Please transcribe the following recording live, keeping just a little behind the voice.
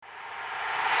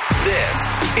This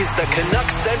is the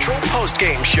Canucks Central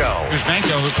postgame show. Here's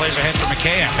Manko, who plays ahead for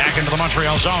Mikheyev. Back into the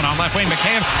Montreal zone. On left wing,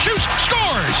 Mikheyev shoots,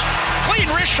 scores! Clean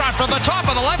wrist shot from the top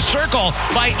of the left circle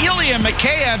by Ilya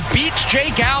Mikheyev. Beats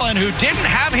Jake Allen, who didn't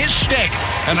have his stick.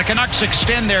 And the Canucks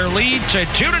extend their lead to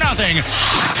 2-0.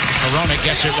 Hronek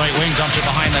gets it right wing, dumps it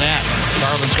behind the net.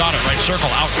 Garland's got it, right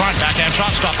circle, out front. Backhand shot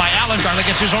stopped by Allen. Garland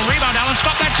gets his own rebound. Allen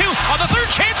stopped that too. On the third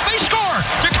chance, they score!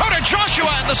 Dakota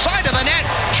Joshua at the side of the net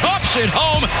chops it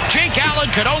home. Jake Allen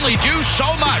could only do so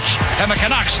much, and the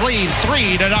Canucks lead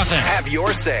 3-0. Have your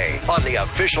say on the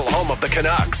official home of the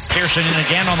Canucks. Pearson in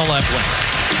again on the left wing.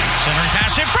 Centering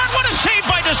pass in front. What a save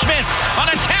by DeSmith on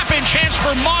a tap-in chance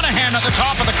for Monahan at the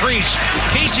top of the crease.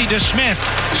 Casey DeSmith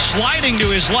sliding to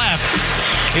his left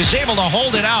is able to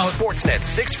hold it out. Sportsnet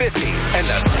 650 and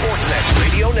the Sportsnet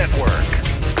Radio Network.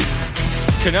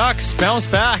 Canucks bounce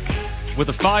back with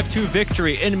a 5-2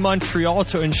 victory in Montreal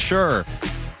to ensure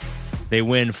they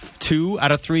win 2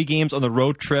 out of 3 games on the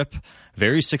road trip.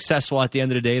 Very successful at the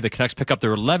end of the day. The Canucks pick up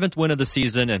their 11th win of the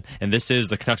season, and this is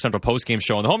the Canucks Central postgame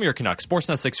show on the home of your Canucks,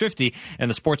 Sportsnet 650 and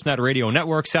the Sportsnet Radio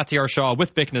Network. Satyar Shah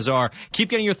with Bick Nazar. Keep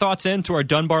getting your thoughts in to our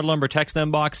Dunbar Lumber text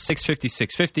inbox,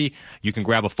 650-650. You can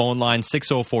grab a phone line,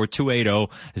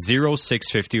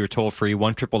 604-280-0650, or toll free,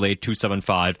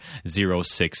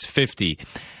 1-888-275-0650.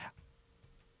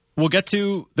 We'll get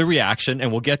to the reaction,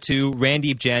 and we'll get to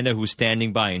Randeep Janda, who's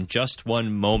standing by in just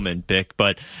one moment, Bick.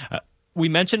 But we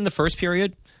mentioned in the first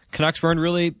period, Canucks weren't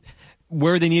really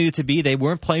where they needed to be. They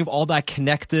weren't playing all that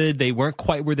connected. They weren't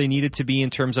quite where they needed to be in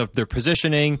terms of their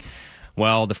positioning.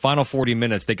 Well, the final 40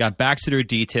 minutes, they got back to their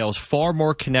details, far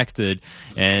more connected,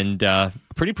 and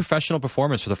pretty professional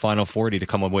performance for the final 40 to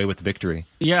come away with the victory.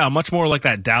 Yeah, much more like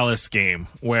that Dallas game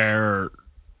where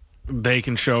they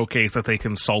can showcase that they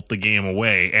can salt the game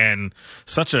away, and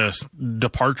such a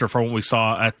departure from what we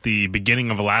saw at the beginning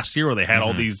of last year where they had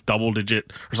all these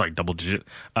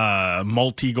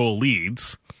multi-goal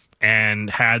leads and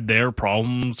had their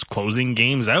problems closing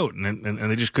games out,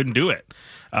 and they just couldn't do it.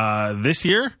 This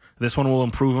year, this one will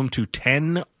improve them to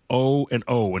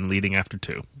 10-0-0 and leading after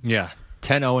 2. Yeah.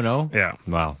 10-0-0? Yeah.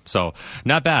 Wow. So,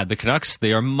 not bad. The Canucks,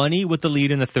 they are money with the lead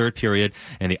in the third period,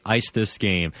 and they iced this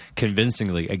game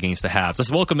convincingly against the Habs. Let's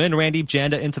welcome in Randeep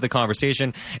Janda into the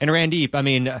conversation. And Randeep, I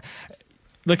mean,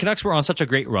 the Canucks were on such a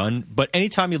great run, but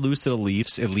anytime you lose to the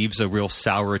Leafs, it leaves a real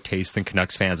sour taste in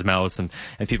Canucks fans' mouths, and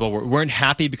people weren't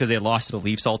happy because they lost to the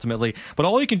Leafs ultimately. But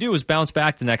all you can do is bounce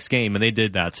back the next game, and they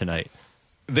did that tonight.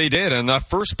 They did. In that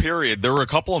first period, there were a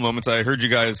couple of moments I heard you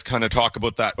guys kind of talk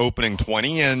about that opening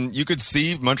 20, and you could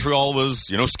see Montreal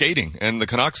was, skating. And the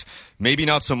Canucks, maybe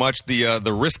not so much.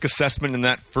 The risk assessment in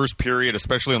that first period,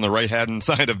 especially on the right-hand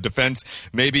side of defense,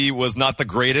 maybe was not the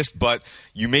greatest, but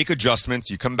you make adjustments.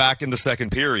 You come back in the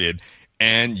second period,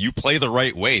 and you play the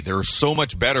right way. They're so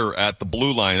much better at the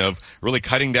blue line of really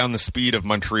cutting down the speed of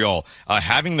Montreal,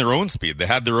 having their own speed. They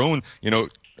had their own,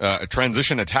 a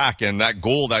transition attack, and that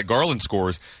goal that Garland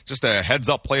scores, just a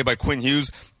heads-up play by Quinn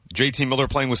Hughes, JT Miller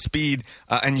playing with speed,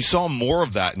 and you saw more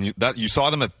of that, and you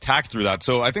saw them attack through that.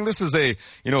 So I think this is a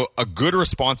good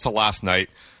response to last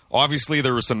night. Obviously,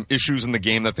 there were some issues in the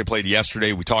game that they played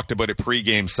yesterday. We talked about it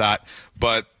pre-game, Sat,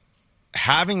 but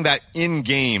having that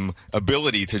in-game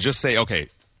ability to just say, okay,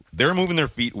 they're moving their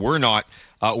feet, we're not.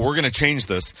 We're going to change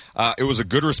this. It was a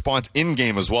good response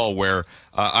in-game as well, where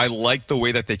I liked the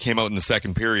way that they came out in the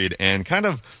second period and kind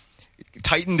of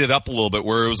tightened it up a little bit,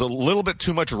 where it was a little bit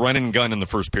too much run and gun in the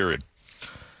first period.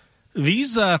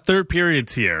 These third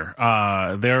periods here,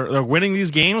 they're winning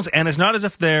these games, and it's not as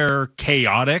if they're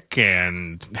chaotic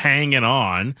and hanging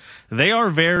on. They are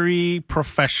very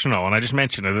professional, and I just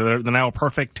mentioned it. They're now a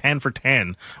perfect 10 for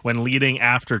 10 when leading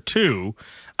after 2.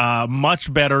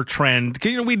 Much better trend.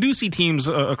 We do see teams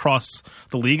across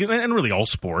the league, and really all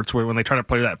sports, where when they try to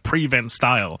play that prevent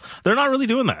style, they're not really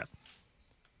doing that.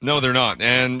 No, they're not.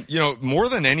 And, more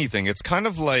than anything, it's kind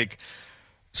of like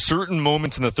certain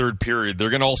moments in the third period,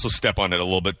 they're going to also step on it a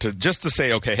little bit to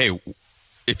say, okay, hey,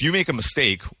 if you make a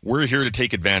mistake, we're here to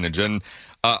take advantage. And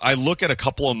I look at a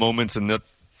couple of moments in the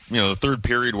third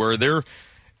period where they're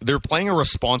playing a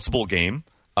responsible game.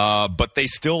 But they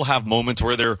still have moments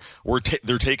where they're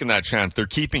taking that chance. They're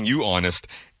keeping you honest.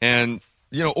 And,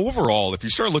 overall, if you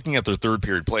start looking at their third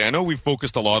period play, I know we've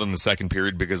focused a lot on the second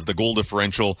period because the goal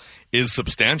differential is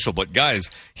substantial. But, guys,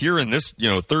 here in this,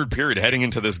 third period heading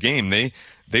into this game, they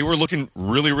were looking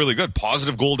really, really good.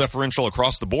 Positive goal differential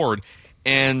across the board.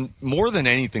 And more than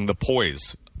anything, the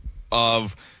poise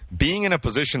of being in a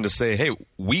position to say, hey,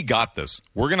 we got this.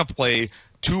 We're going to play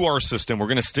to our system. We're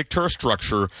going to stick to our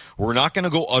structure. We're not going to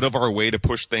go out of our way to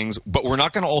push things, but we're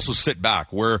not going to also sit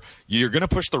back where you're going to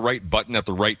push the right button at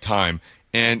the right time.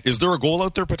 And is there a goal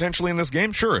out there potentially in this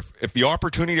game? Sure. If the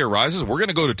opportunity arises, we're going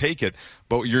to go to take it.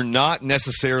 But you're not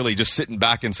necessarily just sitting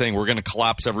back and saying we're going to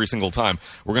collapse every single time.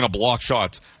 We're going to block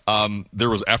shots. There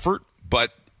was effort,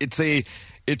 but it's a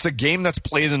game that's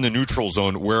played in the neutral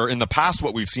zone, where in the past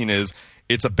what we've seen is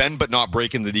it's a bend but not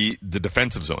break in the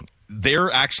defensive zone.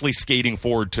 They're actually skating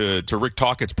forward to Rick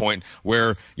Tockett's point,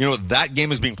 where that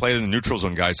game is being played in the neutral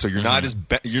zone, guys. So you're not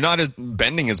as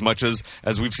bending as much as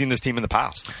we've seen this team in the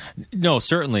past. No,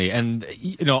 certainly, and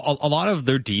a lot of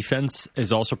their defense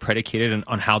is also predicated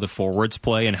on how the forwards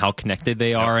play and how connected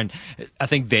they are. And I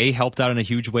think they helped out in a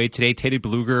huge way today. Teddy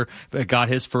Bluger got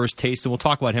his first taste, and we'll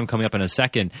talk about him coming up in a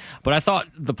second. But I thought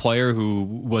the player who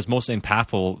was most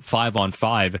impactful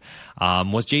 5-on-5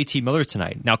 was JT Miller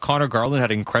tonight. Now Connor Garland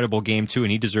had an incredible game too,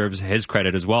 and he deserves his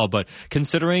credit as well. But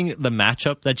considering the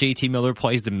matchup that JT Miller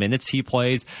plays, the minutes he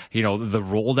plays, the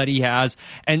role that he has,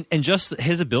 and just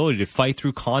his ability to fight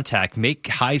through contact, make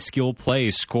high skill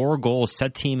plays, score goals,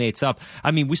 set teammates up.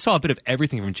 I mean, we saw a bit of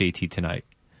everything from JT tonight.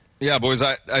 Yeah, boys,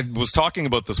 I was talking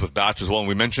about this with Batch as well, and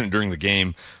we mentioned it during the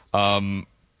game.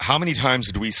 How many times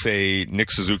did we say Nick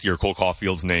Suzuki or Cole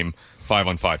Caulfield's name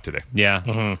 5-on-5 today? Yeah.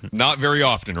 Mm-hmm. Not very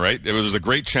often, right? It was a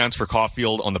great chance for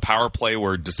Caulfield on the power play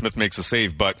where DeSmith makes a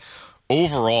save. But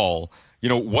overall,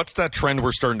 what's that trend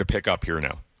we're starting to pick up here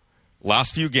now?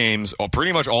 Last few games,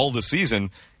 pretty much all the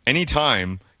season,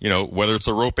 anytime, whether it's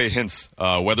Arope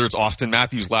Hintz, whether it's Austin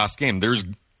Matthews' last game, there's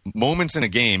moments in a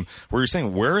game where you're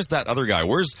saying, where is that other guy?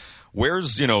 Where's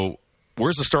the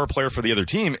star player for the other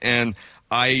team? And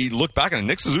I look back and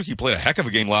Nick Suzuki played a heck of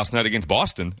a game last night against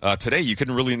Boston. Today, you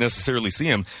couldn't really necessarily see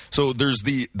him. So there's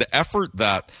the effort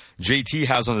that JT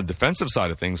has on the defensive side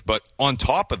of things. But on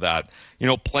top of that,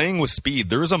 playing with speed,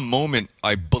 there was a moment,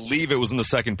 I believe it was in the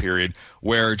second period,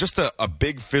 where just a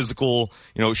big physical,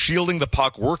 shielding the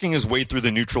puck, working his way through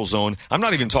the neutral zone. I'm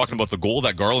not even talking about the goal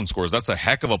that Garland scores. That's a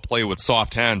heck of a play with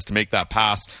soft hands to make that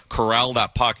pass, corral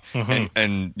that puck,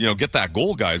 and get that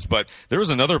goal, guys. But there was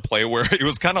another play where it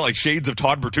was kind of like shades of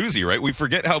Todd Bertuzzi, right? We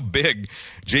forget how big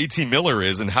JT Miller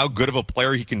is and how good of a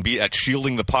player he can be at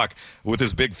shielding the puck with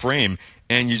his big frame.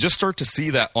 And you just start to see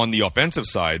that on the offensive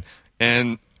side,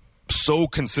 and so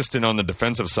consistent on the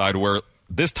defensive side, where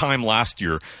this time last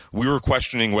year we were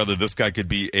questioning whether this guy could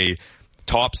be a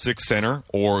top six center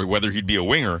or whether he'd be a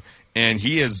winger. And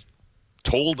he has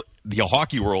told the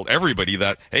hockey world, everybody,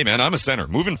 that, hey man, I'm a center.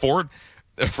 Moving forward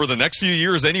for the next few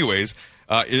years anyways,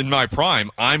 in my prime,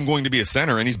 I'm going to be a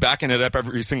center, and he's backing it up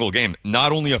every single game,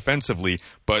 not only offensively,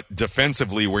 but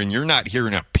defensively, when you're not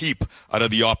hearing a peep out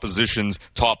of the opposition's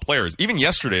top players. Even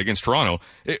yesterday against Toronto,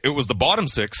 it was the bottom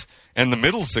six and the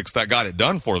middle six that got it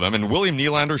done for them, and William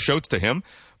Nylander shouts to him.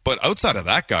 But outside of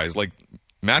that, guys, like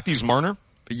Matthews Marner,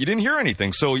 you didn't hear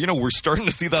anything. So, we're starting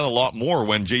to see that a lot more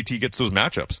when JT gets those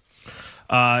matchups.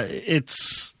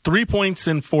 It's 3 points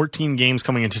in 14 games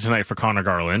coming into tonight for Connor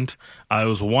Garland. It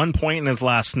was 1 point in his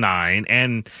last 9.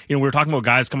 And, we were talking about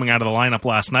guys coming out of the lineup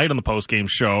last night on the post-game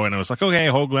show, and it was like, okay,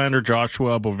 Höglander,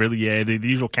 Joshua, Beauvillier, the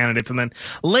usual candidates. And then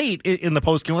late in the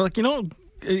post-game, we're like,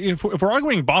 if we're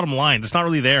arguing bottom line, it's not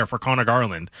really there for Connor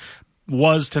Garland.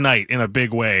 Was tonight in a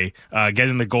big way,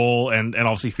 getting the goal and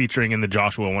obviously featuring in the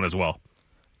Joshua one as well.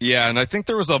 Yeah, and I think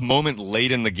there was a moment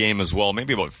late in the game as well,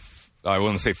 maybe about I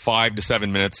want to say 5 to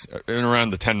 7 minutes, in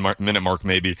around the 10-minute mark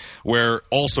maybe, where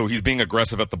also he's being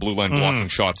aggressive at the blue line blocking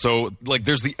shots. So,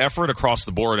 there's the effort across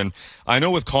the board. And I know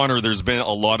with Connor, there's been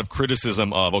a lot of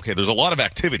criticism of, okay, there's a lot of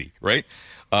activity, right,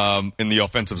 in the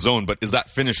offensive zone, but is that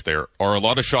finished there? Are a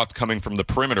lot of shots coming from the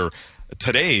perimeter?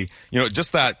 Today,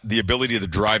 just the ability to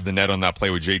drive the net on that play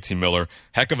with JT Miller,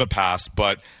 heck of a pass.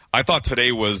 But I thought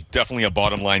today was definitely a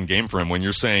bottom-line game for him when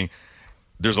you're saying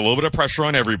there's a little bit of pressure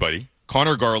on everybody.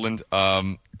 Connor Garland,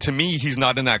 to me, he's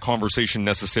not in that conversation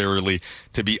necessarily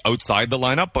to be outside the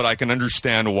lineup, but I can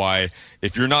understand why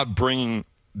if you're not bringing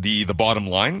the bottom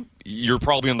line, you're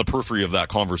probably on the periphery of that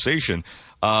conversation.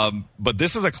 But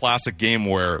this is a classic game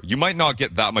where you might not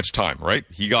get that much time, right?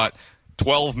 He got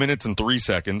 12 minutes and 3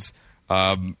 seconds.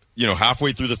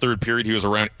 Halfway through the third period, he was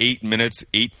around 8 minutes,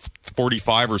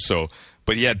 8:45 or so.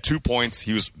 But he had 2 points.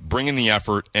 He was bringing the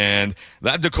effort. And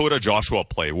that Dakota Joshua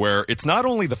play, where it's not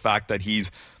only the fact that he's,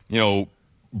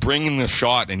 bringing the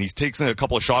shot and he's taking a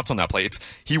couple of shots on that play.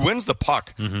 He wins the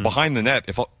puck behind the net.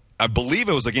 I believe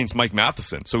it was against Mike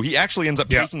Matheson. So he actually ends up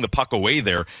taking the puck away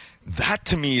there. That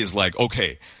to me is like,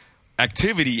 okay,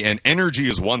 activity and energy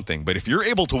is one thing. But if you're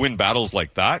able to win battles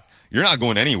like that, you're not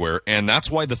going anywhere. And that's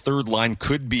why the third line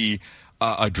could be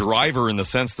a driver in the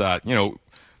sense that,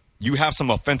 you have some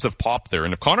offensive pop there.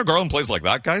 And if Connor Garland plays like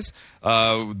that, guys,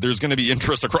 there's going to be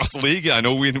interest across the league. I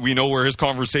know we know where his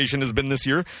conversation has been this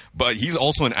year, but he's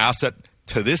also an asset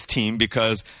to this team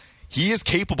because he is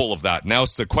capable of that. Now,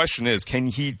 the question is, can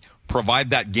he provide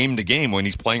that game to game when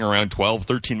he's playing around 12,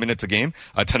 13 minutes a game?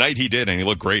 Tonight he did, and he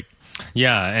looked great.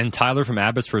 Yeah, and Tyler from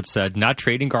Abbotsford said, not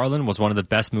trading Garland was one of the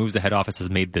best moves the head office has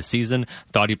made this season.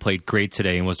 Thought he played great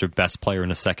today and was their best player in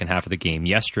the second half of the game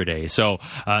yesterday. So,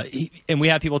 and we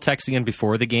had people texting in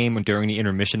before the game and during the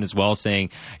intermission as well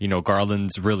saying,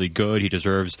 Garland's really good. He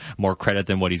deserves more credit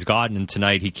than what he's gotten. And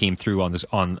tonight he came through on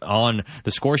the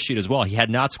score sheet as well. He had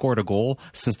not scored a goal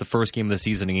since the first game of the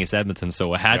season against Edmonton.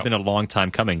 So it had been a long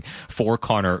time coming for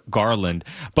Connor Garland.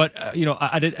 But,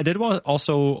 I did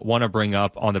also want to bring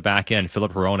up on the back end,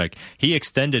 Filip Hronek. He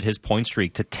extended his point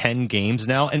streak to 10 games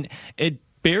now, and it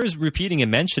bears repeating and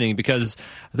mentioning because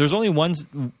there's only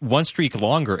one streak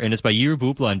longer, and it's by Yuri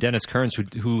Bubla and Dennis Kearns,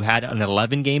 who had an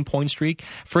 11-game point streak.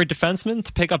 For a defenseman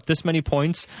to pick up this many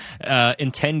points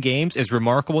in 10 games is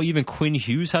remarkable. Even Quinn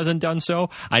Hughes hasn't done so.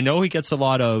 I know he gets a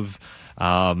lot of,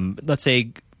 let's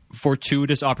say,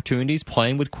 fortuitous opportunities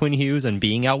playing with Quinn Hughes and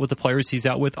being out with the players he's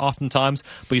out with oftentimes,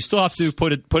 but you still have to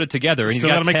put it together. And he's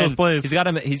got to make those plays.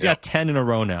 He's got 10 in a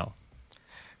row now.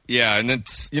 Yeah, and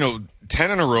it's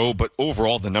 10 in a row, but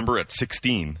overall the number at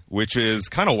 16, which is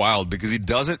kind of wild because he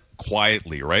does it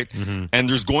quietly, right? Mm-hmm. And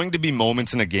there's going to be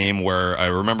moments in a game where I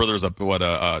remember there's a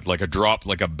drop,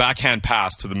 like a backhand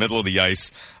pass to the middle of the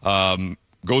ice.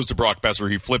 Goes to Brock Besser,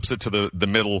 he flips it to the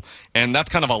middle, and that's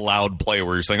kind of a loud play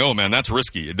where you're saying, oh man, that's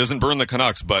risky. It doesn't burn the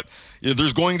Canucks, but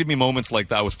there's going to be moments like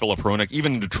that with Filip Hronek.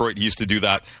 Even in Detroit, he used to do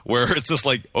that, where it's just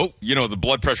like, the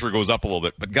blood pressure goes up a little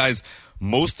bit. But guys,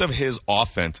 most of his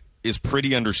offense is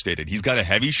pretty understated. He's got a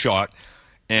heavy shot,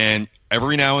 and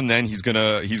every now and then he's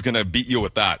gonna beat you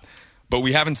with that. But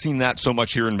we haven't seen that so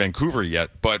much here in Vancouver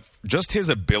yet. But just his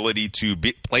ability to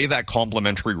play that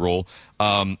complementary role,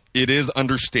 it is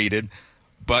understated.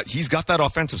 But he's got that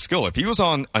offensive skill. If he was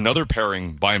on another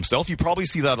pairing by himself, you probably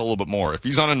see that a little bit more. If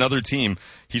he's on another team,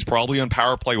 he's probably on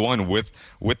power play one with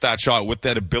that shot, with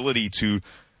that ability to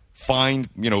find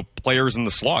players in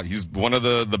the slot. He's one of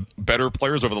the better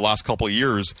players over the last couple of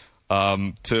years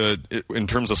in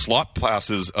terms of slot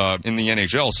passes in the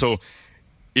NHL. So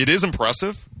it is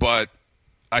impressive, but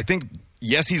I think,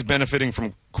 yes, he's benefiting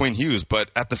from Quinn Hughes, but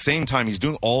at the same time, he's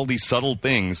doing all these subtle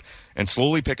things and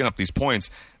slowly picking up these points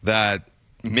that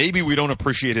maybe we don't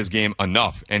appreciate his game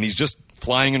enough, and he's just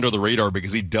flying under the radar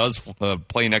because he does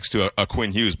play next to a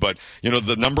Quinn Hughes. But,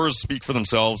 the numbers speak for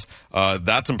themselves.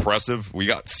 That's impressive. We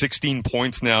got 16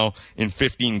 points now in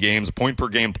 15 games, a point per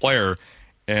game player,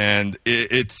 and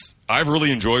I've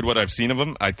really enjoyed what I've seen of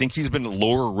him. I think he's been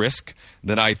lower risk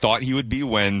than I thought he would be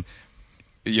when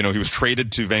he was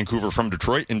traded to Vancouver from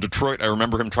Detroit. In Detroit, I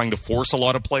remember him trying to force a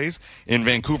lot of plays. In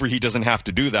Vancouver, he doesn't have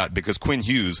to do that because Quinn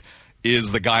Hughes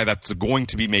is the guy that's going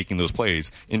to be making those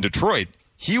plays. In Detroit,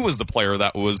 he was the player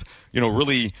that was,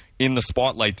 really in the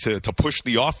spotlight to push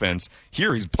the offense.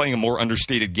 Here, he's playing a more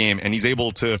understated game, and he's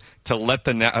able to let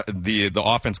the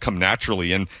offense come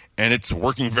naturally, and it's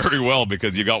working very well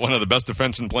because you got one of the best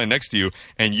defensemen playing next to you,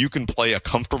 and you can play a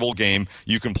comfortable game.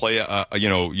 You can play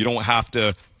you don't have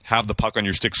to have the puck on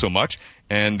your stick so much,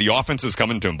 and the offense is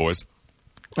coming to him, boys.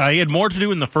 He had more to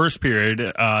do in the first period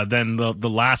than the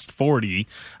last 40,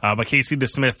 but Casey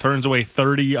DeSmith turns away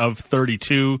 30 of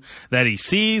 32 that he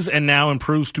sees and now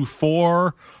improves to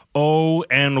 4-0-1.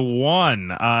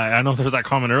 I know there was that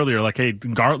comment earlier, like, hey,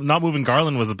 not moving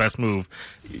Garland was the best move.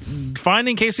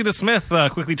 Finding Casey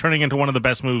DeSmith quickly turning into one of the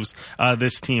best moves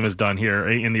this team has done here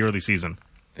in the early season.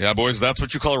 Yeah, boys, that's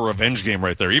what you call a revenge game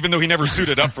right there. Even though he never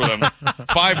suited up for them.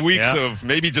 5 weeks of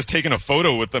maybe just taking a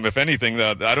photo with them, if anything.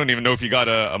 I don't even know if he got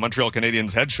a Montreal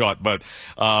Canadiens headshot. But,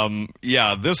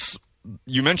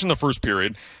 you mentioned the first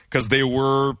period because they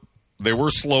were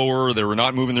slower. They were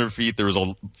not moving their feet. There was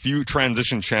a few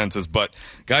transition chances. But,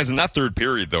 guys, in that third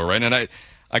period, though, right, and I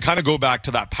kind of go back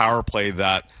to that power play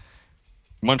that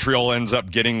Montreal ends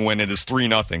up getting when it is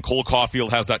 3-0. Cole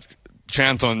Caulfield has that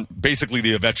chance on basically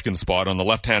the Ovechkin spot on the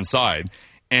left-hand side,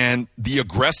 and the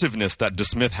aggressiveness that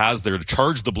DeSmith has there to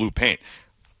charge the blue paint.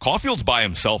 Caulfield's by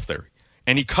himself there,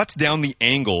 and he cuts down the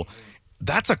angle.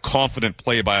 That's a confident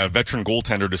play by a veteran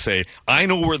goaltender to say, I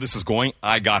know where this is going,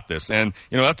 I got this. And,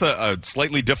 that's a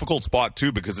slightly difficult spot,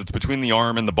 too, because it's between the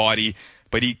arm and the body,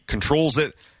 but he controls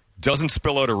it, doesn't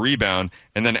spill out a rebound,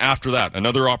 and then after that,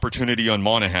 another opportunity on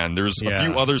Monahan. There's a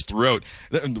few others throughout.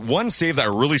 One save that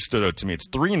really stood out to me, it's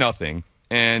 3-0,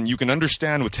 and you can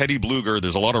understand with Teddy Bluger,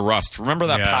 there's a lot of rust. Remember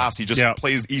that pass? He just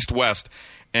plays east-west,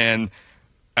 and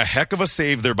a heck of a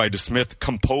save there by DeSmith,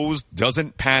 composed,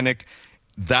 doesn't panic.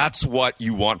 That's what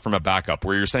you want from a backup,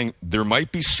 where you're saying there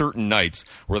might be certain nights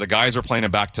where the guys are playing a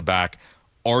back-to-back.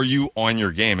 Are you on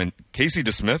your game? And Casey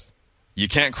DeSmith, you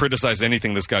can't criticize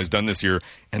anything this guy's done this year.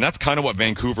 And that's kind of what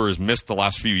Vancouver has missed the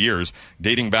last few years,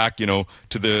 dating back, to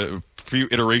the few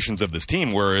iterations of this team.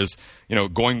 Whereas,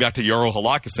 going back to Jarro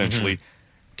Halak, essentially,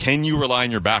 can you rely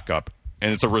on your backup?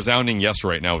 And it's a resounding yes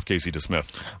right now with Casey DeSmith.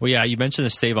 Well, yeah, you mentioned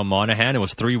the save on Monahan. It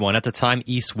was 3-1 at the time.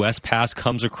 East-west pass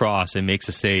comes across and makes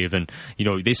a save. And,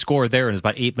 they score there, and it's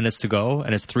about 8 minutes to go,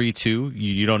 and it's 3-2.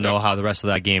 You don't know how the rest of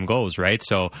that game goes, right?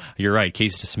 So you're right.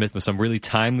 Casey DeSmith with some really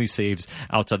timely saves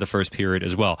outside the first period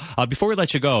as well. Before we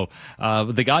let you go,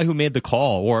 the guy who made the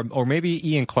call, or maybe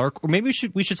Ian Clark, or maybe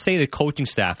we should say the coaching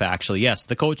staff, actually. Yes,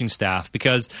 the coaching staff,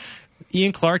 because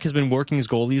Ian Clark has been working his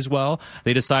goalies well.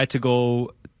 They decide to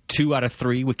go 2 out of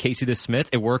 3 with Casey DeSmith.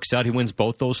 It works out. He wins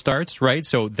both those starts, right?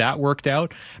 So that worked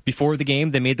out. Before the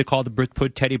game, they made the call to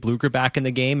put Teddy Bluger back in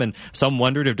the game, and some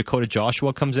wondered if Dakota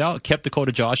Joshua comes out. Kept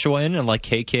Dakota Joshua in, and like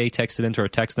KK texted into our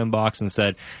text inbox and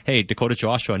said, hey, Dakota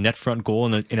Joshua, net front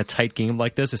goal in a tight game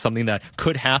like this is something that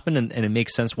could happen, and it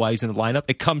makes sense why he's in the lineup.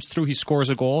 It comes through. He scores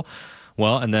a goal.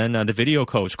 Well, and then the video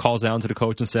coach calls down to the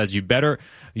coach and says, you better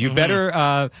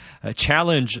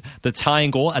challenge the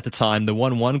tying goal at the time, the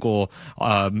 1-1 goal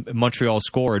Montreal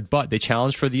scored, but they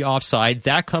challenged for the offside.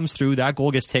 That comes through. That goal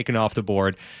gets taken off the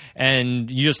board. And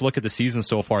you just look at the season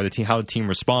so far, how the team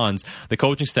responds. The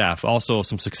coaching staff, also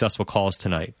some successful calls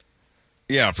tonight.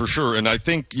 Yeah, for sure. And I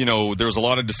think, there was a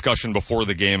lot of discussion before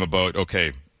the game about,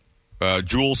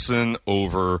 Juleson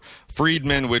over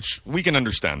Friedman, which we can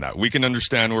understand that. We can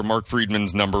understand where Mark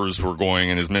Friedman's numbers were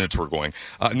going and his minutes were going.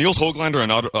 Niels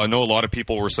Höglander, I know a lot of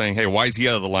people were saying, hey, why is he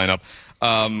out of the lineup?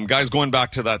 Guys, going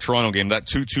back to that Toronto game, that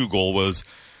 2-2 goal was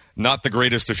not the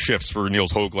greatest of shifts for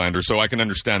Niels Höglander, so I can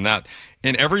understand that.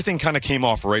 And everything kind of came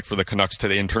off right for the Canucks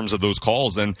today in terms of those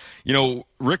calls. And,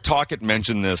 Rick Tocchet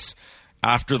mentioned this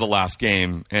after the last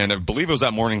game, and I believe it was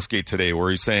at Morning Skate today, where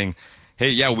he's saying, hey,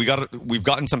 yeah, we've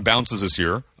gotten some bounces this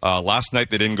year. Last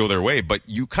night they didn't go their way, but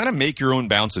you kind of make your own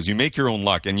bounces. You make your own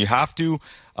luck, and you have to,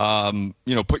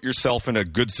 put yourself in a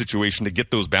good situation to get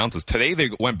those bounces. Today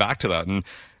they went back to that, and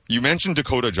you mentioned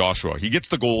Dakota Joshua. He gets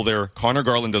the goal there. Connor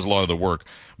Garland does a lot of the work.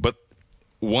 But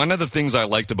one of the things I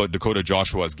liked about Dakota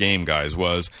Joshua's game, guys,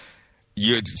 was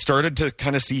you started to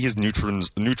kind of see his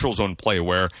neutral zone play,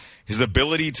 where his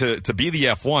ability to be the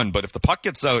F1, but if the puck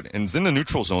gets out and is in the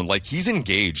neutral zone, like, he's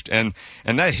engaged. And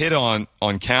that hit on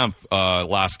Camp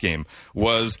last game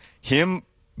was him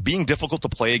being difficult to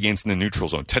play against in the neutral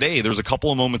zone. Today, there's a couple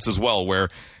of moments as well where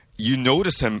you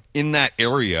notice him in that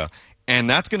area, and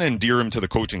that's going to endear him to the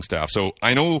coaching staff. So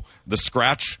I know the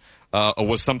scratch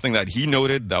was something that he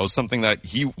noted. That was something that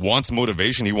he wants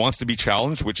motivation. He wants to be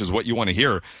challenged, which is what you want to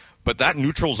hear. But that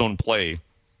neutral zone play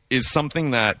is something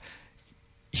that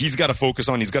he's got to focus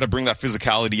on. He's got to bring that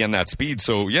physicality and that speed.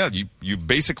 So, yeah, you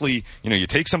basically, you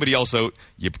take somebody else out,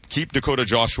 you keep Dakota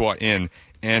Joshua in,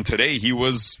 and today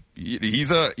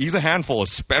he's a handful,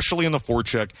 especially in the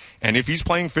forecheck. And if he's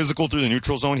playing physical through the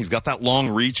neutral zone, he's got that long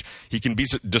reach. He can be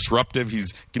disruptive. He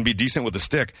can be decent with the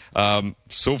stick.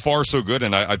 So far, so good.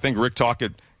 And I think Rick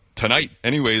Tocchet tonight,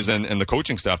 anyways, and the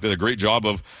coaching staff did a great job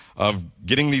of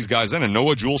getting these guys in. And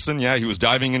Noah Juleson, yeah, he was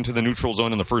diving into the neutral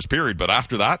zone in the first period, but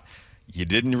after that, you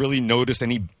didn't really notice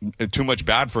too much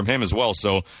bad from him as well.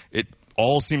 So it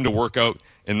all seemed to work out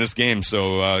in this game.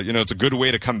 So, it's a good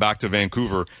way to come back to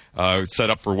Vancouver, set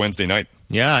up for Wednesday night.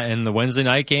 Yeah, and the Wednesday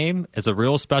night game is a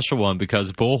real special one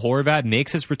because Bo Horvat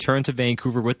makes his return to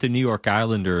Vancouver with the New York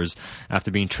Islanders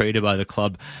after being traded by the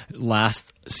club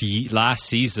last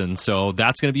season. So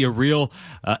that's going to be a real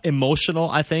emotional,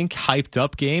 I think, hyped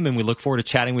up game, and we look forward to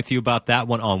chatting with you about that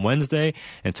one on Wednesday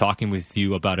and talking with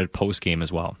you about it post-game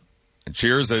as well.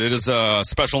 Cheers. It is a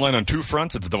special night on two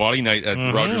fronts. It's Diwali night at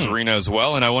Rogers Arena as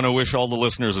well, and I want to wish all the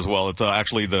listeners as well. It's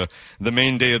actually the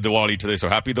main day of Diwali today, so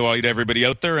happy Diwali to everybody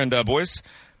out there, and boys,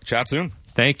 chat soon.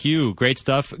 Thank you. Great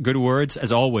stuff. Good words,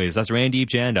 as always. That's Randeep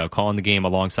Janda calling the game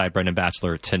alongside Brendan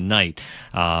Batchelor tonight.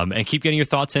 And keep getting your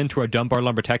thoughts into our Dunbar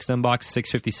Lumber text inbox,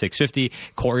 650-650.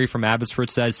 Corey from Abbotsford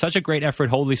said, such a great effort.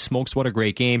 Holy smokes, what a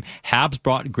great game. Habs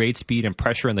brought great speed and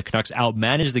pressure, and the Canucks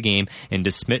outmanaged the game, and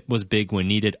DeSmith was big when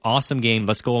needed. Awesome game.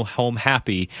 Let's go home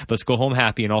happy. Let's go home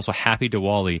happy, and also happy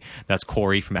Diwali. That's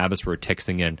Corey from Abbotsford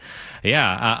texting in.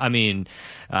 Yeah,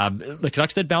 the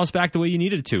Canucks did bounce back the way you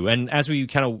needed to. And as we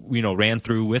kind of, ran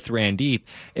through with Randeep,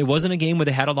 it wasn't a game where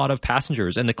they had a lot of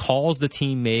passengers, and the calls the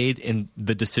team made and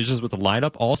the decisions with the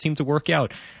lineup all seemed to work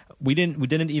out. We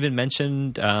didn't even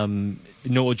mention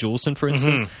Noah Juleson, for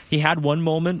instance. He had one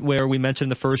moment where we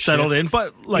mentioned the first settled shift. in,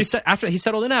 but he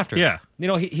settled in after. Yeah,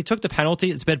 he took the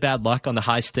penalty. It's a bit bad luck on the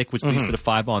high stick, which leads to the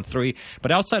 5-on-3.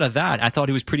 But outside of that, I thought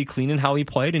he was pretty clean in how he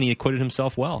played, and he acquitted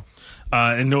himself well.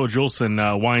 And Noah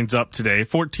Juleson winds up today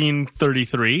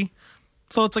 14-33.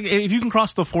 So it's like, if you can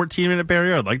cross the 14-minute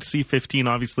barrier, I'd like to see 15,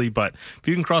 obviously, but if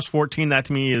you can cross 14, that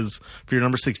to me is, for your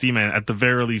number 16 man, at the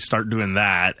very least, start doing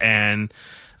that. And,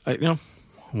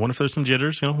 wonder if there's some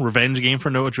jitters, revenge game for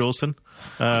Noah Juleson,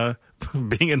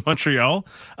 being in Montreal,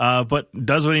 but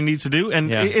does what he needs to do.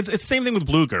 And it's the same thing with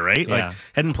Bluger, right? Yeah. Like,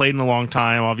 hadn't played in a long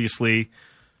time, obviously.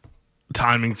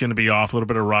 Timing's going to be off, a little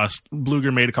bit of rust.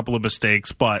 Bluger made a couple of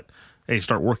mistakes, but hey,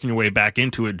 start working your way back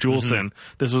into it. Juleson,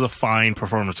 this was a fine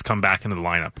performance to come back into the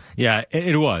lineup. Yeah,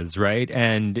 it was, right?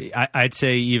 And I'd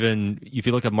say even if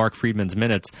you look at Mark Friedman's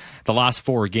minutes, the last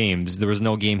 4 games, there was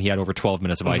no game he had over 12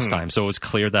 minutes of ice time. So it was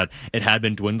clear that it had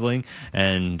been dwindling,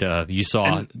 and you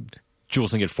saw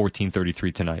Juleson get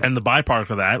 14:33 tonight. And the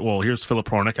byproduct of that, well, here's Philip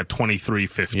Hronek at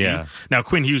 23:50. Yeah. Now,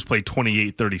 Quinn Hughes played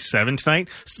 28:37 tonight.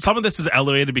 Some of this is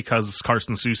elevated because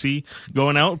Carson Soucy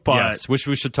going out, but yes, which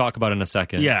we should talk about in a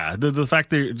second. yeah, the fact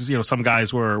that some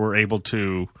guys were able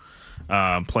to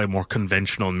play more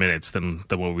conventional minutes than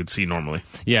what we'd see normally.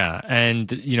 Yeah, and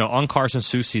on Carson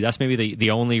Soucy, that's maybe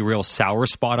the only real sour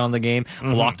spot on the game.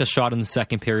 Blocked a shot in the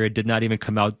second period, did not even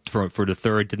come out for the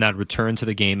third, did not return to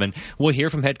the game. And we'll hear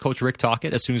from head coach Rick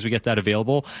Tocchet as soon as we get that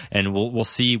available, and we'll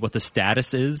see what the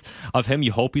status is of him.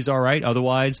 You hope he's all right.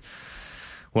 Otherwise,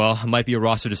 well, it might be a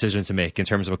roster decision to make in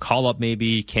terms of a call-up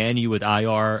maybe. Can you with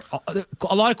IR?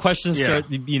 A lot of questions start,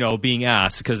 being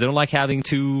asked because they don't like having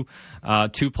two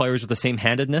players with the same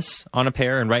handedness on a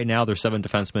pair, and right now their 7th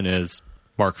defenseman is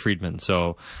Mark Friedman.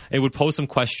 So it would pose some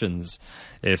questions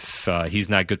if he's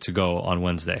not good to go on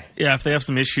Wednesday. Yeah, if they have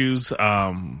some issues.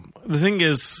 The thing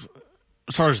is,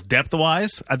 as far as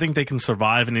depth-wise, I think they can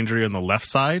survive an injury on the left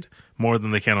side more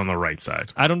than they can on the right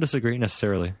side. I don't disagree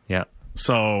necessarily, yeah.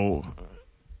 So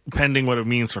pending what it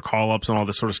means for call-ups and all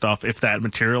this sort of stuff, if that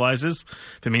materializes,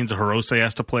 if it means a Hirose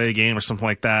has to play a game or something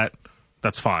like that,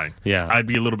 that's fine. Yeah. I'd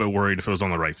be a little bit worried if it was on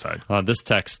the right side. This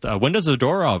text, when does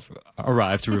Zadorov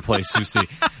arrive to replace Soucy?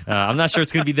 I'm not sure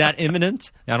it's going to be that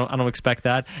imminent. I don't expect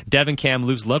that. Devin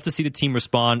Kamloops, love to see the team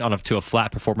respond to a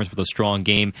flat performance with a strong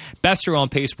game. Besser on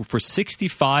pace for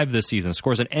 65 this season.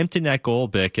 Scores an empty net goal,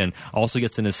 Bick, and also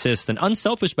gets an assist. And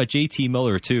unselfish by JT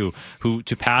Miller, too, who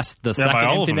to pass the second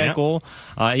empty net goal.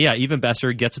 Even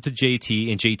Besser gets it to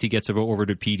JT, and JT gets it over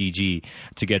to PDG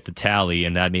to get the tally,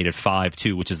 and that made it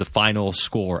 5-2, which is the final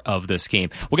score of this game.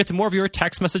 We'll get to more of your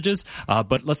text messages,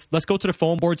 but let's go to the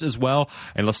phone boards as well,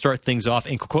 and let's start things off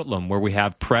in Coquitlam, where we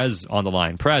have Prez on the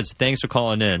line. Prez, thanks for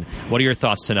calling in. What are your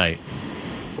thoughts tonight?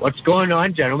 What's going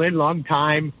on, gentlemen? Long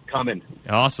time coming.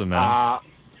 Awesome, man.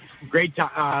 Great,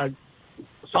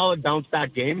 solid bounce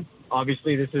back game.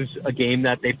 Obviously, this is a game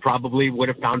that they probably would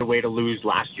have found a way to lose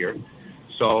last year.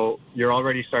 So you're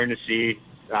already starting to see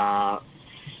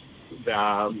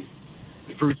the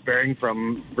fruits bearing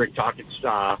from Rick Tocchet's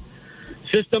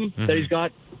system that he's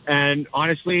got. And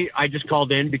honestly, I just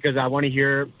called in because I want to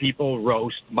hear people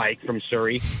roast Mike from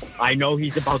Surrey. I know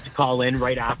he's about to call in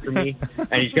right after me,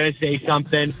 and he's going to say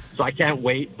something, so I can't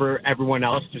wait for everyone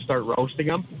else to start roasting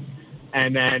him.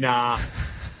 And then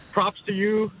props to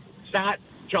you, Sat,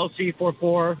 Chelsea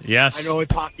 4-4. Yes. I know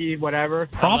it's hockey, whatever.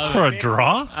 Props for a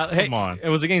draw? Hey, Come on. It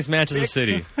was against Manchester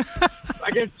City.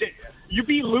 You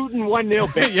beat Luton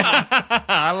 1-0, Bick. Yeah,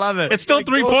 I love it. It's still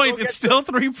 3 points. It's still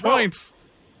 3 points.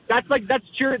 That's like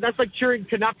cheering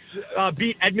Canucks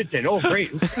beat Edmonton. Oh, great!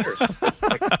 Who cares?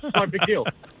 It's not a big deal.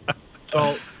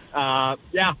 So, but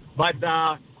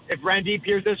if Randeep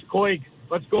hears this, Koig,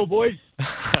 let's go, boys.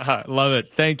 Love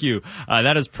it. Thank you.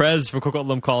 That is Prez from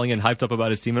Coquitlam calling in, hyped up about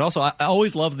his team. And also, I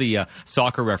always love the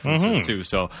soccer references, too.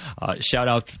 So, shout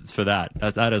out for that.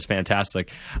 That is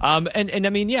fantastic. And I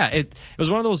mean, it was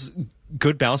one of those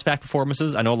good bounce back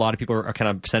performances. I know a lot of people are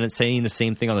kind of saying the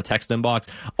same thing on the text inbox.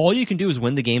 All you can do is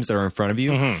win the games that are in front of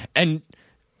you. And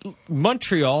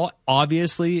Montreal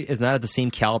obviously is not at the same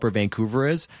caliber Vancouver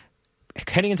is.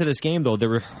 Heading into this game, though, they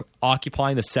were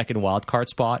occupying the second wild card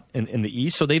spot in the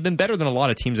East, so they've been better than a lot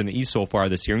of teams in the East so far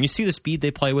this year. And you see the speed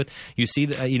they play with. You see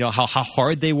how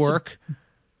hard they work.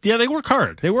 Yeah, they work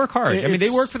hard. They work hard. I mean, they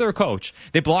work for their coach.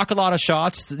 They block a lot of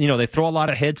shots. They throw a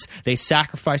lot of hits. They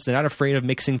sacrifice. They're not afraid of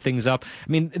mixing things up.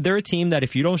 I mean, they're a team that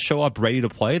if you don't show up ready to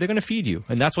play, they're going to feed you.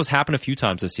 And that's what's happened a few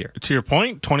times this year. To your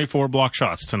point, 24 block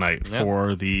shots tonight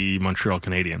for the Montreal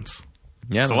Canadiens.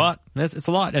 Yeah, it's a lot. It's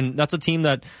a lot. And that's a team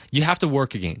that you have to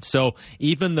work against. So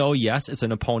even though, yes, it's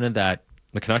an opponent that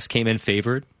the Canucks came in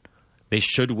favored, they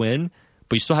should win,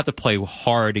 but you still have to play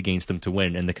hard against them to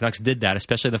win. And the Canucks did that,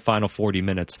 especially in the final 40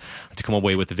 minutes, to come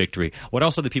away with the victory. What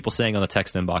else are the people saying on the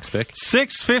text inbox, Vic?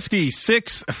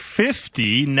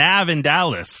 650, Nav in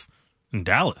Dallas. in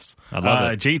Dallas. I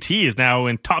love it. JT is now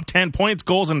in top 10 points,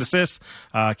 goals, and assists.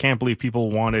 Can't believe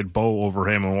people wanted Bo over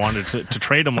him and wanted to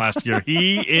trade him last year.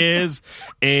 He is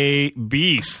a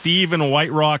beast. Steve in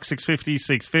White Rock,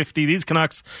 650. These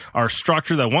Canucks are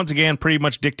structured that once again pretty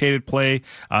much dictated play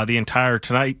the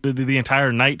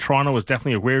entire night. Toronto was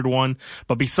definitely a weird one.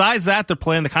 But besides that, they're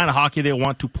playing the kind of hockey they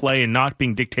want to play and not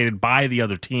being dictated by the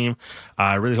other team.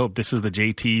 I really hope this is the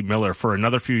JT Miller for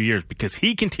another few years because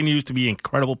he continues to be an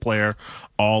incredible player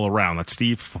all around. That's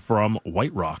Steve from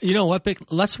White Rock. You know what, Vic?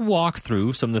 Let's walk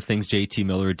through some of the things JT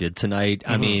Miller did tonight.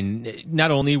 I mean, not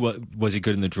only was he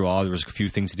good in the draw, there was a few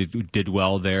things he did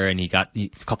well there, and he got a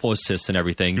couple assists and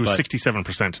everything. He was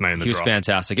 67% tonight in the draw. He was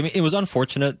fantastic. I mean, it was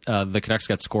unfortunate the Canucks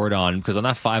got scored on because on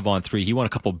that 5-on-3, he won a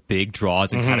couple big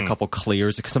draws and had a couple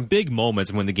clears, some big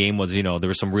moments when the game was, there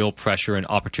was some real pressure and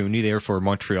opportunity there for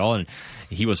Montreal, and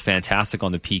he was fantastic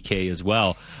on the PK as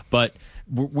well. But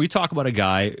we talk about a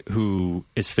guy who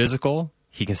is physical.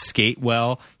 He can skate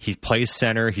well. He plays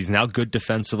center. He's now good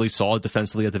defensively, solid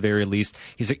defensively at the very least.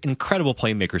 He's an incredible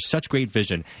playmaker, such great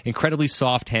vision, incredibly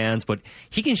soft hands, but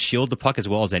he can shield the puck as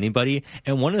well as anybody.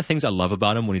 And one of the things I love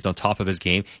about him when he's on top of his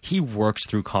game, he works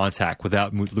through contact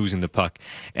without losing the puck.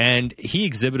 And he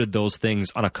exhibited those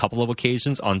things on a couple of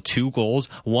occasions on 2 goals.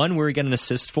 One where he got an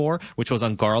assist for, which was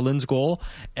on Garland's goal.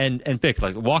 And Vic,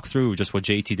 walk through just what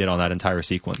JT did on that entire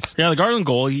sequence. Yeah, the play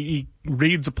goal, he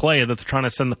reads a play that they're trying to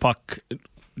send the puck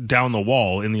down the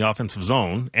wall in the offensive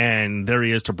zone, and there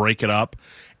he is to break it up.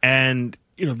 And,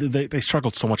 they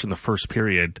struggled so much in the first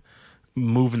period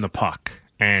moving the puck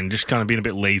and just kind of being a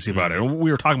bit lazy about it.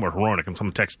 We were talking about Hronek, and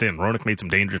someone texted in. Hronek made some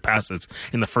dangerous passes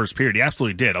in the first period. He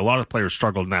absolutely did. A lot of players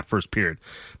struggled in that first period.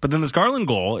 But then this Garland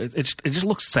goal, it just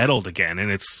looks settled again,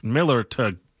 and it's Miller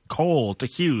to Cole to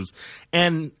Hughes.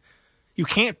 And you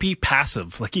can't be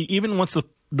passive. Even once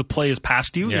the play is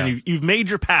past you, and you've made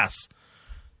your pass,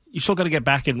 you still got to get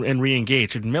back and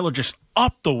re-engage. And Miller just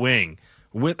up the wing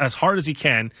with as hard as he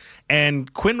can.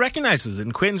 And Quinn recognizes it.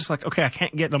 And Quinn's like, okay, I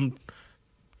can't get him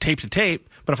tape to tape,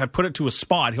 but if I put it to a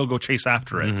spot, he'll go chase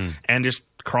after it. And just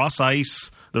cross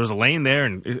ice. There was a lane there,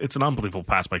 and it's an unbelievable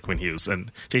pass by Quinn Hughes.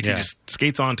 And JT just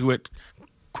skates onto it.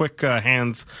 Quick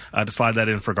hands to slide that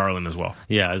in for Garland as well.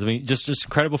 Yeah, I mean, just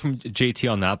incredible from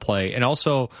JT on that play, and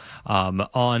also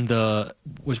on the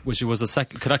which was the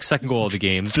Canucks' second goal of the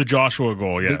game, the Joshua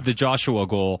goal. Yeah, the Joshua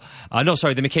goal. The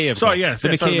Mikheyev. Sorry, goal. Yes, the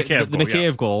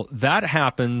Mikheyev goal. That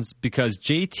happens because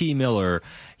JT Miller.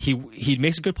 He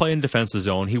makes a good play in the defensive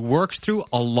zone. He works through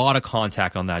a lot of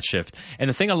contact on that shift. And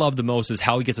the thing I love the most is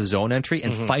how he gets a zone entry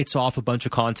and fights off a bunch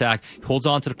of contact, holds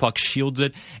on to the puck, shields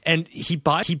it, and he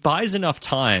buys enough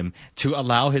time to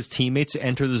allow his teammates to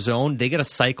enter the zone. They get a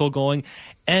cycle going,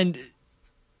 and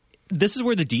this is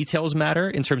where the details matter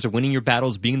in terms of winning your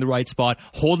battles, being in the right spot,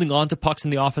 holding on to pucks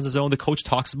in the offensive zone. The coach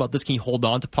talks about this. Can you hold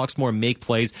on to pucks more and make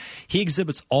plays? He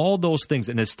exhibits all those things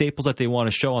and the staples that they want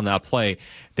to show on that play.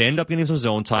 They end up getting some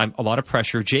zone time, a lot of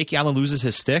pressure. Jake Allen loses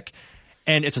his stick.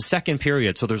 And it's a second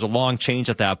period, so there's a long change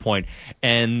at that point.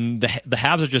 And the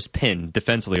Habs are just pinned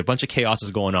defensively. A bunch of chaos is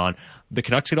going on. The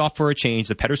Canucks get off for a change.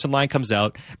 The Pettersson line comes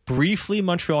out. Briefly,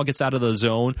 Montreal gets out of the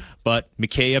zone, but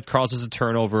Mikheyev causes a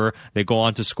turnover. They go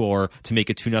on to score to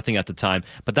make it 2-0 at the time.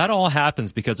 But that all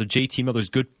happens because of JT Miller's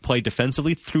good play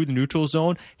defensively through the neutral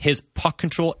zone, his puck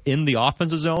control in the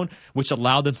offensive zone, which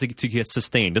allowed them to get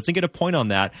sustained. Doesn't get a point on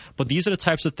that, but these are the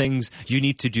types of things you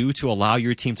need to do to allow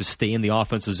your team to stay in the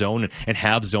offensive zone and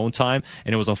have zone time,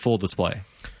 and it was on full display.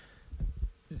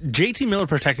 JT Miller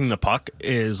protecting the puck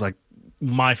is like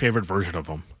my favorite version of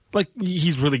him. Like,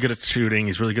 he's really good at shooting.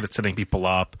 He's really good at setting people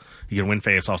up. He can win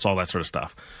faceoffs, all that sort of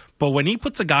stuff. But when he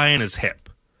puts a guy in his hip,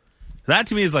 that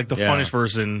to me is like the funnest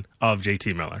version of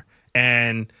JT Miller.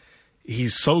 And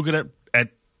he's so good at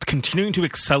continuing to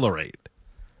accelerate.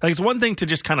 Like, it's one thing to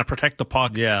just kind of protect the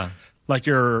puck. Yeah. Like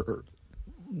your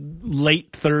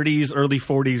late 30s, early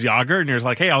 40s Yager, and you're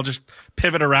like, hey, I'll just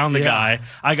pivot around the guy.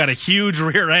 I got a huge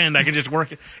rear end. I can just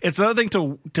work it. It's another thing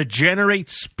to generate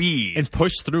speed. And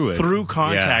push through it. Through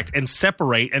contact and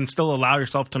separate and still allow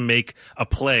yourself to make a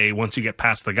play once you get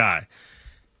past the guy.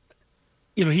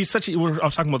 He's such I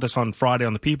was talking about this on Friday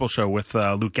on the People Show with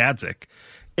Luke Gadzik.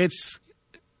 It's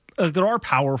there are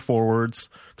power forwards,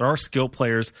 there are skill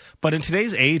players, but in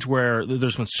today's age where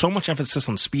there's been so much emphasis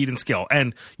on speed and skill,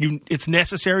 and it's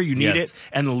necessary, you need it,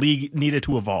 and the league needed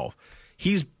to evolve.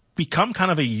 He's become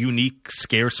kind of a unique,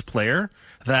 scarce player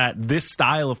that this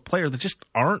style of player, there just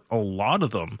aren't a lot of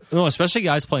them. No, especially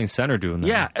guys playing center doing that.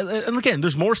 Yeah, and again,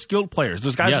 there's more skilled players.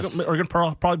 There's guys who are going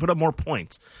to probably put up more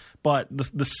points. but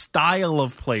the style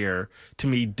of player to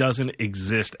me doesn't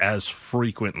exist as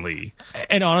frequently.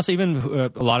 And honestly, even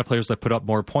a lot of players that put up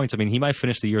more points. I mean, he might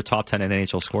finish the year top 10 in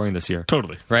NHL scoring this year.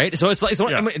 Totally. Right? So it's like,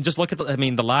 Yeah. I mean, just look at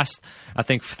the last, I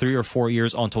think, 3 or 4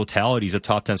 years on totality, he's a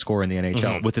top 10 scorer in the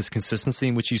NHL with his consistency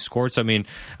in which he scored. So, I mean,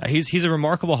 he's a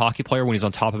remarkable hockey player when he's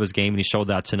on top of his game, and he showed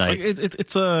that tonight.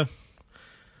 It's a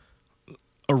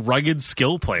rugged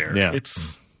skill player. Yeah.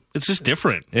 It's just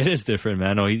different. It is different,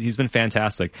 man. No, he's been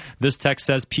fantastic. This text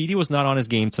says, Petey was not on his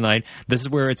game tonight. This is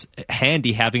where it's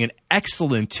handy having an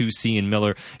excellent 2C in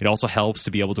Miller. It also helps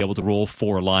to be able to roll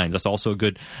 4 lines. That's also a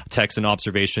good text and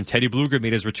observation. Teddy Bluger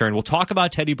made his return. We'll talk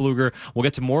about Teddy Bluger. We'll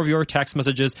get to more of your text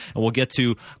messages, and we'll get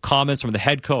to comments from the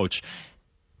head coach.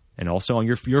 And also on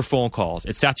your phone calls.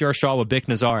 It's Satyar Shah with Bick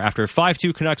Nazar after a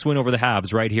 5-2 Canucks win over the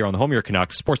Habs right here on the Home of Your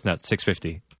Canucks, Sportsnet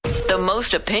 650. The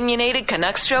most opinionated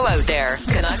Canucks show out there.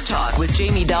 Canucks Talk with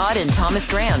Jamie Dodd and Thomas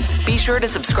Drance. Be sure to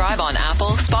subscribe on Apple,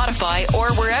 Spotify,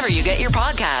 or wherever you get your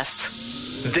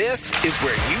podcasts. This is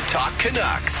where you talk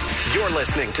Canucks. You're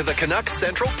listening to the Canucks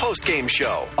Central Postgame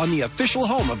Show on the official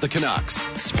home of the Canucks,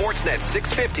 Sportsnet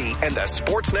 650 and the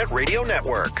Sportsnet Radio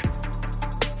Network.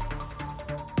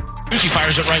 He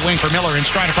fires it right wing for Miller in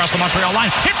stride across the Montreal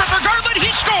line. Hit for Garland. He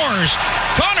scores.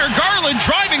 Connor Garland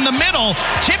driving the middle.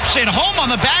 Tips it home on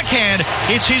the backhand.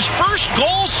 It's his first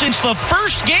goal since the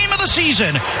first game of the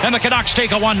season. And the Canucks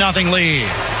take a 1-0 lead.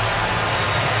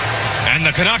 And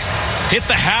the Canucks hit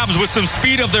the Habs with some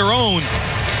speed of their own,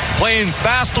 playing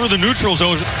fast through the neutral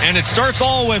zone. And it starts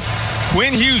all with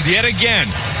Quinn Hughes yet again.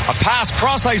 A pass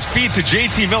cross-ice feed to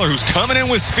JT Miller, who's coming in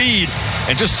with speed,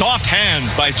 and just soft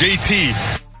hands by JT.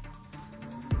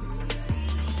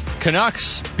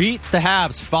 Canucks beat the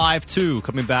Habs 5-2,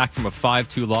 coming back from a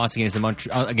 5-2 loss against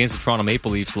the Toronto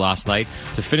Maple Leafs last night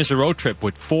to finish a road trip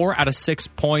with 4 out of 6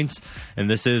 points. And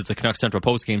this is the Canucks Central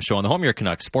Postgame Show on the Home of Your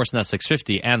Canucks, Sportsnet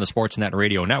 650 and the Sportsnet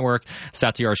Radio Network.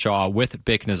 Satyar Shah with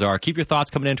Bick Nazar. Keep your thoughts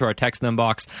coming into our text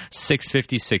inbox,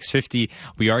 650-650.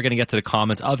 We are going to get to the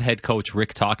comments of head coach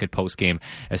Rick Tocchet postgame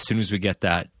as soon as we get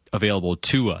that available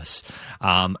to us.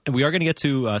 And we are going to get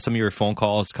to some of your phone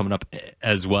calls coming up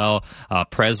as well.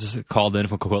 Prez called in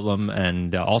from Coquitlam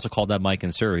and also called out Mike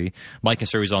and Surrey. Mike and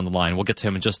Surrey's on the line. We'll get to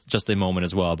him in just a moment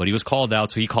as well. But he was called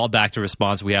out, so he called back to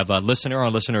response. We have listener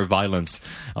on listener violence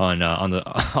on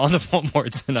the phone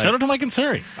boards tonight. Shout out to Mike and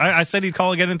Surrey. I said he'd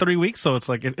call again in 3 weeks, so it's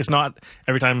like it's not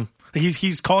every time.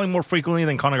 He's calling more frequently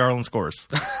than Connor Garland scores.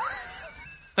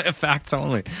 Facts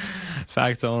only.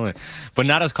 But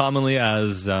not as commonly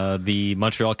as the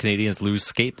Montreal Canadiens lose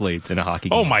skate blades in a hockey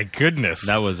game. Oh, my goodness.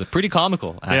 That was pretty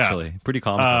comical, actually. Yeah. Pretty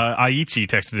comical. Aichi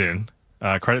texted in,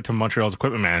 credit to Montreal's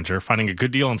equipment manager, finding a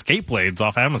good deal on skate blades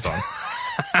off Amazon.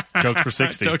 Jokes for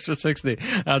 60. Jokes for 60.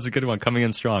 That's a good one. Coming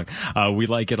in strong. We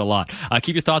like it a lot.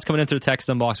 Keep your thoughts coming into the text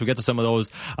inbox. We'll get to some of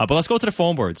those. But let's go to the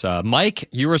phone boards. Mike,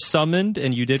 you were summoned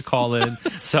and you did call in.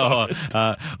 So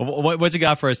what you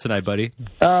got for us tonight, buddy?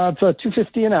 It's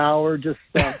 $2.50 an hour. Just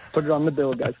put it on the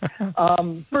bill, guys.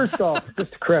 First off,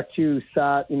 just to correct you,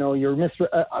 Sat, you're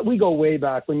we go way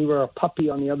back when you were a puppy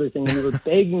on the other thing and you were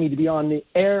begging me to be on the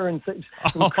air and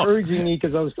encouraging me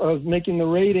because I was making the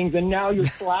ratings, and now you're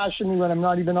slashing me when I'm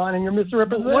not even on, and you're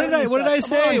misrepresenting. What did I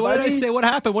say? What did I say? What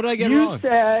happened? What did I get wrong? You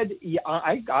said,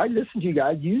 I listened to you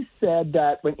guys. You said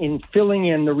that when in filling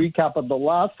in the recap of the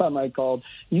last time I called,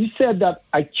 you said that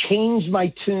I changed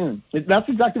my tune. That's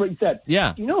exactly what you said.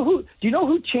 Yeah. Do you know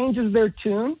who changes their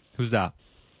tune? Who's that?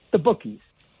 The bookies.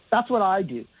 That's what I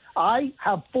do. I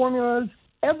have formulas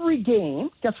every game.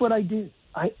 Guess what I do?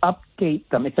 I update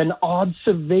them. It's an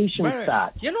observation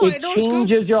stat. It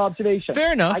changes your observation.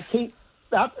 Fair enough.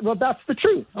 That's the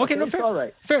truth. Okay, no, fair. All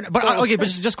right. Fair enough. But but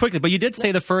just quickly. But you did say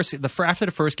after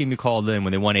the first game you called in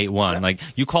when they won 8-1, like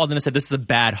you called in and said this is a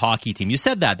bad hockey team. You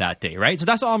said that day, right? So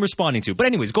that's all I'm responding to. But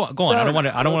anyways, go on. I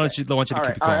don't want you to keep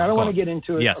it going. I don't want to get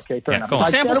into it. Yes. Okay, fair enough. The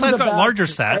sample size got larger,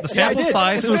 Sat. The sample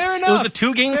size, it was a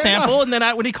 2-game sample, and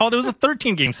then when he called, it was a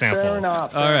 13-game sample. Fair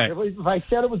enough. All right. If I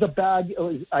said it was a bad,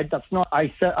 that's not.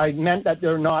 I meant that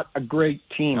they're not a great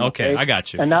team. Okay, I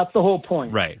got you. And that's the whole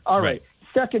point. Right. All right.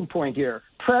 Second point here.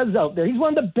 Prez out there. He's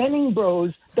one of the Benning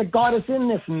bros that got us in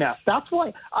this mess. That's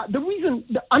why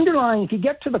the underlying, if you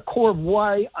get to the core of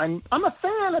why I'm a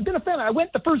fan. I've been a fan. I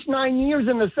went the first 9 years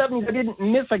in the 70s. I didn't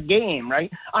miss a game, right?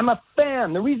 I'm a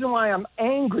fan. The reason why I'm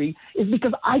angry is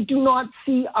because I do not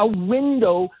see a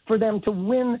window for them to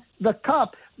win the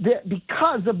cup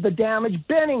because of the damage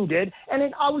Benning did.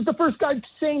 And I was the first guy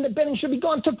saying that Benning should be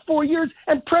gone. It took 4 years.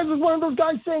 And Prez was one of those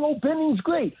guys saying, oh, Benning's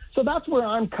great. So that's where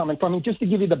I'm coming from. And just to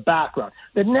give you the background.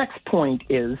 The next point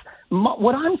is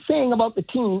what I'm saying about the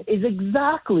team is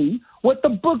exactly what the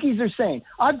bookies are saying.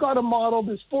 I've got a model.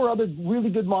 There's 4 other really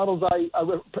good models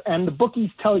and the bookies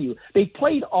tell you. They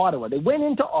played Ottawa. They went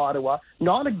into Ottawa,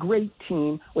 not a great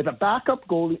team, with a backup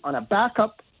goalie on a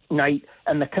backup night,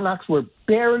 and the Canucks were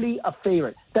barely a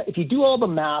favorite. That, if you do all the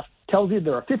math, tells you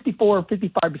they're a 54 or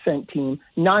 55% team,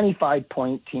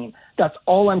 95-point team. That's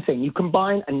all I'm saying. You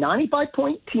combine a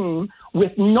 95-point team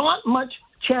with not much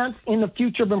chance in the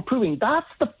future of improving. That's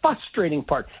the frustrating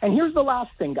part. And here's the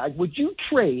last thing, guys. Would you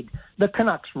trade the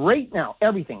Canucks right now?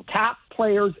 Everything. Cap,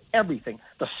 players, everything.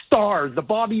 The stars, the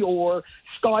Bobby Orr,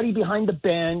 Scotty behind the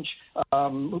bench,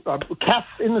 Kess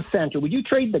in the center. Would you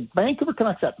trade the Vancouver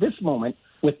Canucks at this moment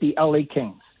with the LA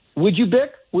Kings? Would you,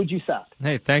 Bick? Would you, Seth?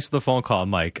 Hey, thanks for the phone call,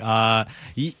 Mike.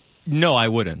 No, I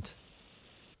wouldn't.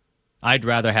 I'd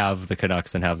rather have the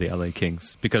Canucks than have the LA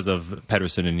Kings because of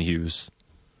Pettersson and Hughes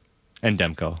and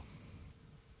Demko.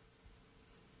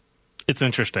 It's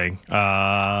interesting.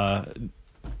 No,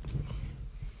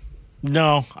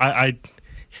 I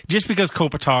just because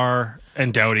Kopitar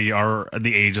and Doughty are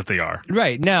the age that they are.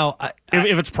 Right. Now,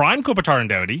 if it's prime Kopitar and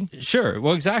Doughty. Sure.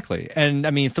 Well, exactly. And,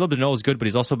 I mean, Philip Deneau is good, but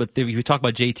he's also, but if you talk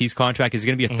about JT's contract, he's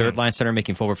going to be a third-line center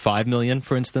making over $5 million,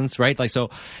 for instance, right? Like, so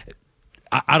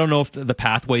I don't know if the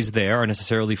pathways there are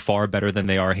necessarily far better than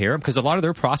they are here, because a lot of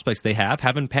their prospects they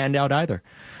haven't panned out either,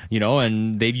 you know,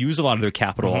 and they've used a lot of their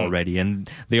capital already, and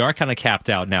they are kind of capped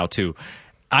out now, too.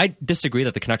 I disagree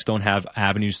that the Canucks don't have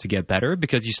avenues to get better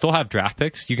because you still have draft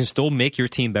picks. You can still make your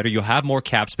team better. You'll have more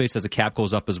cap space as the cap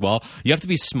goes up as well. You have to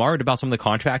be smart about some of the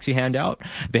contracts you hand out.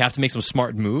 They have to make some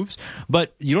smart moves.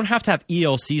 But you don't have to have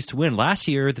ELCs to win. Last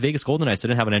year, the Vegas Golden Knights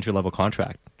didn't have an entry-level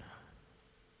contract.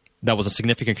 That was a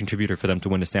significant contributor for them to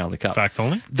win the Stanley Cup. Fact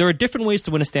only? There are different ways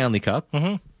to win a Stanley Cup,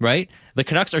 right? The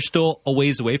Canucks are still a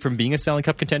ways away from being a Stanley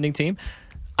Cup contending team.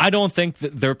 I don't think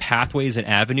that their pathways and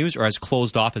avenues are as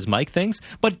closed off as Mike thinks,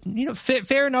 but you know,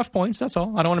 fair enough points. That's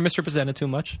all. I don't want to misrepresent it too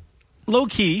much. Low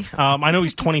key, I know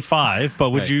he's 25, but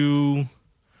would you?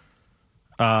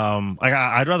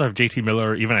 I'd rather have JT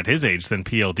Miller even at his age than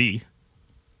PLD.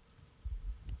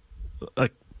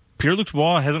 Like Pierre-Luc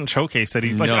Dubois hasn't showcased that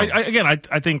he's like. No.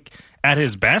 I think at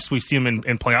his best we see him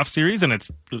in playoff series, and it's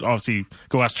obviously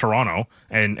go ask Toronto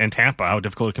and Tampa how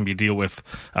difficult it can be to deal with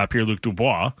Pierre-Luc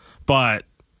Dubois, but.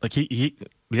 Like he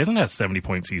hasn't had a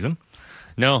 70-point season.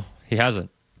 No, he hasn't.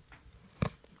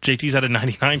 JT's had a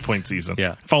 99-point season.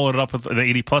 Yeah. Followed it up with an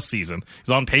 80-plus season.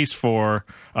 He's on pace for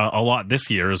a lot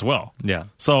this year as well. Yeah.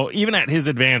 So even at his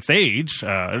advanced age,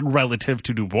 relative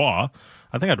to Dubois,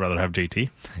 I think I'd rather have JT.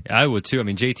 I would too. I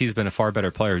mean, JT's been a far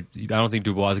better player. I don't think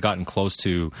Dubois has gotten close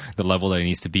to the level that he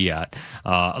needs to be at.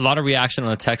 A lot of reaction on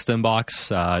the text inbox.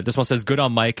 This one says, good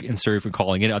on Mike and Surrey for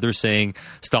calling in. Others saying,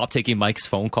 stop taking Mike's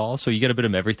phone calls. So you get a bit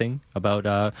of everything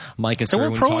about Mike and Surrey.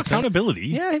 We're pro accountability.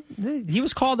 Yeah, he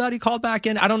was called out. He called back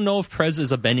in. I don't know if Prez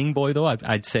is a Benning boy, though.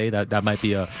 I'd say that might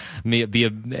be a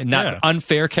not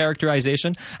unfair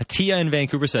characterization. Tia in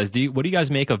Vancouver says, what do you guys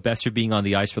make of Besser being on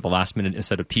the ice for the last minute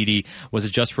instead of PD? Was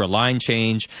it just for a line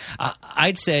change?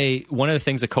 I'd say one of the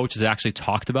things that coach has actually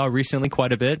talked about recently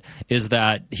quite a bit is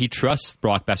that he trusts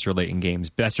Brock Besser late in games.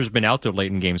 Besser's been out there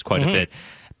late in games quite a bit.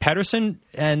 Pettersson,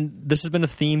 and this has been a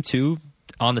theme too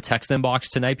on the text inbox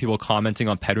tonight, people commenting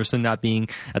on Pettersson not being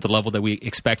at the level that we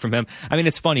expect from him. I mean,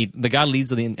 it's funny. The guy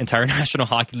leads the entire National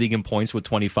Hockey League in points with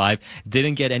 25.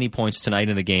 Didn't get any points tonight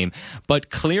in the game, but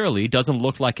clearly doesn't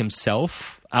look like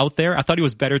himself out there. I thought he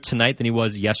was better tonight than he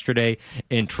was yesterday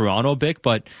in Toronto, Bick,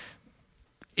 but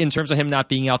in terms of him not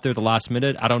being out there the last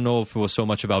minute, I don't know if it was so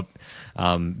much about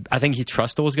I think he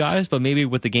trusts those guys, but maybe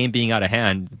with the game being out of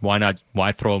hand,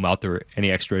 why throw him out there any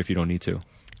extra if you don't need to?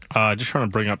 Just trying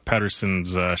to bring up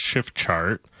Pettersson's shift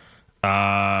chart.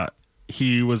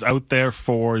 He was out there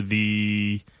for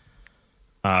the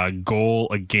goal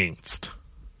against.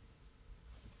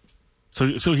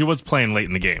 So he was playing late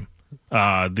in the game.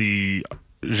 The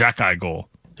Xhekaj goal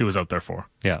he was out there for.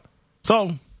 Yeah.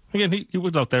 So, again, he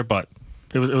was out there, but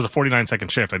it was a 49-second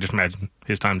shift. I just imagine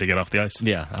his time to get off the ice.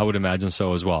 Yeah, I would imagine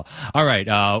so as well. All right,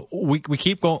 we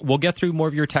keep going. We'll get through more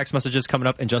of your text messages coming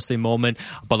up in just a moment,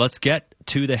 but let's get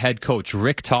to the head coach,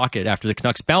 Rick Tocchet, after the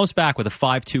Canucks bounce back with a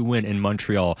 5-2 win in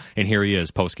Montreal, and here he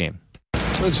is post-game.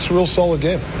 It's a real solid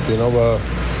game.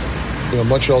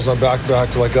 Montreal's not back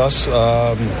like us.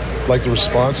 Like the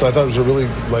response, I thought it was a really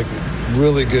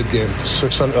good game.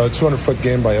 200-foot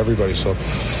game by everybody. So,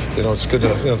 it's good to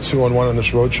 2-1 on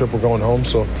this road trip. We're going home,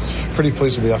 so pretty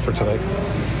pleased with the effort tonight.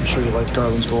 I'm sure you liked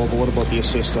Garland's goal, but what about the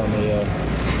assist on the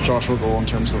Joshua goal in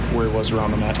terms of where he was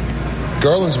around the net?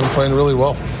 Garland's been playing really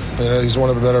well. He's one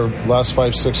of the better last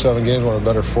 5, 6, 7 games. One of the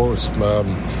better forwards.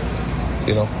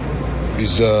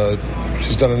 He's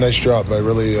he's done a nice job. I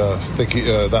really think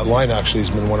that line actually has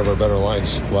been one of our better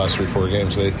lines the last 3-4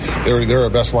 games. They're our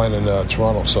best line in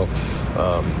Toronto, so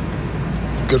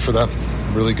good for them.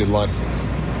 Really good line.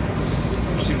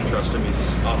 You seem to trust him.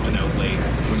 He's often out late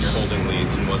when you're holding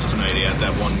leads, and was tonight. He had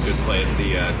that one good play at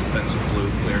the defensive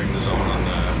blue, clearing the zone on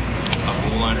the up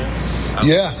blue liner.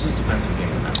 Yeah. His defensive game.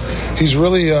 He's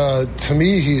really, to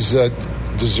me, he's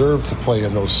deserved to play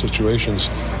in those situations.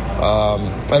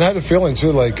 And I had a feeling,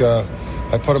 too, like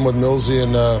I put him with Millsy,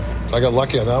 and I got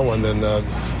lucky on that one. And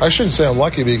I shouldn't say I'm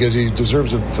lucky because he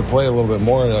deserves to play a little bit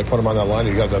more, and I put him on that line.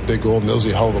 He got that big goal.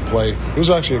 Millsy, hell of a play. It was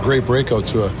actually a great breakout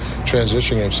to a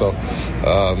transition game, so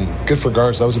good for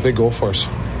Gars. That was a big goal for us.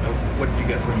 What did you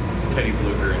get from Teddy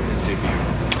Bluger in his debut?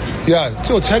 Yeah,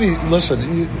 Teddy, listen,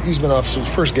 he's been off since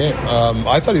first game.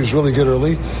 I thought he was really good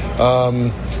early. A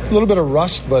little bit of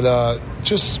rust, but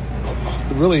just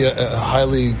really a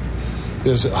highly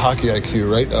hockey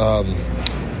IQ, right?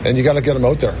 And you got to get him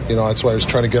out there. That's why I was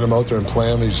trying to get him out there and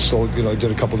play him. He's so, he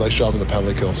did a couple nice jobs in the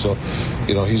penalty kill. So,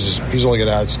 he's only going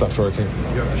to add stuff to our team.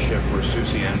 You have a shift where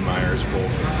Susie and Myers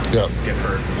both get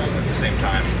hurt at the same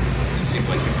time. It seemed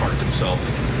like he parked himself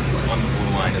on the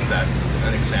blue line. Is that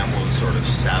an example of the sort of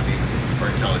savvy or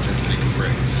intelligence that he can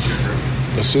bring to your group?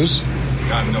 The Seuss?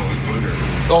 No, it was Bluger.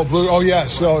 Oh, Blue. Oh,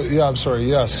 yes. Oh, yeah. I'm sorry.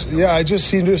 Yes. Yeah.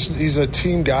 He's a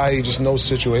team guy. He just knows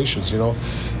situations.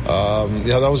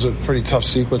 That was a pretty tough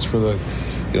sequence for the.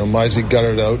 Mizey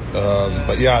gutted it out.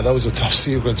 But yeah, that was a tough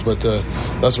sequence. But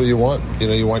that's what you want.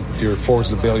 You want your forwards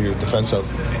to bail your defense out.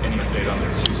 Any update on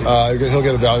that? He'll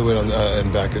get evaluated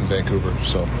and back in Vancouver.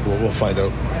 So we'll find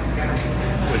out.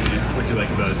 What do you like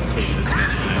about Casey Smith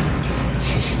tonight?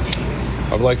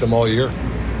 I've liked him all year.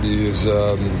 He is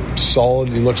solid.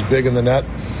 He looks big in the net.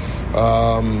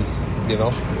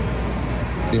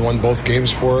 He won both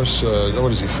games for us.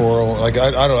 What is he, 4-0? Like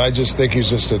I don't know. I just think he's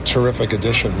just a terrific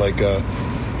addition. Like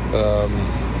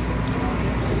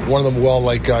one of the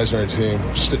well-liked guys on our team.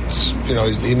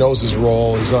 He knows his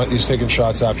role. He's taking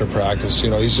shots after practice.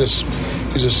 He's a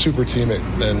super teammate,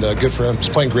 and good for him. He's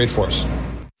playing great for us.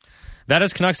 That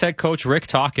is Canucks head coach Rick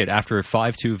Tocchet after a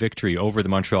 5-2 victory over the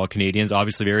Montreal Canadiens.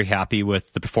 Obviously very happy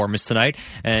with the performance tonight,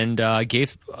 and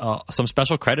gave some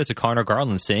special credit to Connor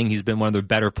Garland, saying he's been one of their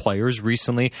better players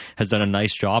recently, has done a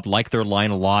nice job, like their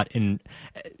line a lot in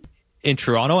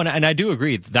Toronto, and I do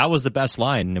agree that was the best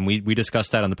line, and we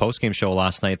discussed that on the postgame show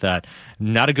last night, that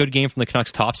not a good game from the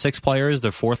Canucks' top 6 players.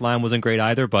 Their fourth line wasn't great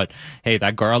either, but hey,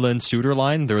 that Garland-Suter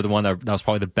line, they were the one that was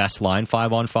probably the best line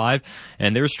 5-on-5,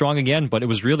 and they were strong again, but it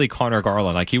was really Connor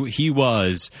Garland. Like he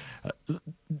was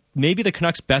maybe the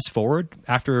Canucks' best forward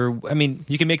after,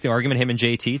 you can make the argument him and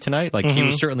JT tonight, he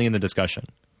was certainly in the discussion.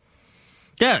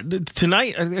 Yeah,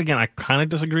 tonight, again, I kind of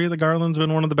disagree that Garland's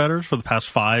been one of the better for the past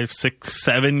 5, 6,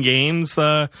 7 games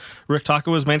Rick Tocchet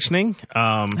was mentioning.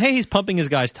 Hey, he's pumping his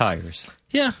guys' tires.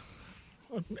 Yeah,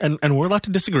 and we're allowed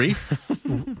to disagree.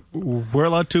 We're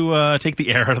allowed to take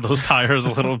the air out of those tires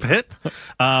a little bit.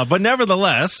 But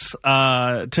nevertheless,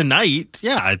 tonight,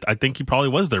 I think he probably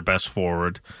was their best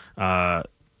forward.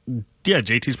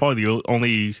 JT's probably the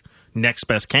only next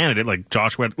best candidate. Like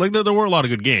Joshua, there were a lot of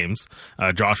good games.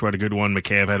 Joshua had a good one.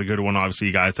 McCabe had a good one.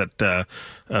 Obviously, guys that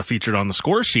featured on the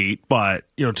score sheet. But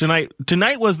tonight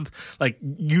was like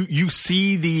you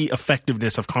see the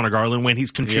effectiveness of Connor Garland when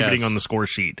he's contributing on the score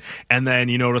sheet, and then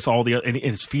you notice and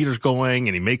his feet are going,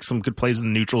 and he makes some good plays in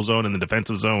the neutral zone and the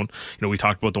defensive zone. We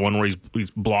talked about the one where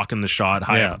he's blocking the shot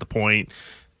high up at the point.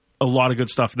 A lot of good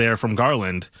stuff there from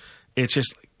Garland. It's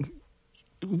just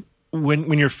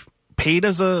when you're paid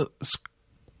as a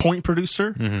point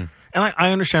producer, and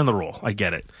I understand the role. I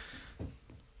get it.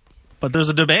 But there's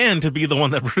a demand to be the one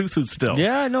that produces still.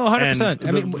 Yeah, no,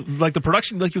 100%. The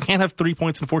production, you can't have 3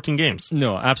 points in 14 games.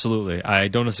 No, absolutely. I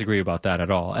don't disagree about that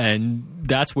at all. And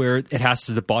that's where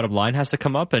the bottom line has to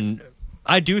come up. And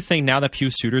I do think now that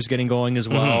Pius Suter's getting going as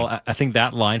well, I think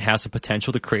that line has the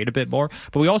potential to create a bit more.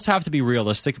 But we also have to be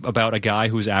realistic about a guy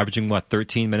who's averaging,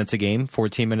 13 minutes a game,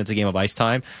 14 minutes a game of ice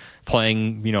time,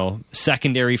 playing,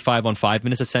 secondary 5-on-5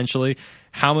 minutes essentially.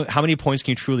 How many points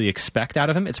can you truly expect out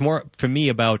of him? It's more, for me,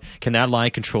 about can that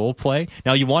line control play?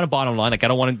 Now, you want a bottom line. I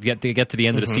don't want to get to the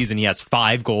end of the season. He has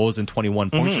 5 goals and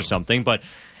 21 points or something. But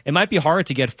it might be hard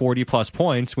to get 40-plus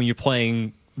points when you're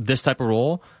playing this type of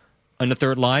role on the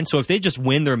third line. So if they just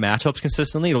win their matchups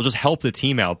consistently, it'll just help the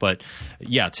team out. But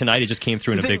yeah, tonight it just came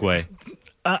through in a big way.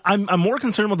 I'm more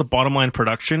concerned about the bottom line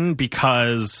production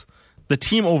because the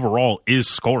team overall is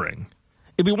scoring.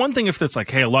 It'd be one thing if it's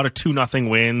a lot of 2-0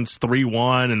 wins,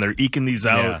 3-1, and they're eking these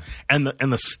out, and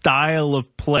the style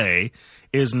of play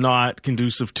is not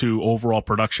conducive to overall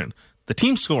production. The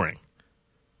team's scoring.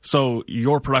 So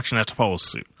your production has to follow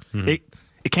suit.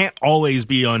 It can't always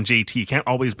be on JT, can't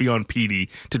always be on PD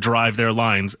to drive their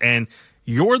lines. And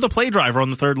you're the play driver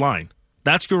on the third line.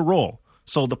 That's your role.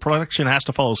 So the production has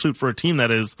to follow suit for a team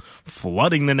that is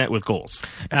flooding the net with goals.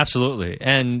 Absolutely.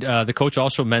 And the coach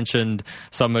also mentioned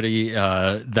somebody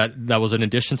that was an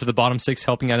addition to the bottom six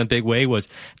helping out in a big way was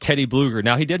Teddy Bluger.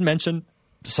 Now, he did mention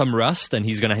some rust, and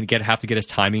he's going to have to get his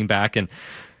timing back and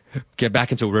get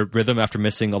back into a rhythm after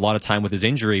missing a lot of time with his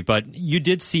injury. But you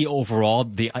did see overall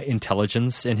the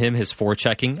intelligence in him, his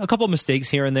forechecking, a couple of mistakes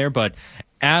here and there. But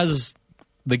as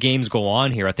the games go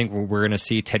on here, I think we're going to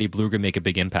see Teddy Bluger make a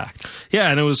big impact. Yeah,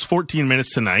 and it was 14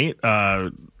 minutes tonight,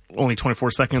 only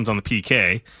 24 seconds on the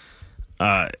PK.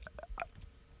 I'm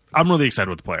really excited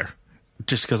with the player,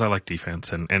 just because I like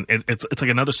defense, and it's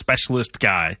like another specialist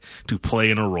guy to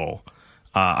play in a role.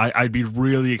 I'd be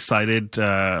really excited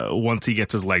once he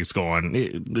gets his legs going.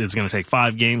 It's going to take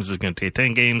 5 games. It's going to take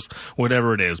 10 games,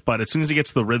 whatever it is. But as soon as he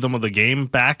gets the rhythm of the game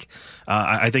back,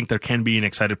 I think there can be an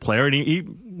excited player.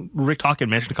 And Rick Tocchet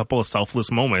mentioned a couple of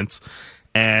selfless moments,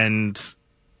 and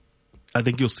I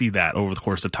think you'll see that over the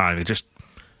course of time. It just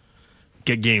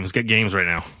get games right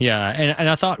now. Yeah, and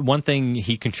I thought one thing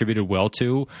he contributed well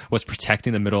to was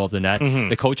protecting the middle of the net. Mm-hmm.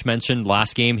 The coach mentioned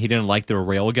last game he didn't like the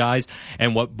rail guys,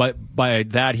 and by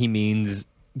that he means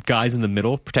guys in the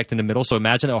middle, protecting the middle. So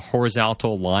imagine a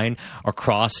horizontal line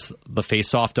across the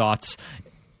face-off dots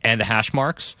and the hash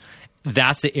marks.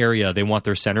 That's the area they want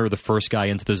their center, the first guy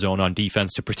into the zone on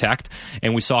defense to protect.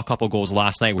 And we saw a couple goals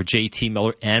last night where JT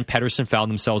Miller and Pettersson found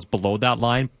themselves below that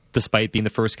line, despite being the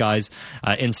first guys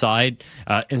inside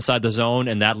the zone,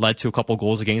 and that led to a couple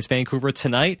goals against Vancouver.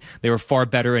 Tonight, they were far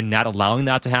better in not allowing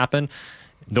that to happen.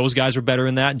 Those guys were better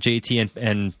in that, JT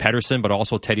and Pettersson, but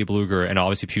also Teddy Bluger, and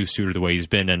obviously Pius Suter the way he's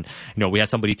been. And we had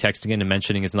somebody texting in and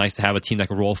mentioning it's nice to have a team that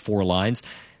can roll 4 lines.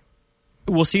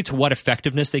 We'll see to what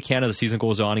effectiveness they can as the season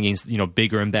goes on against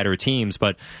bigger and better teams,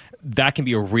 but that can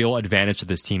be a real advantage to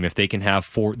this team if they can have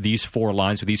these 4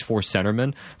 lines with these 4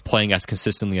 centermen playing as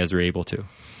consistently as they're able to.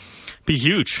 Be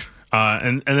huge.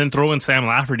 And then throw in Sam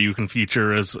Lafferty, who can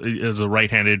feature as a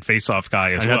right-handed face-off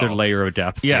guy as another layer of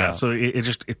depth. Yeah. So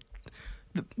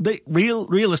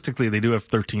realistically, they do have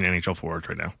 13 NHL forwards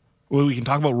right now. Well, we can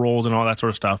talk about roles and all that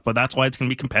sort of stuff, but that's why it's going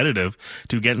to be competitive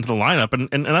to get into the lineup,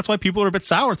 and that's why people are a bit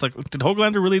sour. It's like, did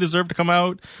Höglander really deserve to come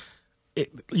out?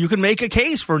 You can make a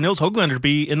case for Nils Höglander to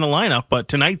be in the lineup, but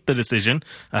tonight the decision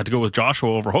to go with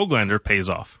Joshua over Höglander pays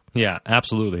off. Yeah,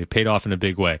 absolutely. It paid off in a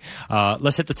big way.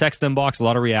 Let's hit the text inbox. A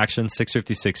lot of reactions,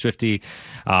 650.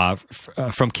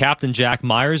 From Captain Jack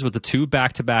Myers with the 2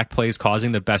 back-to-back plays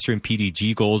causing the Besser and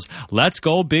PDG goals. Let's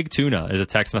go Big Tuna is a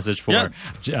text message for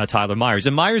Tyler Myers.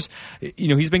 And Myers,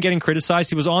 he's been getting criticized.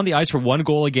 He was on the ice for 1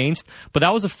 goal against, but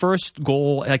that was the first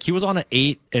goal. Like, he was on an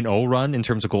 8-0 run in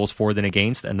terms of goals for than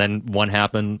against, and then one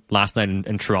happened last night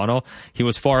in Toronto. He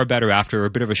was far better after a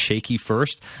bit of a shaky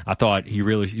first. I thought he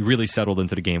really settled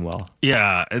into the game well.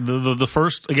 Yeah, the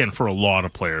first, again, for a lot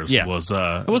of players, was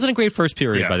it wasn't a great first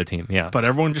period by the team. Yeah, but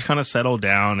everyone just kind of settled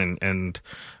down, and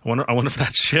I wonder if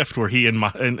that shift where he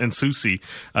and Susie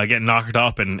get knocked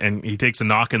up, and he takes a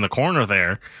knock in the corner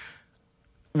there,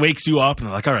 wakes you up, and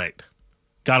they're like, all right,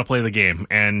 got to play the game.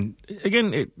 And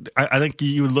again, I think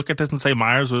you would look at this and say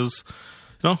Myers was,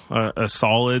 a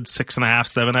solid 6.5,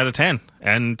 7 out of 10,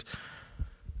 and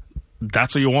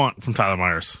that's what you want from Tyler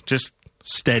Myers. Just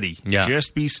steady. Yeah.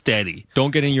 Just be steady. Don't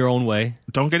get in your own way.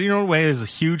 Don't get in your own way is a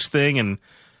huge thing, and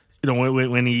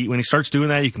when he starts doing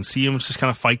that, you can see him just kind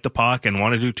of fight the puck and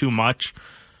want to do too much.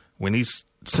 When he's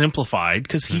simplified,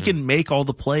 because he can make all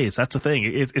the plays. That's the thing.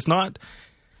 It's not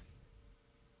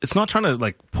trying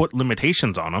to put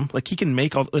limitations on him. Like, he can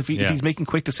make all if he's making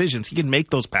quick decisions, he can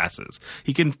make those passes.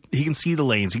 He can see the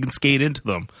lanes. He can skate into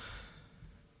them.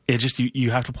 It's just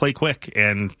you have to play quick,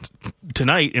 and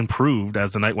tonight improved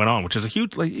as the night went on, which is a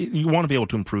huge. You want to be able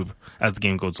to improve as the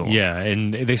game goes on. Yeah,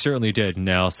 and they certainly did.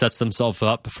 Now sets themselves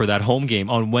up for that home game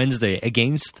on Wednesday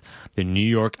against the New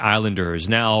York Islanders.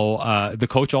 Now the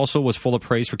coach also was full of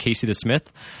praise for Casey DeSmith,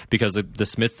 because the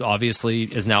Smith obviously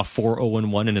is now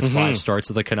 4-0-1 in his 5 starts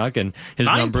of the Canuck, and his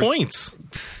 9 points.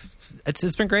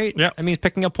 It's been great. Yeah. I mean, he's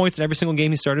picking up points in every single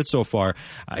game he started so far.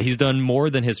 He's done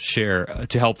more than his share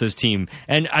to help this team.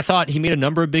 And I thought he made a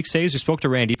number of big saves. We spoke to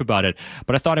Randy about it.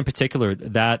 But I thought in particular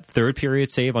that third period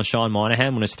save on Sean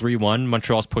Monahan when it's 3-1,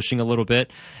 Montreal's pushing a little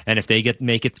bit. And if they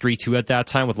make it 3-2 at that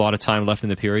time with a lot of time left in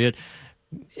the period,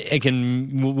 it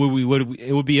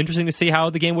would be interesting to see how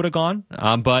the game would have gone.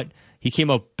 But he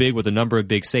came up big with a number of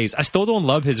big saves. I still don't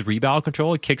love his rebound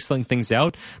control. He kicks things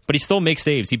out, but he still makes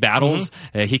saves. He battles.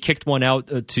 He kicked one out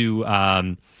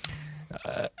to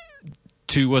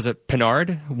was it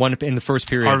Pinard? One in the first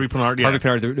period. Harvey Pinard, yeah. Harvey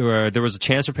Pinard. There was a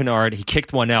chance for Pinard. He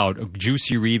kicked one out. A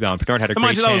juicy rebound. Pinard had a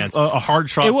great chance. That was a hard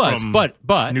shot. It was, from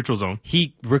but neutral zone.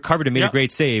 He recovered and made a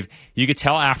great save. You could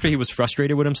tell after he was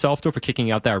frustrated with himself though for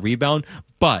kicking out that rebound,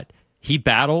 but he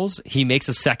battles. He makes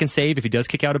a second save if he does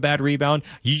kick out a bad rebound.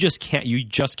 You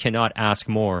just cannot ask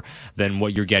more than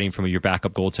what you're getting from your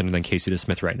backup goaltender than Casey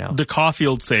DeSmith right now. The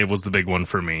Caulfield save was the big one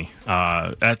for me.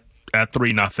 At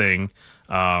 3-0.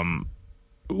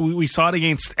 We saw it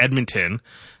against Edmonton,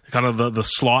 kind of the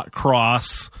slot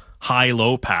cross,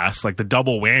 high-low pass, like the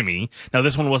double whammy. Now,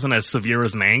 this one wasn't as severe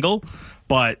as an angle,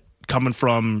 but coming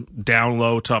from down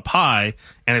low to up high,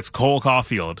 and it's Cole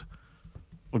Caulfield.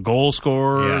 Goal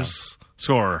scorer.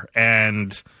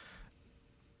 And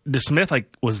DeSmith,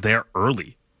 was there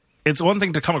early. It's one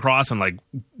thing to come across and,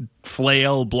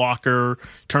 flail, blocker,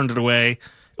 turned it away.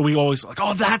 We always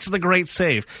that's the great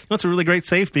save. You know, it's a really great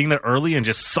save, being there early and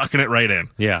just sucking it right in.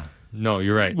 Yeah, no,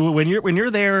 you're right. When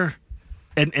you're there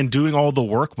and doing all the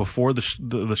work before the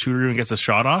shooter even gets a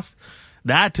shot off,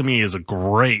 that to me is a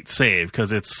great save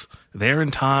because it's there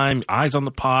in time, eyes on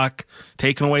the puck,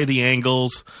 taking away the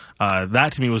angles.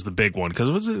 That to me was the big one because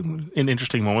it was an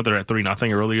interesting moment. They're at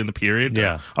 3-0 early in the period.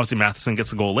 Yeah, obviously Matheson gets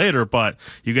the goal later, but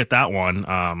you get that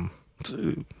one.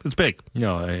 It's big.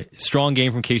 A strong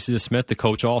game from Casey DeSmith. The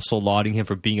coach also lauding him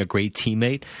for being a great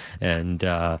teammate. And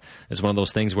it's one of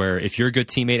those things where if you're a good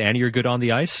teammate and you're good on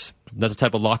the ice, that's the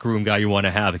type of locker room guy you want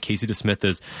to have. And Casey DeSmith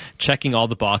is checking all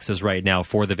the boxes right now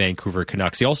for the Vancouver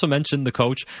Canucks. He also mentioned the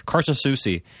coach, Carson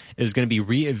Soucy, is going to be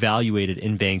reevaluated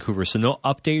in Vancouver. So no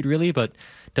update really, but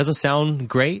doesn't sound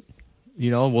great.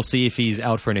 We'll see if he's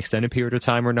out for an extended period of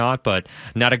time or not, but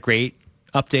not a great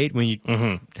update when you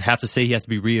have to say he has to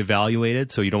be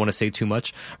reevaluated, so you don't want to say too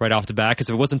much right off the bat, because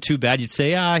if it wasn't too bad, you'd say,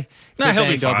 he'll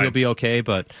be fine. He'll be okay,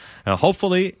 but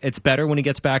hopefully it's better when he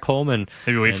gets back home. And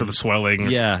maybe wait for the swelling.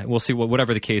 Yeah, we'll see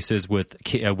whatever the case is with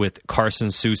Carson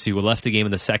Soucy, who left the game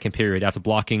in the second period after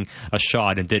blocking a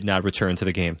shot and did not return to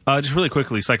the game. Just really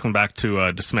quickly, cycling back to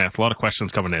DeSmith, a lot of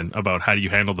questions coming in about how do you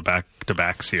handle the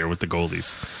back-to-backs here with the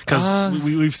goalies, because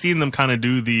we've seen them kind of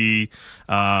do the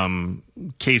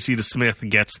Casey DeSmith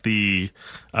gets the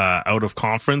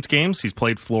out-of-conference games. He's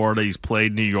played Florida, he's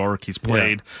played New York, he's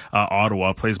played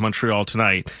Ottawa, plays Montreal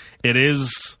tonight. It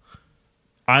is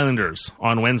Islanders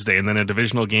on Wednesday, and then a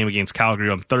divisional game against Calgary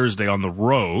on Thursday on the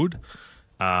road.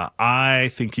 I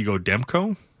think you go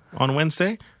Demko on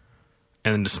Wednesday,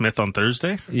 and then DeSmith on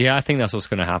Thursday. Yeah, I think that's what's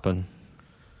going to happen.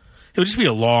 It would just be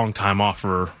a long time off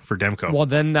for Demko. Well,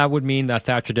 then that would mean that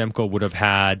Thatcher Demko would have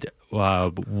had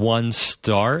one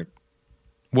start.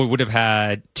 Would have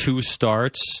had 2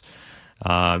 starts.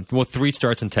 3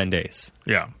 starts in 10 days.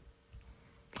 Yeah.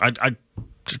 It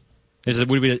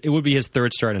would be his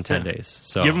 3rd start in 10 days.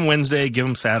 So give him Wednesday, give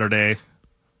him Saturday,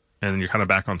 and then you're kind of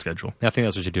back on schedule. I think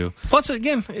that's what you do. Plus,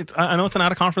 again, I know it's an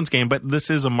out-of-conference game, but this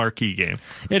is a marquee game.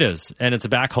 It is, and it's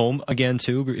back home again,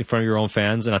 too, in front of your own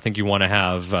fans, and I think you want to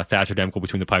have Thatcher Demko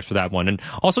between the pipes for that one. And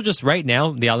also, just right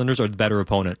now, the Islanders are the better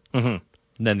opponent.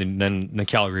 Than the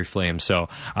Calgary Flames. So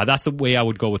that's the way I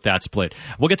would go with that split.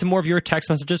 We'll get to more of your text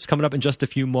messages coming up in just a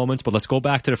few moments, but let's go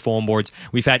back to the phone boards.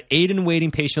 We've had Aiden waiting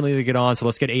patiently to get on, so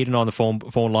let's get Aiden on the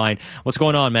phone line. What's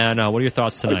going on, man? What are your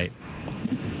thoughts tonight?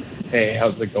 Hey,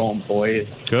 how's it going, boys?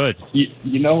 Good.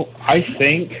 I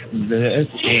think this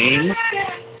game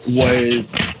was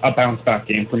a bounce-back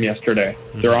game from yesterday.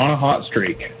 They're on a hot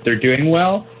streak. They're doing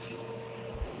well.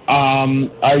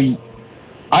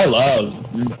 I love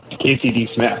Casey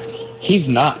DeSmith. He's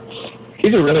nuts.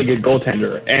 He's a really good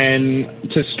goaltender. And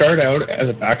to start out as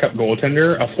a backup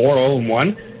goaltender, a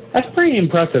 4-0-1, that's pretty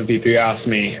impressive if you ask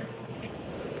me.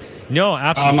 No,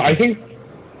 absolutely. I think,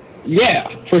 yeah,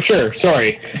 for sure.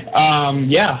 Sorry.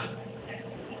 Yeah.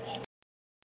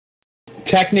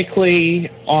 Technically,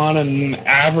 on an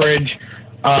average,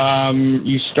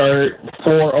 you start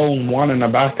 4-0-1 in a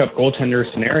backup goaltender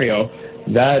scenario.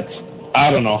 That's, I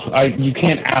don't know. You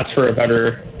can't ask for a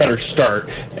better start.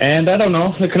 And I don't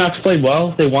know. The Canucks played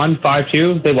well. They won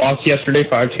 5-2. They lost yesterday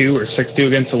 5-2 or 6-2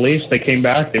 against the Leafs. They came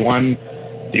back. They won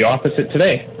the opposite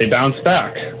today. They bounced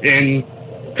back in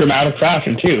dramatic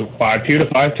fashion too. 5-2 to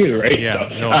 5-2, right? Yeah.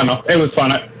 So, I don't know. It was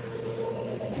fun.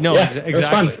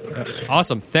 Exactly.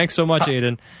 Awesome. Thanks so much,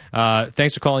 Aiden.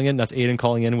 Thanks for calling in. That's Aiden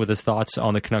calling in with his thoughts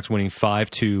on the Canucks winning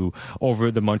 5-2 over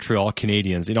the Montreal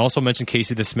Canadiens. And also mentioned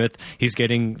Casey DeSmith. He's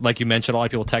getting, like you mentioned, a lot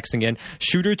of people texting in.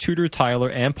 Shooter, Tudor, Tyler,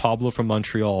 and Pablo from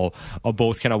Montreal are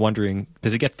both kind of wondering,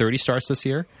 does he get 30 starts this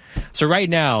year? So right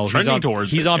now, he's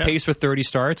on pace for 30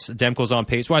 starts. Demko's on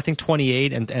pace. Well, I think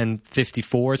 28 and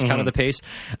 54 is kind of the pace.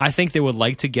 I think they would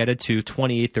like to get it to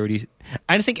 28, 30.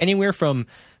 I think anywhere from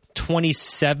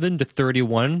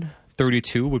 27-31,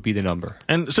 32 would be the number.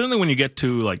 And certainly when you get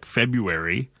to like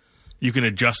February, you can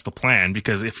adjust the plan,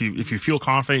 because if you feel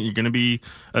confident you're going to be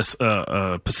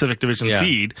a Pacific Division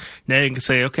seed, now you can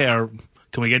say, okay,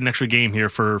 can we get an extra game here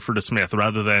for DeSmith,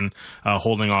 rather than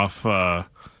holding off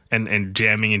and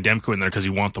jamming in Demko in there because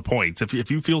you want the points.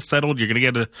 If you feel settled, you're going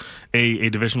to get a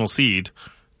divisional seed,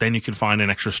 then you can find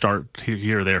an extra start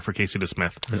here or there for Casey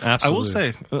DeSmith. Absolutely. I will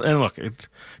say, and look,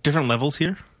 different levels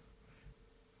here,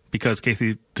 because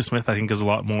Casey DeSmith, I think, is a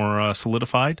lot more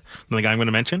solidified than the guy I'm going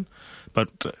to mention. But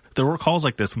there were calls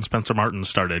like this when Spencer Martin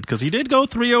started, because he did go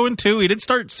 3-0-2. He did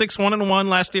start 6-1-1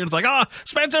 last year. It's like,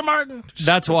 Spencer Martin.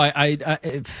 That's why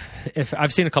if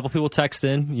I've seen a couple people text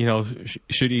in,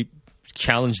 should he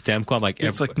challenge Demko? I'm like,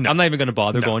 no. I'm not even going to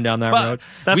bother going down that road.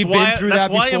 We've been through that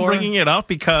before. That's why I'm bringing it up,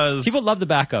 because people love the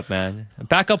backup, man.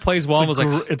 Backup plays well.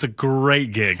 It's a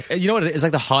great gig. You know what? It's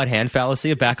like the hot hand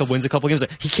fallacy. A backup wins a couple games.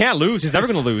 He can't lose. He's never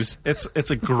going to lose.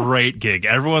 It's a great gig.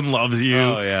 Everyone loves you.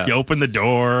 Oh, yeah. You open the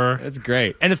door. It's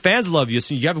great. And the fans love you.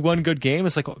 So you have one good game.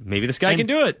 It's like, maybe this guy can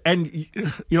do it. And,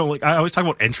 like I always talk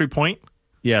about entry point.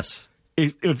 Yes.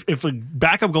 If a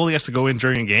backup goalie has to go in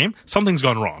during a game, something's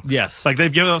gone wrong. Yes. Like,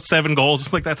 they've given up 7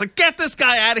 goals. Like, that's like, get this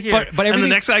guy out of here. But and the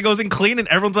next guy goes in clean, and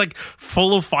everyone's like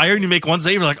full of fire, and you make one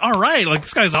save, you're like, all right, like,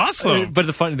 this guy's awesome. But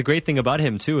the great thing about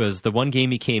him too is the one game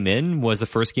he came in was the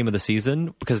first game of the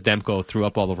season, because Demko threw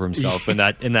up all over himself in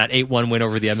that 8-1 win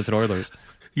over the Edmonton Oilers.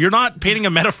 You're not painting a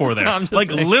metaphor there. No, like,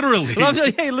 saying. Literally. No,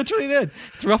 he literally did.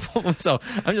 Threw up all over himself.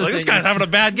 I'm just like, this guy's having a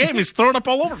bad game. He's throwing up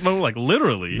all over. No, like,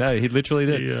 literally. No, he literally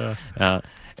did. Yeah.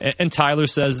 And Tyler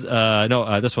says,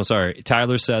 this one, sorry.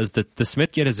 Tyler says that the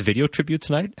Smith get his video tribute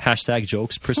tonight. #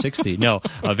 jokes per 60. No,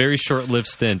 a very short-lived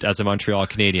stint as a Montreal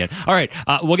Canadian. All right,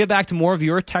 we'll get back to more of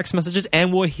your text messages,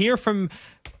 and we'll hear from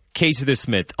Casey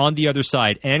DeSmith on the other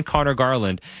side and Connor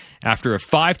Garland after a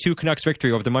 5-2 Canucks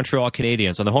victory over the Montreal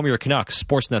Canadiens on the home of your Canucks,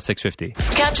 Sportsnet 650.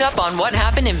 Catch up on what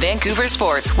happened in Vancouver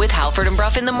sports with Halford and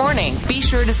Bruff in the morning. Be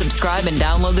sure to subscribe and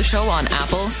download the show on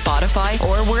Apple, Spotify,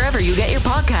 or wherever you get your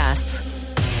podcasts.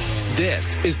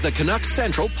 This is the Canucks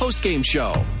Central postgame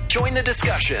show. Join the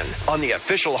discussion on the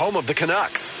official home of the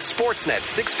Canucks, Sportsnet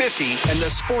 650 and the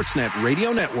Sportsnet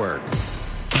Radio Network.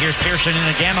 Here's Pearson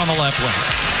in again on the left wing.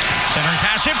 Centering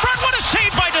pass in front. What a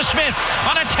save by DeSmith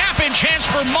on a tap-in chance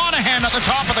for Monahan at the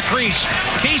top of the crease.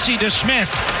 Casey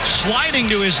DeSmith sliding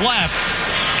to his left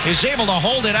is able to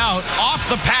hold it out off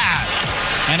the pad,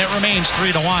 and it remains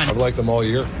 3-1. I've liked him all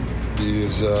year. He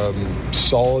is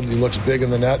solid. He looks big in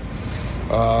the net.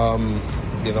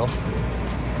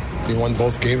 He won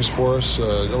both games for us.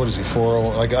 What is he,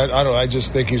 4-0? Like, I don't know. I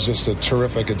just think he's just a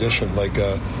terrific addition. Like,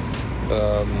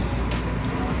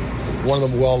 one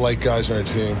of the well-liked guys on our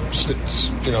team.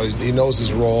 He knows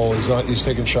his role. He's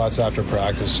taking shots after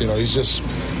practice. He's a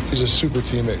super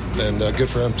teammate, and good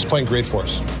for him. He's playing great for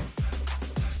us.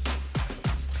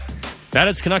 That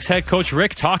is Canucks head coach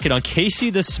Rick talking on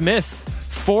Casey DeSmith.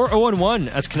 4-0-1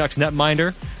 as Canucks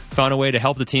netminder. Found a way to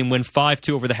help the team win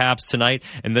 5-2 over the Habs tonight.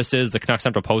 And this is the Canucks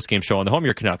Central postgame show on the home of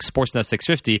your Canucks, Sportsnet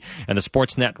 650 and the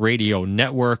Sportsnet Radio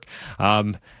Network.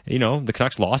 The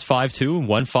Canucks lost 5-2,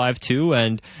 won 5-2,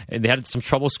 and they had some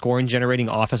trouble generating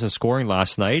offensive scoring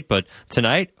last night. But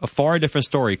tonight, a far different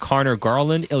story. Connor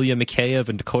Garland, Ilya Mikheyev,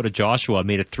 and Dakota Joshua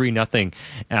made it 3-0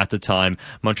 at the time.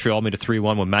 Montreal made it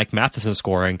 3-1 with Mike Matheson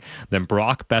scoring. Then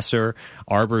Brock Besser,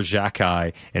 Arbor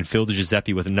Xhekaj, and Phil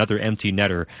DiGiuseppe with another empty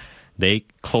netter. They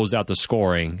close out the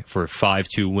scoring for a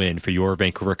 5-2 win for your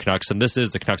Vancouver Canucks. And this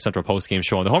is the Canucks Central postgame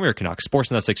show on the home of your Canucks,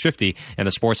 Sportsnet 650 and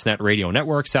the Sportsnet Radio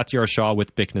Network. Satyar Shah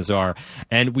with Bick Nazar.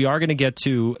 And we are going to get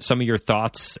to some of your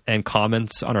thoughts and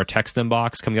comments on our text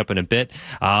inbox coming up in a bit.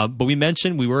 But we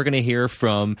mentioned we were going to hear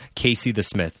from Casey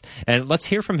DeSmith. And let's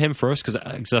hear from him first, because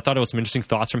I thought it was some interesting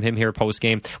thoughts from him here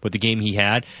postgame with the game he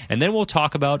had. And then we'll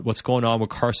talk about what's going on with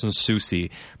Carson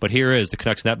Soucy. But here is the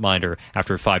Canucks netminder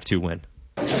after a 5-2 win.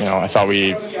 I thought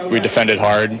we defended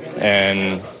hard,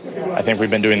 and I think we've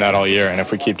been doing that all year. And if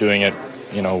we keep doing it,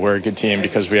 we're a good team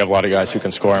because we have a lot of guys who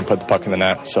can score and put the puck in the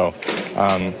net. So,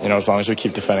 as long as we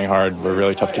keep defending hard, we're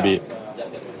really tough to beat.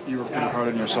 You were pretty hard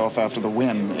on yourself after the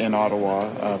win in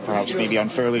Ottawa, perhaps maybe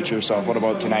unfairly to yourself. What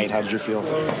about tonight? How did you feel?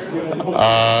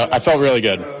 I felt really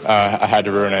good. I had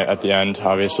to ruin it at the end,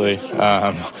 obviously.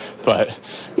 But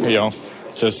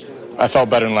I felt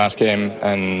better in the last game,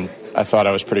 and I thought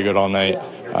I was pretty good all night.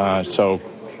 So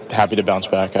happy to bounce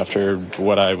back after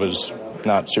what I was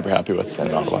not super happy with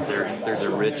in Ottawa. There's a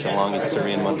rich and long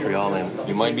history in Montreal, and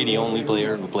you might be the only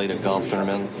player who played a golf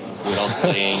tournament without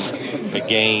playing a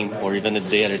game or even a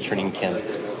day at a training camp.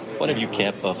 What have you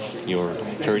kept of your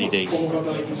 30 days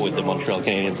with the Montreal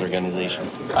Canadiens organization?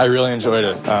 I really enjoyed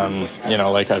it.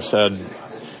 Like I've said,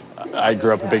 I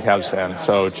grew up a big Habs fan,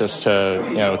 so just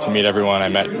to meet everyone. I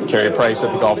met Carey Price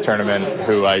at the golf tournament,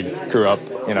 who I grew up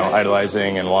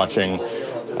idolizing and watching,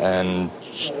 and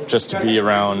just to be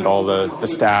around all the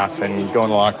staff and go in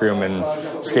the locker room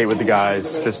and skate with the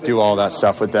guys, just do all that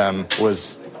stuff with them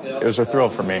was a thrill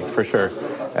for me, for sure.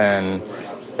 And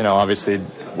obviously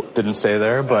didn't stay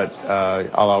there, but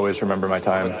I'll always remember my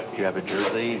time. Do you have a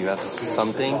jersey? Do you have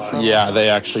something? Yeah, they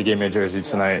actually gave me a jersey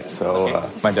tonight, so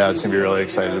my dad's going to be really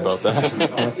excited about that.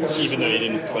 Even though you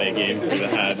didn't play a game for the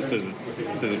Habs,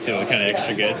 does it feel kind of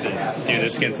extra good to do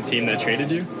this against the team that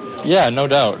traded you? Yeah, no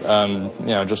doubt.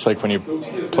 Just like when you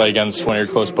play against one of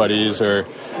your close buddies or,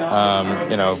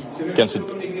 against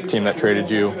a team that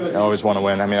traded you, I always want to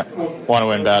win. I mean, I want to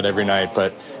win bad every night,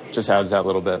 but just adds that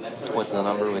little bit. What's the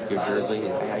number with your jersey?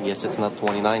 I guess it's not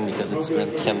 29 because it's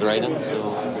Ken Dryden,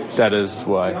 so... That is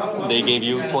why. They gave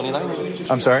you 29?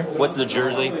 I'm sorry? What's the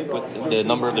jersey, the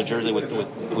number of the jersey with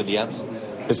the Habs?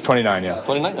 It's 29, yeah.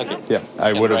 29? Okay. Yeah,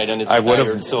 I would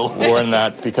have worn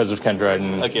that because of Ken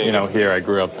Dryden. Okay. Here I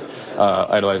grew up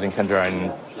idolizing Ken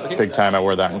Dryden big time. I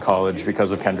wore that in college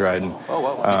because of Ken Dryden. Oh,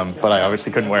 wow. But I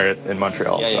obviously couldn't wear it in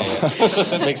Montreal. Yeah.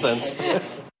 Makes sense.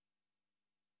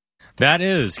 That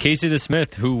is Casey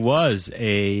DeSmith, who was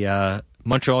a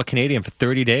Montreal Canadian for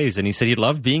 30 days, and he said he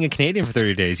loved being a Canadian for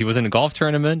 30 days. He was in a golf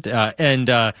tournament,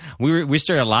 and we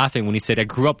started laughing when he said, I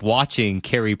grew up watching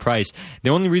Carey Price.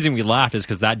 The only reason we laughed is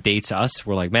because that dates us.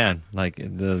 We're like, man,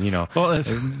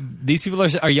 these people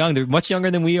are young. They're much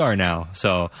younger than we are now.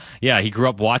 So, yeah, he grew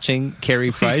up watching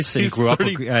Carey Price, and he grew up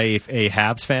a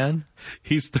Habs fan.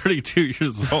 He's 32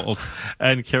 years old,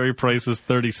 and Carey Price is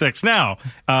 36. Now,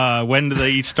 when do they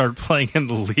each start playing in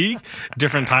the league?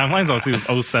 Different timelines. Obviously, it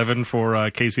was 07 for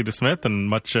Casey DeSmith,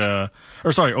 and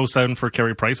 07 for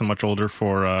Carey Price, and much older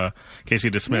for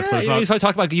Casey DeSmith. Yeah, he's probably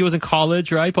talking about he was in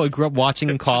college, right? Probably grew up watching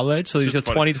in college, so he's just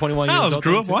 20, 21 years old. I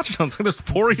grew up watching. I was like, there's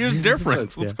 4 years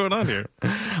difference. What's going on here?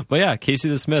 But yeah, Casey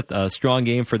DeSmith, a strong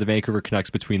game for the Vancouver Canucks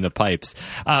between the pipes.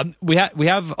 We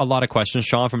have a lot of questions.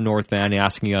 Sean from North Van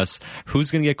asking us,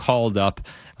 who's going to get called up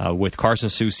with Carson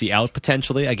Soucy out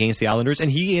potentially against the Islanders?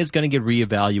 And he is going to get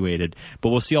reevaluated, but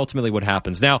we'll see ultimately what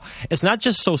happens. Now, it's not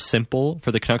just so simple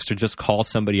for the Canucks to just call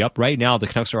somebody up. Right now, the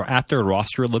Canucks are at their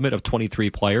roster limit of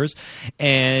 23 players,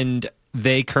 and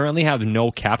they currently have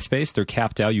no cap space. They're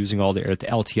capped out using all the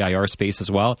LTIR space as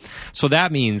well. So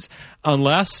that means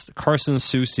unless Carson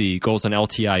Soucy goes on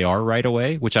LTIR right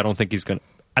away, which I don't think he's going to,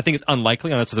 I think it's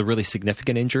unlikely unless it's a really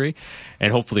significant injury,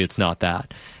 and hopefully it's not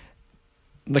that.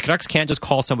 The Canucks can't just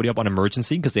call somebody up on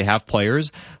emergency because they have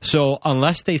players. So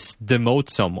unless they demote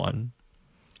someone,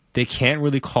 they can't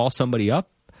really call somebody up.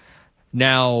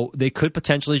 Now, they could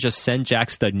potentially just send Jack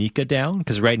Studnicka down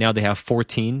because right now they have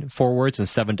 14 forwards and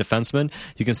 7 defensemen.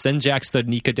 You can send Jack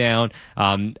Studnicka down,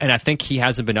 and I think he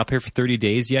hasn't been up here for 30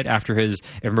 days yet after his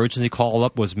emergency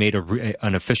call-up was made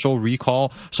an official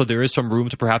recall. So there is some room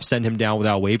to perhaps send him down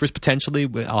without waivers potentially.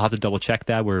 I'll have to double-check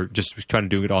that. We're just trying to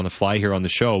do it on the fly here on the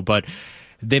show. But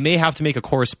they may have to make a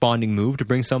corresponding move to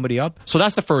bring somebody up. So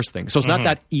that's the first thing. So it's not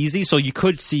that easy. So you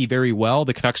could see very well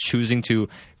the Canucks choosing to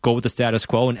go with the status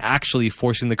quo and actually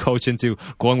forcing the coach into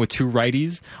going with 2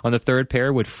 righties on the third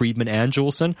pair with Friedman and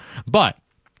Juleson. But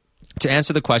to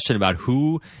answer the question about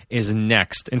who is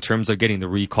next in terms of getting the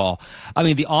recall, I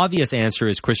mean, the obvious answer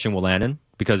is Christian Wolanin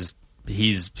because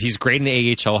he's great in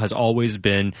the AHL, has always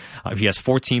been. He has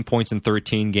 14 points in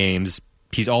 13 games.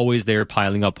 He's always there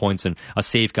piling up points and a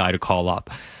safe guy to call up.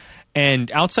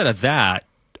 And outside of that,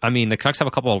 I mean, the Canucks have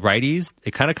a couple of righties.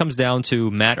 It kind of comes down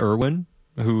to Matt Irwin,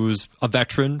 who's a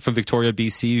veteran from Victoria,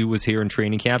 BC, who was here in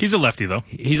training camp. He's a lefty, though.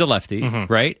 He's a lefty,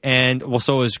 right? And, well,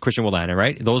 so is Christian Wolanin,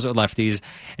 right? Those are lefties.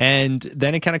 And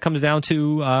then it kind of comes down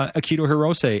to Akito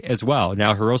Hirose as well.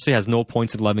 Now, Hirose has no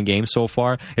points in 11 games so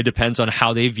far. It depends on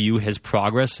how they view his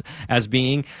progress as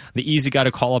being. The easy guy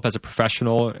to call up as a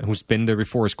professional who's been there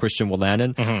before is Christian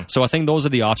Wolanin. So I think those are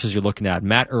the options you're looking at.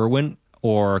 Matt Irwin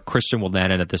or Christian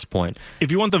Wolanin at this point.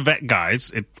 If you want the vet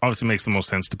guys, it obviously makes the most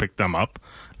sense to pick them up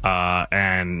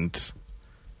and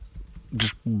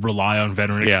just rely on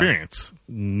veteran experience.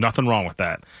 Nothing wrong with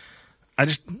that. I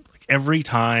just, every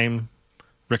time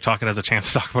Rick Tocchet has a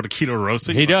chance to talk about Akito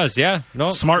Hirose, he does, yeah. No,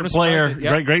 smart player,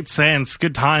 great sense,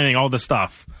 good timing, all this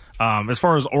stuff. As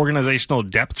far as organizational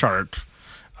depth chart,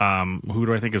 who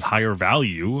do I think is higher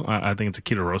value? I think it's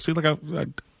Akito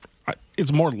Hirose.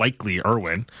 It's more likely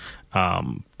Irwin,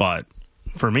 but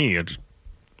for me,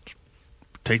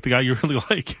 take the guy you really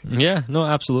like. Yeah, no,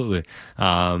 absolutely.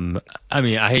 I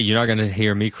mean, you're not going to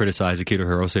hear me criticize Akito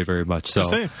Hirose very much.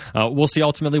 So we'll see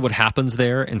ultimately what happens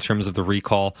there in terms of the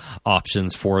recall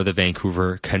options for the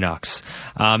Vancouver Canucks.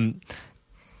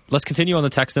 Let's continue on the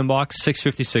text inbox,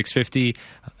 650.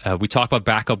 We talk about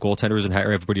backup goaltenders and how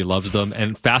everybody loves them.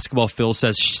 And Basketball Phil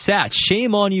says, Sat,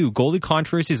 shame on you. Goalie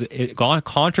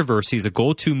controversy is a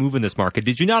go-to move in this market.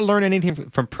 Did you not learn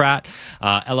anything from Pratt,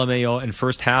 LMAO? In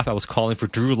first half, I was calling for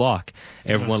Drew Lock.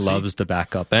 Everyone loves the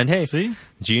backup. And hey,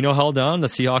 Gino held on. The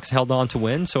Seahawks held on to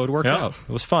win, so it worked out.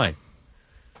 It was fine.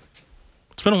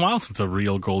 It's been a while since a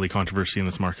real goalie controversy in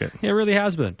this market. It really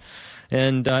has been.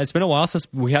 And it's been a while since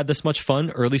we had this much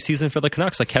fun early season for the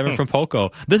Canucks, like Kevin from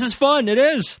Poco. This is fun. It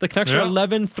is. The Canucks are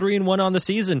 11-3-1 on the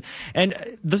season. And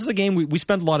this is a game we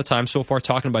spent a lot of time so far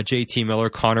talking about JT Miller,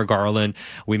 Connor Garland.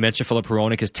 We mentioned Filip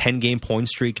Hronek, his 10-game point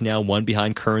streak now, one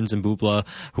behind Kearns and Bubla,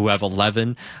 who have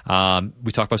 11.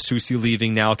 We talked about Susie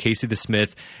leaving now, Casey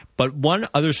DeSmith. But one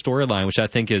other storyline, which I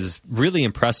think is really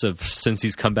impressive since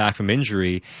he's come back from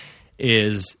injury,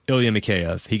 is Ilya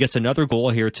Mikheyev. He gets another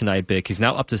goal here tonight, Bick. He's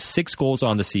now up to 6 goals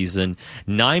on the season,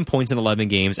 9 points in 11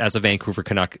 games as a Vancouver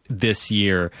Canuck this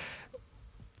year.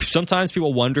 Sometimes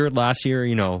people wondered last year,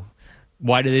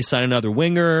 why did they sign another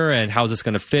winger and how's this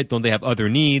going to fit? Don't they have other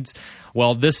needs?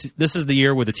 Well, this is the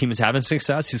year where the team is having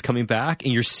success. He's coming back,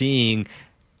 and you're seeing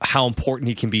how important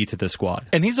he can be to this squad.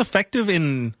 And he's effective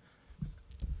in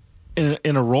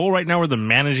a role right now where they're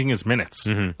managing his minutes.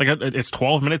 Like it's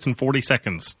 12 minutes and 40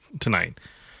 seconds tonight.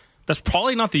 That's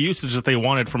probably not the usage that they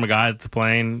wanted from a guy that's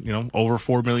playing, over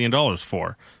 $4 million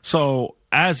for. So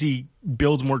as he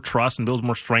builds more trust and builds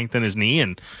more strength in his knee,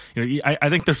 and I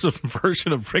think there's a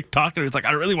version of Rick Tocchet who's like,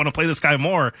 I really want to play this guy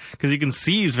more because you can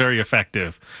see he's very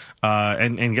effective,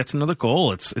 and gets another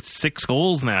goal. It's 6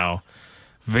 goals now.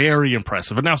 Very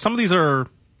impressive. And now some of these are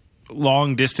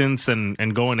long distance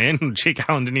and going in. Jake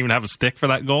Allen didn't even have a stick for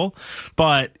that goal,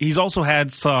 but he's also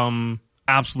had some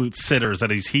absolute sitters that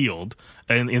he's healed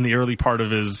in the early part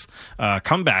of his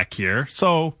comeback here.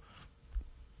 So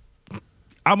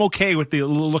I'm okay with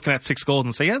looking at 6 goals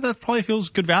and say, yeah, that probably feels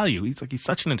good value. He's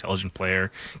such an intelligent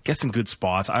player, gets in good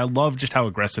spots. I love just how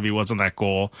aggressive he was on that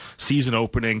goal. Season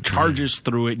opening, charges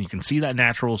through it, and you can see that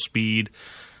natural speed.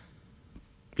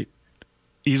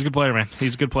 He's a good player, man.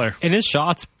 He's a good player. And his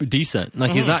shot's decent.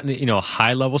 He's not, a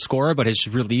high-level scorer, but his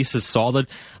release is solid.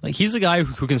 He's a guy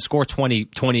who can score 20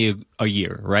 a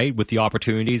year, right, with the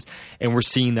opportunities. And we're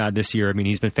seeing that this year. I mean,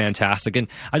 he's been fantastic. And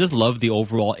I just love the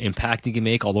overall impact he can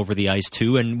make all over the ice,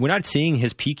 too. And we're not seeing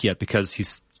his peak yet because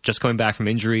he's just coming back from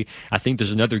injury. I think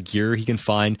there's another gear he can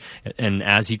find, and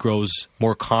as he grows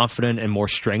more confident and more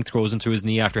strength grows into his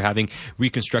knee after having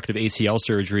reconstructive ACL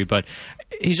surgery. But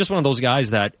he's just one of those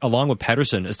guys that, along with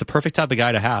Pettersson, is the perfect type of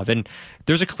guy to have. And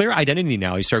there's a clear identity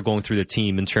now. You start going through the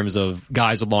team in terms of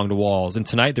guys along the walls. And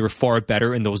tonight they were far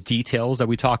better in those details that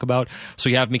we talk about. So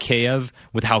you have Mikheyev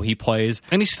with how he plays.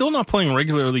 And he's still not playing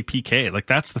regularly PK.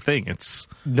 That's the thing.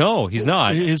 No, he's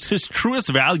not. His truest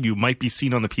value might be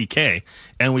seen on the PK,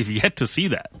 and we've yet to see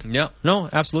that. Yeah, no,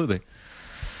 absolutely.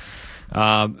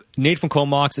 Nate from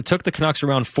Comox, it took the Canucks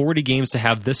around 40 games to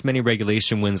have this many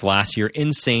regulation wins last year.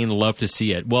 Insane. Love to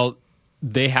see it. Well,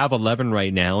 they have 11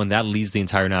 right now, and that leads the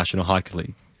entire National Hockey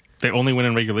League. They only win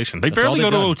in regulation. They barely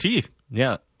go to OT.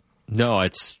 Yeah. No,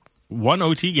 it's one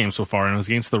OT game so far, and it was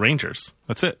against the Rangers.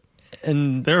 That's it.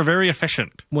 And they're very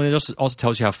efficient. When it also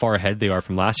tells you how far ahead they are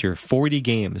from last year, 40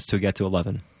 games to get to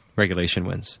 11 regulation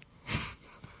wins.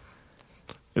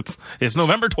 It's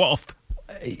November 12th.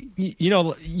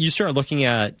 You start looking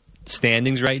at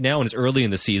standings right now, and it's early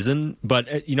in the season,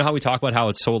 but you know how we talk about how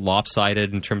it's so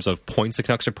lopsided in terms of points the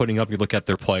Canucks are putting up? You look at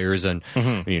their players, and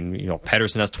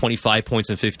Pettersson has 25 points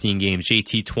in 15 games,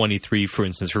 JT 23, for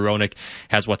instance. Hronek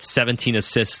has 17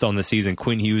 assists on the season.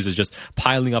 Quinn Hughes is just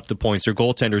piling up the points. Their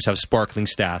goaltenders have sparkling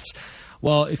stats.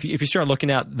 Well, if you start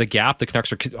looking at the gap the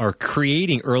Canucks are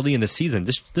creating early in the season,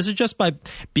 this is just by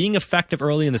being effective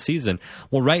early in the season.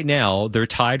 Well, right now, they're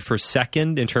tied for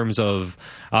second in terms of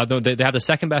they have the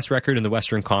second best record in the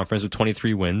Western Conference with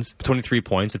 23 wins, 23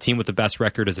 points. The team with the best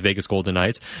record is the Vegas Golden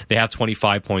Knights. They have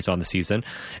 25 points on the season.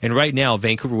 And right now,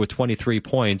 Vancouver with 23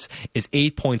 points is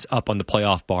 8 points up on the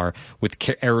playoff bar, with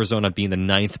Arizona being the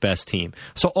 9th best team.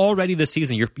 So already this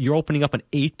season, you're opening up an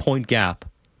 8-point gap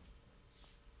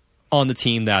on the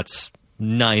team that's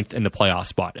 9th in the playoff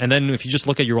spot. And then if you just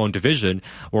look at your own division,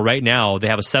 well, right now they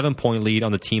have a 7-point lead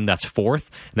on the team that's 4th,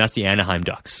 and that's the Anaheim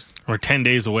Ducks. We're 10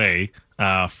 days away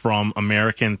from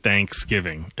American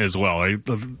Thanksgiving as well.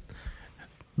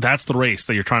 that's the race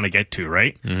that you're trying to get to,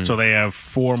 right? Mm-hmm. So they have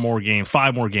 5 more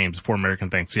games before American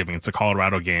Thanksgiving. It's the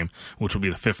Colorado game, which will be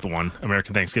the 5th one.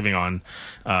 American Thanksgiving on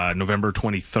November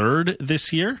 23rd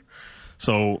this year.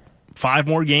 So 5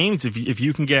 more games. If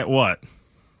you can get what?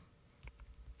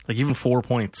 Like even 4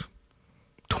 points.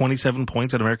 27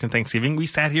 points at American Thanksgiving. We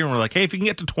sat here and we're like, hey, if you can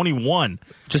get to 21.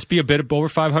 Just be a bit over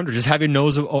 500. Just have your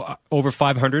nose over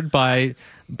 500 by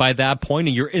that point,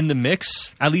 and you're in the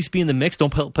mix. At least be in the mix. Don't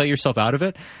play yourself out of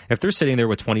it. If they're sitting there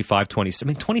with 25, 20,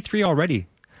 23 already.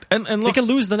 And look, they can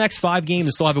lose the next 5 games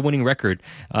and still have a winning record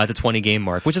at the 20-game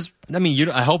mark, which is,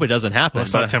 I hope it doesn't happen.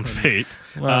 Let's not tempt fate.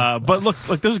 But look,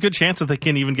 there's a good chance that they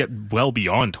can even get well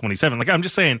beyond 27. Like, I'm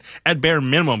just saying, at bare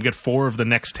minimum, get 4 of the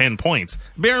next 10 points.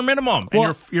 Bare minimum.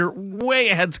 And you're way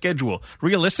ahead schedule.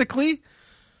 Realistically,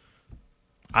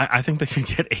 I think they can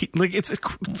get 8. Like it's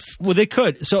well, they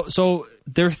could. So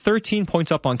they're 13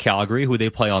 points up on Calgary, who they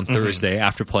play on Thursday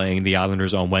after playing the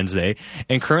Islanders on Wednesday,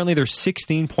 and currently they're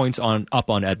 16 points up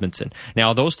on Edmonton.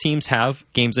 Now those teams have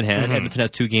games in hand. Edmonton has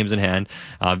 2 games in hand.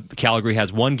 Calgary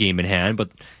has 1 game in hand. But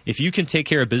if you can take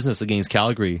care of business against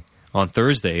Calgary on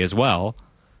Thursday as well,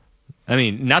 I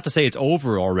mean, not to say it's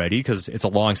over already because it's a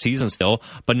long season still,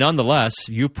 but nonetheless,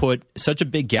 you put such a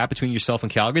big gap between yourself and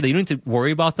Calgary that you don't need to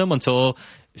worry about them until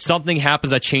something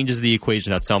happens that changes the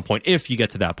equation at some point, if you get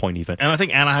to that point even. And I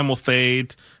think Anaheim will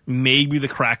fade. Maybe the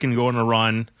Kraken go on a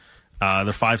run.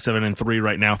 They're 5-7-3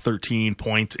 right now, 13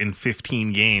 points in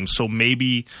 15 games. So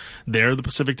maybe they're the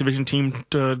Pacific Division team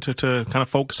to kind of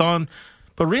focus on.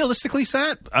 But realistically,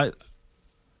 Sat,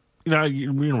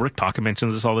 Rick Talkin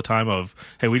mentions this all the time of,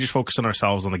 hey, we just focus on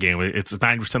ourselves on the game. It's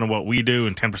 90% of what we do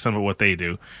and 10% of what they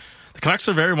do. The Canucks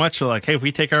are very much like, hey, if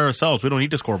we take care of ourselves, we don't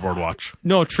need to scoreboard watch.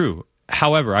 No, true.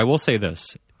 However, I will say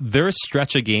this. Their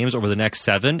stretch of games over the next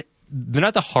 7, they're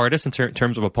not the hardest in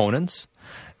terms of opponents.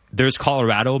 There's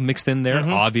Colorado mixed in there,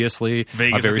 obviously,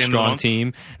 Vegas a very strong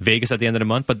team. Vegas at the end of the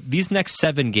month. But these next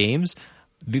 7 games,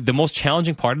 the most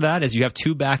challenging part of that is you have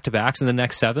 2 back-to-backs in the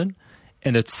next 7,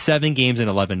 and it's 7 games in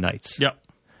 11 nights. Yep.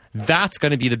 That's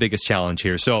going to be the biggest challenge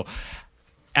here. So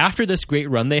after this great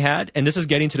run they had, and this is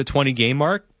getting to the 20-game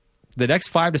mark, the next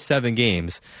 5 to 7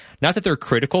 games, not that they're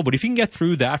critical, but if you can get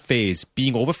through that phase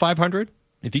being over 500,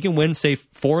 if you can win, say,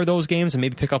 4 of those games and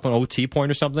maybe pick up an OT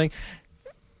point or something,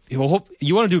 you want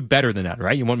to do better than that,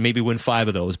 right? You want to maybe win 5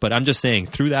 of those. But I'm just saying,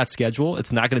 through that schedule,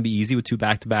 it's not going to be easy with 2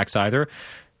 back-to-backs either.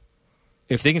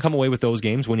 If they can come away with those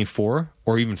games, winning 4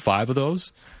 or even 5 of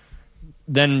those,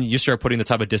 then you start putting the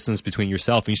type of distance between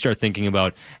yourself and you start thinking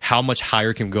about how much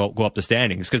higher can go up the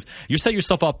standings. Because you set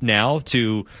yourself up now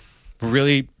to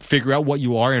really figure out what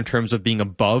you are in terms of being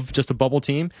above just a bubble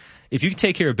team. If you can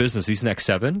take care of business these next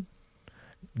 7,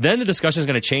 then the discussion is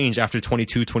going to change after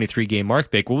 22, 23 game mark.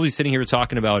 We'll be sitting here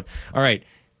talking about, all right,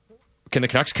 can the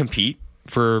Canucks compete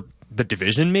for the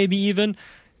division maybe even?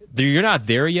 You're not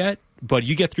there yet, but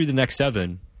you get through the next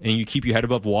 7 and you keep your head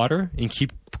above water and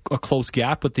keep a close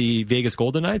gap with the Vegas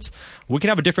Golden Knights, we can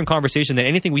have a different conversation than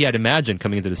anything we had imagined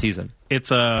coming into the season.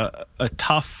 It's a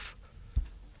tough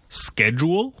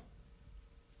schedule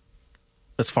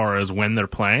as far as when they're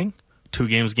playing. 2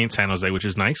 games against San Jose, which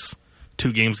is nice.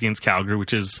 2 games against Calgary,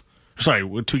 2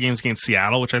 games against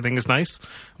Seattle, which I think is nice.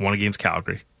 1 against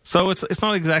Calgary. So it's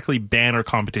not exactly banner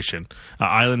competition.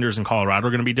 Islanders and Colorado are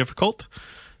going to be difficult.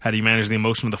 How do you manage the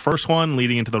emotion of the first one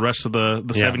leading into the rest of the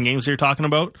 7 games you're talking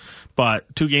about?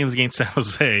 But 2 games against San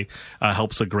Jose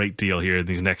helps a great deal here in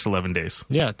these next 11 days.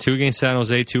 Yeah, 2 against San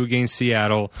Jose, 2 against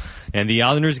Seattle. And the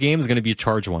Islanders game is going to be a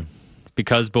charged one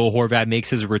because Bo Horvat makes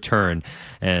his return.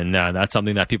 And that's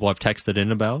something that people have texted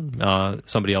in about.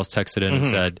 Somebody else texted in and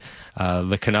said,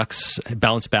 the Canucks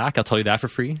bounce back. I'll tell you that for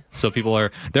free. So people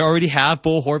they already have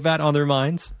Bo Horvat on their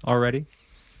minds already.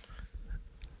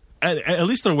 At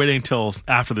least they're waiting until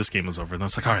after this game is over. And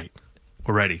it's like, all right,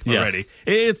 we're ready. We're ready.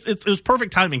 It was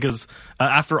perfect timing because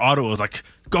after Ottawa, it was like,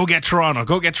 go get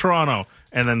Toronto.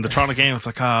 And then the Toronto game, it's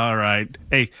like, all right,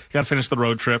 hey, got to finish the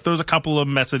road trip. There was a couple of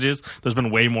messages. There's been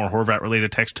way more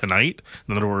Horvat-related texts tonight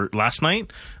than there were last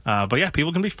night. But yeah,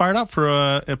 people can be fired up for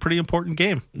a pretty important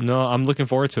game. No, I'm looking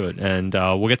forward to it. And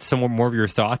we'll get to some more of your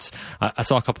thoughts. I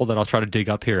saw a couple that I'll try to dig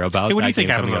up here about. Hey, what do you that think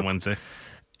game happens on Wednesday?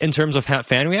 In terms of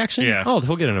fan reaction? Yeah. Oh,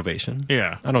 he'll get an ovation.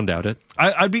 Yeah. I don't doubt it.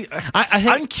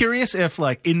 I'm curious if,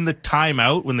 like, in the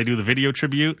timeout, when they do the video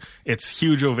tribute, it's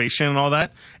huge ovation and all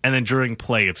that, and then during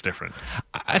play, it's different.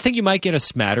 I think you might get a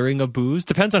smattering of boos.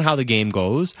 Depends on how the game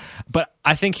goes. But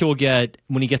I think he'll get,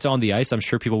 when he gets on the ice, I'm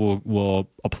sure people will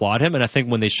applaud him. And I think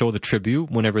when they show the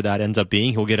tribute, whenever that ends up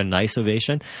being, he'll get a nice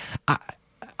ovation.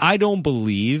 I don't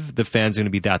believe the fans are going to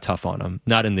be that tough on him.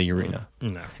 Not in the arena.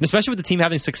 No. And especially with the team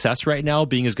having success right now,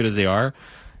 being as good as they are,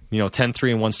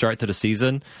 10-3-1 start to the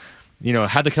season.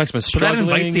 Had the Canucks been struggling,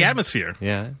 but that invites the atmosphere.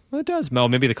 Yeah, well, it does. Well,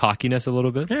 maybe the cockiness a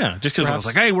little bit. Yeah, just because I was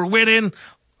like, hey, we're winning.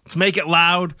 Let's make it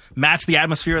loud. Match the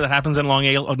atmosphere that happens in Long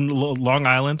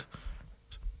Island.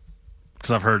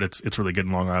 Because I've heard it's really good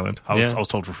in Long Island. I was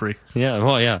told for free. Yeah,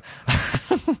 well, yeah.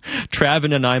 Trav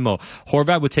and Nanaimo.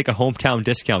 Horvat would take a hometown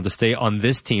discount to stay on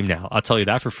this team now. I'll tell you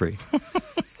that for free.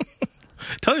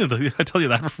 I tell you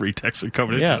that for free. Text are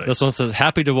coming in today. This one says,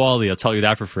 Happy Diwali. I'll tell you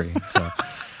that for free. So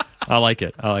I like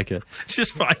it.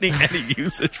 Just finding any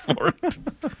usage for it.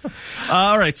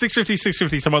 All right,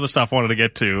 650, some other stuff I wanted to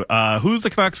get to. Who's the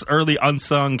Canucks' early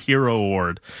unsung hero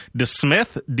award?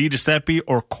 DeSmith, DiGiuseppe,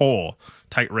 or Cole?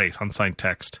 Tight race, unsigned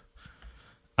text.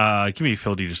 Give me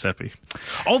Phil DiGiuseppe.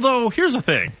 Although, here's the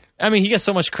thing. I mean, he gets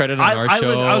so much credit on our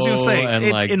show. I was going to say,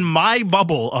 and in my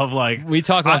bubble of we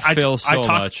talk about Phil so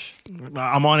much.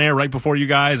 I'm on air right before you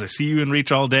guys. I see you in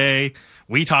Reach all day.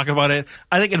 We talk about it.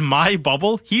 I think in my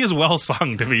bubble, he is well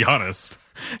sung, to be honest.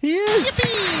 He is.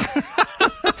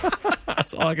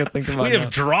 That's all I can think about. We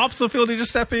have drops of Phil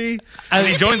DiGiuseppe. And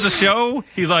he joins the show.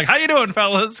 He's like, how you doing,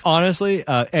 fellas? Honestly,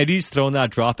 Eddie's thrown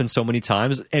that drop in so many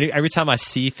times. And every time I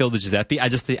see Phil DiGiuseppe, I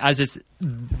just think,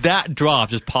 that drop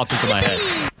just pops into my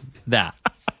head. That.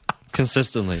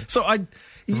 Consistently. So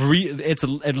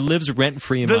it lives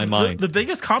rent-free in my mind. The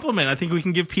biggest compliment I think we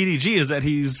can give PDG is that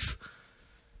he's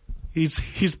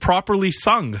properly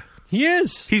sung. He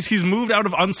is. He's moved out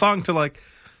of unsung to look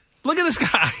at this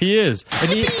guy. He is.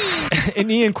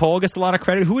 And Ian Cole gets a lot of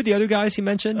credit. Who were the other guys he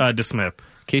mentioned? DeSmith.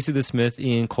 Casey DeSmith,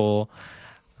 Ian Cole.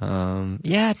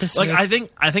 DeSmith.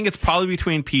 I think it's probably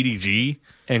between PDG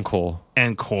and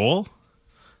Cole.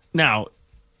 Now,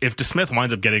 if DeSmith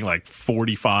winds up getting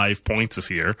 45 points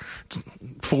this year,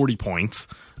 40 points,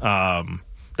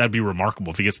 that'd be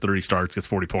remarkable. If he gets 30 starts, gets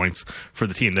 40 points for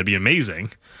the team, that'd be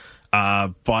amazing.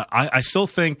 But I still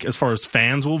think, as far as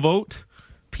fans will vote,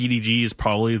 PDG is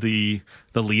probably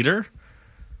the leader.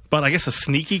 But I guess a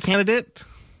sneaky candidate,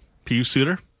 Pius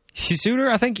Suter. Suter,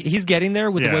 I think he's getting there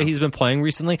with the way he's been playing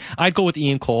recently. I'd go with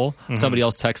Ian Cole. Mm-hmm. Somebody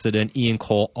else texted in Ian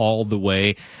Cole all the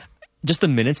way. Just the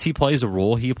minutes he plays, the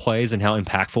role he plays, and how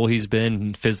impactful he's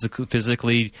been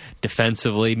physically,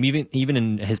 defensively, even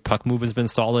in his puck move has been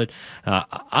solid.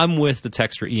 I'm with the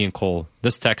text for Ian Cole.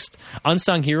 This text,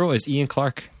 unsung hero is Ian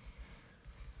Clark.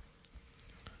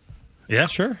 Yeah,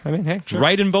 sure. I mean, hey, sure.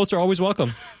 Write-in votes are always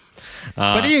welcome.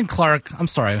 But Ian Clark, I'm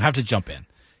sorry, I have to jump in.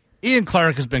 Ian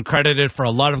Clark has been credited for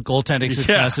a lot of goaltending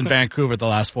success in Vancouver the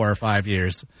last 4 or 5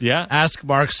 years. Yeah. Ask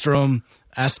Markstrom.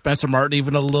 Ask Spencer Martin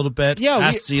even a little bit. Yeah,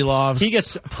 ask Seelovs. He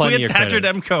gets plenty of credit. We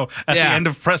had Patrick Demko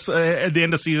at the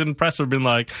end of season presser been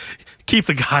like, keep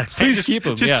the guy. Please keep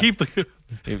him.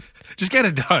 Just get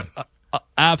it done.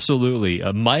 Absolutely.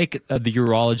 Mike, the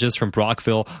urologist from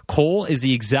Brockville, Cole is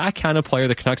the exact kind of player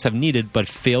the Canucks have needed but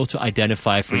failed to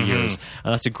identify for years.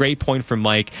 That's a great point from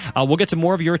Mike. We'll get to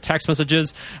more of your text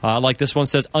messages. Like this one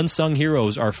says, unsung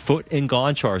heroes are Foot and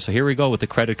Gonchar. So here we go with the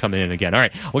credit coming in again. All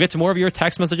right, we'll get to more of your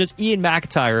text messages. Ian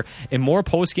McIntyre and more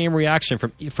post-game reaction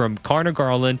from Connor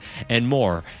Garland and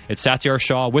more. It's Satyar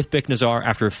Shah with Bick Nazar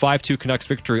after a 5-2 Canucks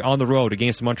victory on the road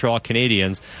against the Montreal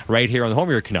Canadiens right here on the home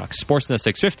of your Canucks, Sportsnet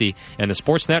 650 and the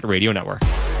Sportsnet Radio Network.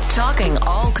 Talking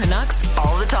all Canucks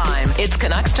all the time. It's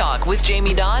Canucks Talk with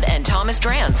Jamie Dodd and Thomas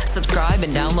Drance. Subscribe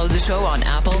and download the show on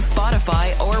Apple,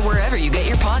 Spotify, or wherever you get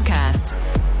your podcasts.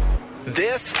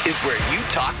 This is where you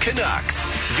talk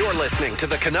Canucks. You're listening to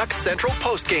the Canucks Central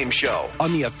Postgame Show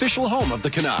on the official home of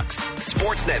the Canucks,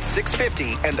 Sportsnet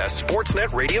 650 and the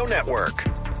Sportsnet Radio Network.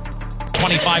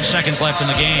 25 seconds left in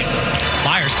the game.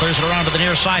 Myers clears it around to the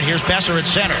near side. Here's Besser at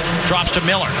center. Drops to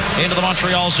Miller. Into the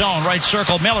Montreal zone. Right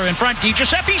circle. Miller in front.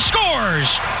 DiGiuseppe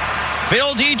scores!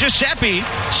 Phil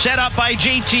DiGiuseppe, set up by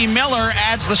JT Miller,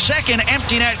 adds the second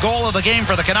empty net goal of the game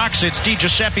for the Canucks. It's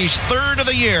DiGiuseppe's third of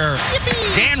the year.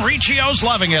 Yippee. Dan Riccio's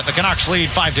loving it. The Canucks lead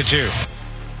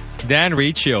 5-2. Dan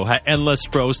Riccio had endless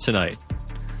pros tonight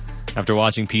after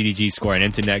watching PDG score an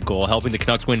empty net goal, helping the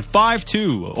Canucks win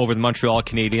 5-2 over the Montreal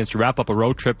Canadiens to wrap up a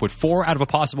road trip with 4 out of a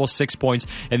possible 6 points.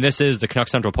 And this is the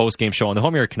Canucks Central Postgame Show on the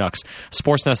home of your Canucks,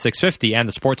 Sportsnet 650 and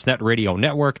the Sportsnet Radio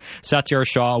Network. Satyar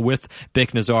Shah with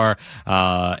Bick Nazar.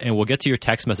 And we'll get to your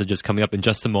text messages coming up in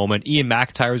just a moment. Ian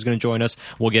McIntyre is going to join us.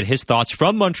 We'll get his thoughts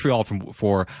from Montreal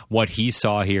for what he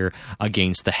saw here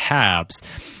against the Habs.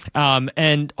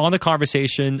 And on the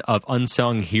conversation of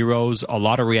unsung heroes, a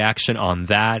lot of reaction on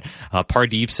that.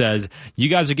 Pardeep says, you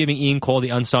guys are giving Ian Cole the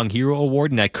Unsung Hero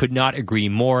Award, and I could not agree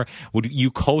more. Would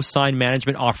you co-sign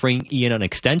management offering Ian an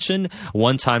extension,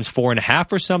 1 times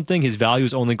 4.5 or something? His value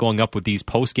is only going up with these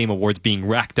post-game awards being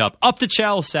racked up. Up to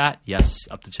Chelsea, Sat. Yes,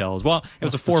 up to Chelsea. Well, it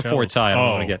was a 4-4 tie. I don't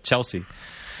want to get Chelsea.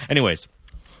 Anyways.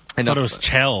 I thought it was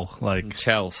Chell.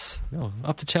 Chels. No,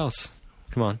 up to Chels.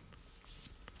 Come on.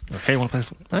 Okay, want to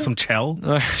play some Chell?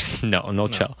 No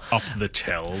Chell. Up the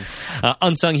Chells.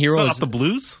 Unsung heroes. Up the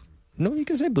Blues? No, you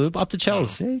can say Blue. Up to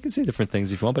Chels. Yeah, you can say different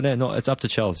things if you want, but no, it's up to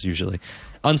Chels usually.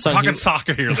 Talking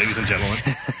soccer here, ladies and gentlemen.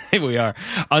 Here we are.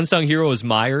 Unsung hero is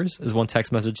Myers, is one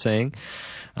text message saying.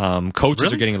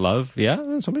 Coaches are getting love.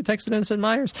 Yeah, somebody texted in and said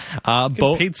Myers.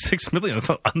 Bo paid $6 million. That's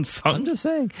not unsung. I'm just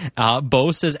saying.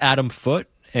 Bo says Adam Foote,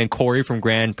 and Corey from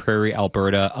Grand Prairie,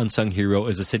 Alberta. Unsung hero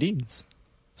is the Sedins.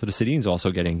 So the Sedins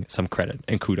also getting some credit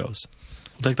and kudos.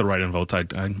 I'll take the write-in votes.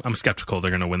 I'm skeptical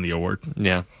they're going to win the award.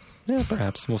 Yeah. Yeah,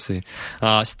 perhaps. We'll see.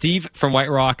 Steve from White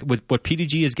Rock, with what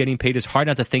PDG is getting paid, it's hard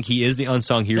not to think he is the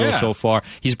unsung hero so far.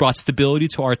 He's brought stability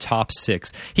to our top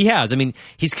 6. He has. I mean,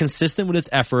 he's consistent with his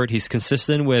effort. He's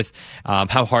consistent with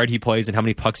how hard he plays and how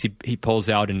many pucks he pulls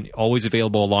out, and always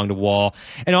available along the wall.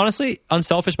 And honestly,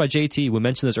 unselfish by JT. We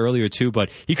mentioned this earlier too,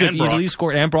 but he could have easily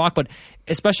scored, and Brock, but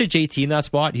especially JT in that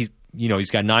spot. He's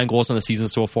got 9 goals on the season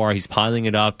so far. He's piling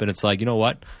it up, and it's like, you know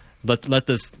what? Let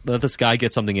this guy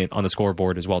get something on the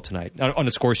scoreboard as well tonight, on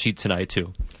the score sheet tonight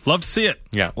too. Love to see it.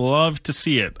 Yeah, love to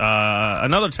see it.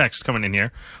 Another text coming in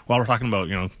here while we're talking about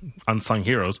unsung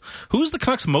heroes. Who's the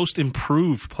Canucks' most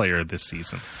improved player this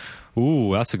season?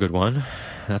 Ooh, that's a good one.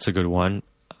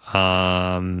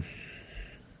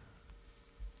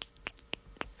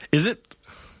 Is it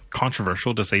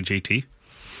controversial to say JT?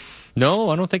 No,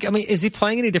 I don't think. I mean, is he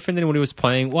playing any different than when he was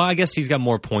playing? Well, I guess he's got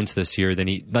more points this year than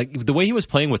the way he was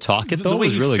playing with Tocchet, though,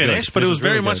 was really good. But it was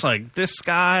very much like, this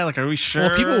guy, are we sure?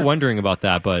 Well, people were wondering about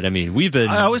that, but I mean, we've been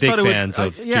big fans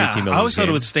of JT Miller's I always thought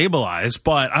game. it would stabilize,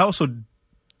 but I also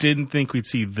didn't think we'd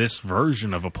see this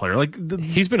version of a player.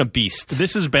 He's been a beast.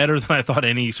 This is better than I thought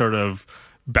any sort of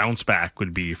bounce back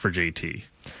would be for JT.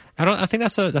 I think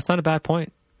that's not a bad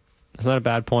point. That's not a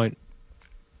bad point.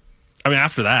 I mean,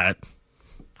 after that,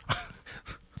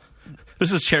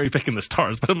 this is cherry picking the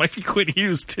stars, but it might be Quinn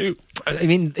Hughes too. I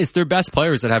mean, it's their best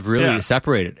players that have really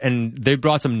separated, and they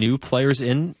brought some new players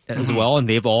in as well, and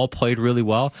they've all played really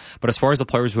well. But as far as the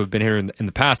players who have been here in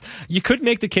the past, you could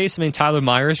make the case. I mean, Tyler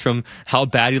Myers, from how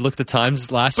bad he looked at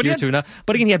times last year to now,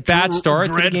 but again, he had bad start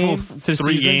to the game, to the 3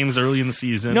 season. games early in the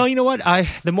season. No, you know what?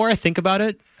 The more I think about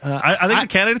it, I think the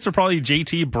candidates are probably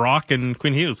JT, Brock, and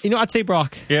Quinn Hughes. I'd say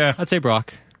Brock. Yeah, I'd say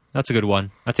Brock. That's a good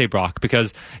one. I'd say Brock,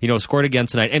 because, scored again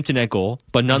tonight, empty net goal,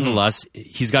 but nonetheless,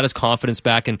 he's got his confidence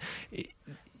back. And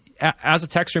as a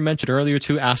texter mentioned earlier,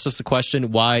 too, asked us the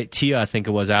question why, Tia, I think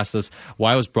it was, asked us,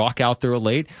 why was Brock out there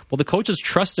late? Well, the coaches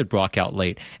trusted Brock out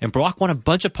late, and Brock won a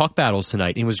bunch of puck battles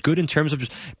tonight. He was good in terms of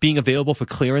just being available for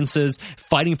clearances,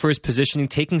 fighting for his positioning,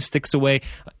 taking sticks away.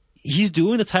 He's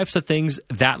doing the types of things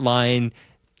that line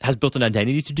has built an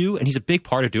identity to do, and he's a big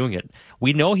part of doing it.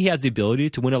 We know he has the ability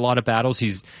to win a lot of battles.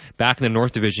 He's back in the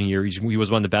North Division year. He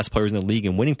was one of the best players in the league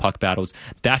in winning puck battles.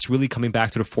 That's really coming back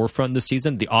to the forefront this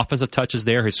season. The offensive touch is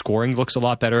there. His scoring looks a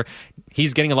lot better.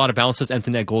 He's getting a lot of bounces.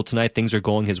 Empty net goal tonight. Things are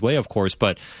going his way, of course,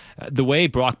 but the way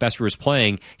Brock Besser is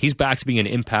playing, he's back to being an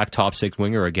impact top 6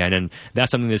 winger again, and that's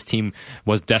something this team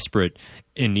was desperate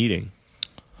in needing.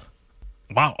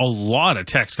 Wow, a lot of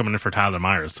text coming in for Tyler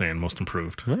Myers saying most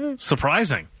improved.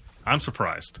 Surprising. I'm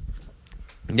surprised.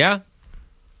 Yeah.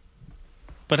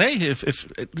 But hey, if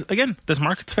again, this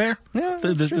market's fair. Yeah,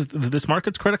 this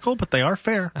market's critical, but they are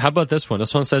fair. How about this one?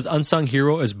 This one says, unsung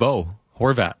hero is Bo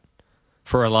Horvat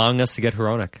for allowing us to get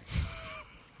Hronek.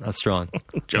 That's strong.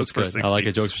 Jokes for 60. I like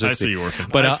it. Jokes for 60. I see you working.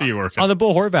 But I see you working. On the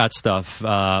Bo Horvat stuff,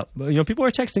 people are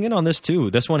texting in on this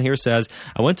too. This one here says,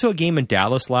 I went to a game in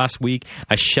Dallas last week.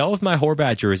 I shelved my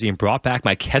Horvat jersey and brought back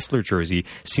my Kessler jersey.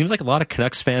 Seems like a lot of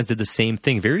Canucks fans did the same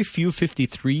thing. Very few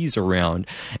 53s around.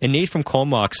 And Nate from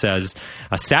Comox says,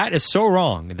 Sat is so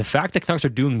wrong. The fact that Canucks are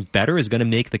doing better is going to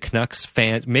make Canucks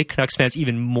fans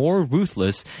even more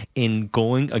ruthless in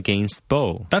going against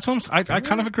Bo. That's what I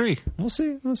kind of agree. We'll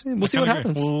see. We'll see what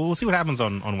happens. We'll see what happens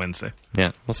on Wednesday.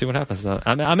 Yeah, we'll see what happens.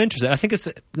 I'm interested. I think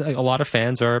a lot of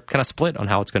fans are kind of split on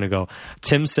how it's going to go.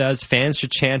 Tim says fans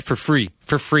should chant for free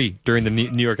during the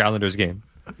New York Islanders game.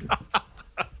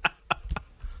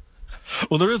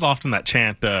 Well, there is often that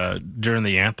chant during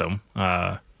the anthem.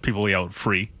 People yell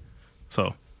free.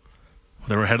 So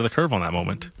they were ahead of the curve on that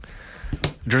moment.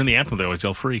 During the anthem, they always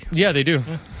yell free. Yeah, they do.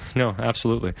 Yeah. No,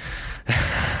 absolutely.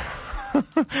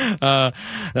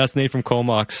 That's Nate from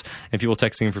Comox, and people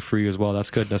texting him for free as well. That's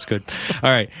good.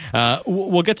 All right,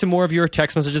 we'll get to more of your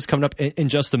text messages coming up in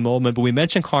just a moment, but we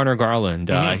mentioned Connor Garland.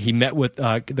 He met with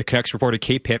the Canucks reporter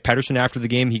Kate Patterson after the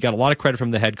game. He got a lot of credit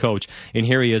from the head coach, and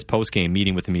here he is post-game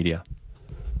meeting with the media.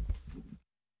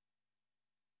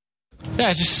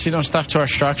 Yeah, just stuff to our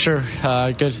structure.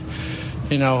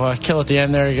 kill at the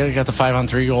end there. You got the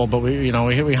 5-on-3 goal, but we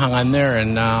hung on there,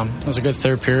 and it was a good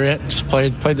third period. Just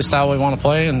played the style we want to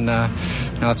play, and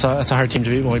that's a hard team to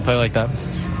beat when we play like that.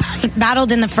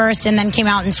 Battled in the first and then came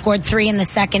out and scored 3 in the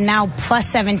second. Now plus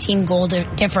 17 goal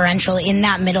differential in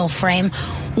that middle frame.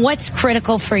 What's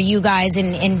critical for you guys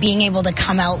in being able to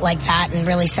come out like that and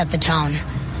really set the tone?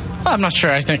 I'm not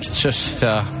sure. I think it's just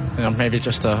maybe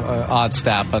just a odd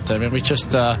stat, but I mean we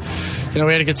just we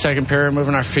had a good second period,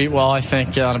 moving our feet well. I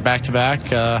think on a back-to-back.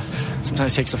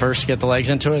 Sometimes it takes the first to get the legs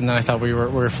into it, and then I thought we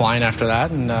were flying after that,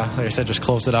 and like I said, just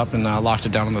closed it up and locked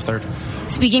it down in the third.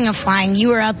 Speaking of flying, you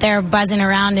were out there buzzing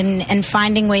around and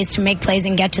finding ways to make plays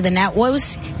and get to the net. What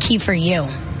was key for you?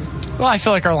 Well, I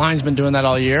feel like our line's been doing that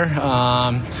all year,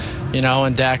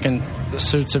 and Dak and the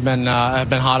suits have been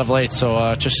hot of late,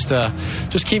 so just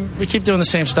keep doing the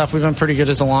same stuff. We've been pretty good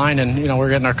as a line, and we're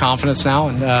getting our confidence now,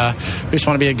 and we just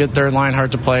want to be a good third line,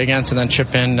 hard to play against, and then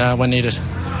chip in when needed.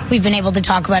 We've been able to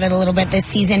talk about it a little bit this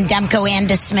season. Demko and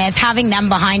DeSmith, having them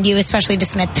behind you, especially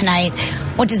DeSmith tonight,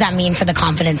 what does that mean for the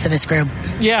confidence of this group?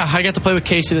 Yeah, I got to play with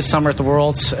Casey this summer at the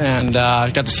Worlds, and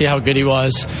got to see how good he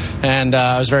was, and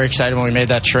I was very excited when we made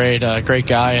that trade. A great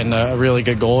guy and a really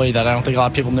good goalie that I don't think a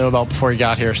lot of people knew about before he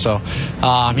got here. So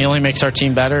he only makes our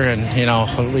team better, and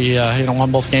we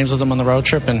won both games with him on the road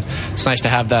trip, and it's nice to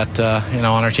have that on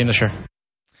our team this year.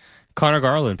 Connor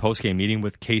Garland post-game meeting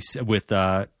with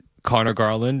Connor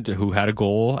Garland, who had a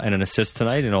goal and an assist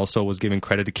tonight, and also was giving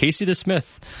credit to Casey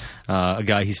DeSmith, a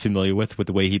guy he's familiar with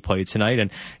the way he played tonight.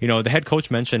 And, the head coach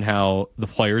mentioned how the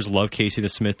players love Casey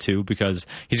DeSmith, too, because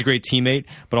he's a great teammate,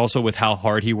 but also with how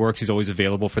hard he works, he's always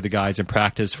available for the guys in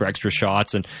practice for extra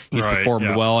shots, and he's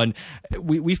performed well. And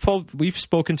we've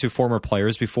spoken to former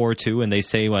players before, too, and they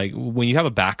say, like, when you have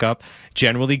a backup,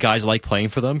 generally guys like playing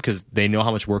for them because they know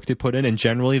how much work they put in, and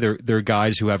generally they're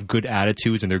guys who have good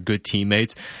attitudes and they're good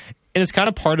teammates. And it's kind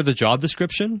of part of the job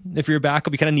description. If you're a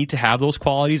backup, you kind of need to have those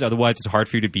qualities. Otherwise, it's hard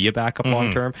for you to be a backup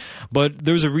long term. But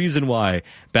there's a reason why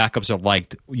backups are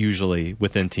liked usually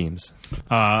within teams.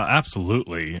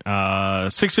 Absolutely.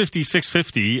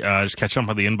 650. Just catching up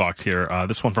on the inbox here.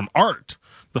 This one from Art,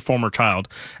 the former child.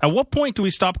 At what point do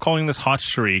we stop calling this hot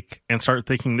streak and start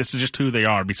thinking this is just who they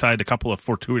are, beside a couple of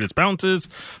fortuitous bounces?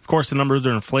 Of course, the numbers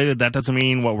are inflated. That doesn't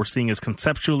mean what we're seeing is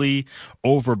conceptually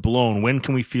overblown. When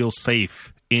can we feel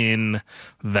safe in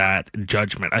that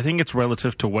judgment? I think it's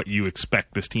relative to what you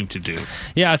expect this team to do.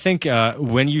 Yeah, I think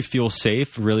when you feel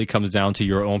safe really comes down to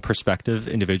your own perspective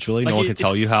individually. No one can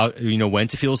tell you how when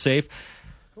to feel safe.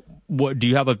 What do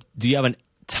you have a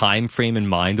time frame in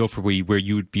mind though for where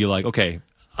you would be like, okay,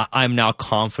 I'm now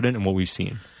confident in what we've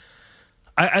seen?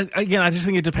 I just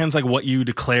think it depends like what you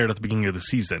declared at the beginning of the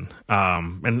season.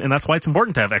 And that's why it's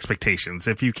important to have expectations.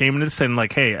 If you came into this and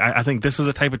like, hey, I think this is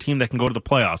a type of team that can go to the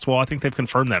playoffs. Well, I think they've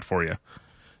confirmed that for you.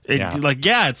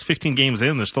 It's 15 games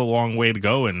in. There's still a long way to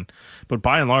go. But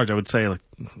by and large, I would say, like,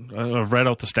 I've read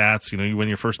out the stats. You win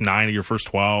your first 9 of your first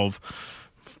 12,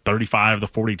 35 of the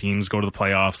 40 teams go to the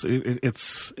playoffs.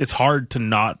 It's hard to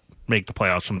not make the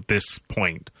playoffs from this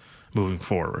point moving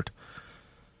forward.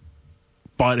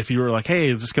 But if you were like, hey,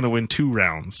 is this going to win 2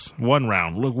 rounds, 1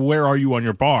 round? Look, where are you on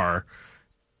your bar?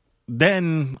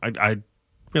 Then I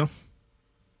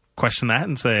question that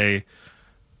and say,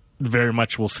 very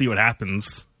much we'll see what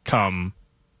happens come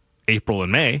April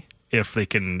and May if they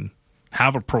can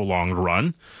have a prolonged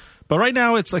run. But right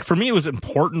now, it's like, for me, it was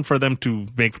important for them to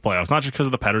make the playoffs, not just because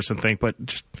of the Pettersson thing, but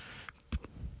just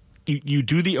you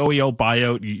do the OEL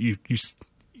buyout, you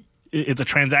it's a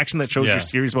transaction that shows you're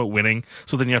serious about winning,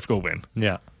 so then you have to go win.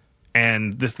 Yeah.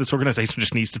 And this organization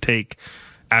just needs to take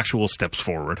actual steps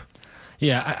forward.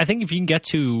 Yeah, I think if you can get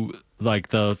to like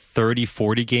the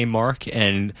 30-40 game mark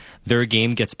and their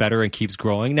game gets better and keeps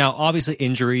growing. Now, obviously,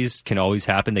 injuries can always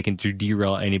happen. They can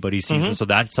derail anybody's season. So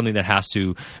that's something that has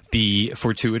to be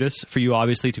fortuitous for you,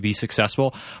 obviously, to be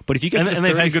successful. But if you get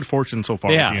they've had good fortune so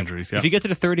far with the injuries. Yeah. If you get to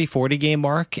the 30-40 game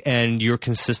mark and you're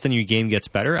consistent, your game gets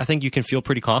better, I think you can feel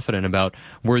pretty confident about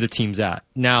where the team's at.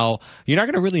 Now, you're not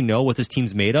going to really know what this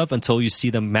team's made of until you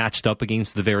see them matched up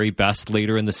against the very best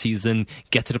later in the season,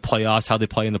 get to the playoffs, how they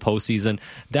play in the postseason.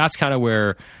 That's kind of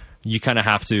where you kind of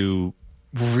have to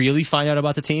really find out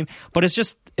about the team. But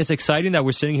it's exciting that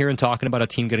we're sitting here and talking about a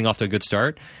team getting off to a good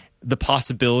start, the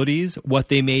possibilities, what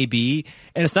they may be.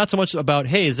 And it's not so much about,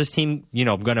 hey, is this team,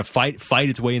 going to fight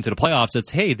its way into the playoffs? It's,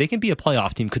 hey, they can be a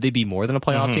playoff team. Could they be more than a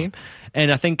playoff team? And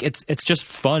I think it's just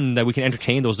fun that we can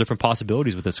entertain those different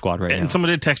possibilities with this squad right now. And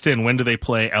someone did text in, when do they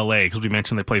play LA? Because we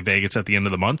mentioned they play Vegas at the end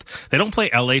of the month. They don't play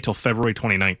LA till February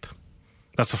 29th.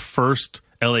 That's the first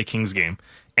LA Kings game.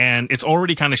 And it's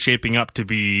already kind of shaping up to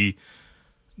be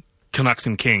Canucks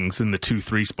and Kings in the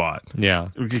 2-3 spot. Yeah.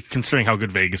 Considering how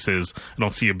good Vegas is, I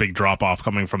don't see a big drop-off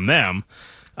coming from them.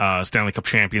 Stanley Cup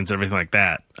champions, everything like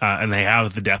that. And they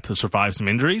have the depth to survive some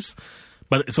injuries.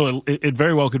 But so it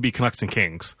very well could be Canucks and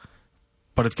Kings.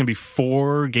 But it's going to be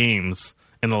 4 games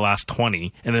in the last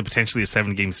 20, and then potentially a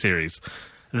 7-game series.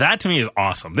 That to me is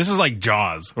awesome. This is like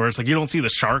Jaws, where it's like you don't see the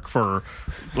shark for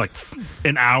like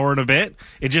an hour and a bit.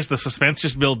 The suspense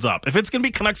just builds up. If it's going to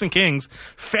be Canucks and Kings,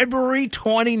 February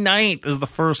 29th is the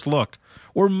first look.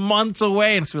 We're months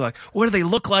away, and it's like, what do they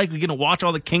look like? We're going to watch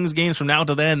all the Kings games from now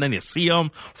to then you see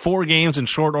them, 4 games in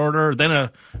short order, then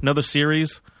another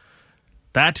series.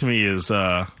 That to me is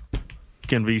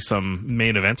can be some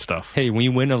main event stuff. Hey, when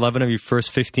you win 11 of your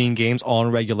first 15 games all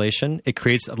in regulation, it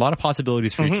creates a lot of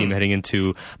possibilities for your team heading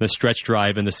into the stretch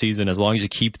drive in the season, as long as you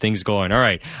keep things going. All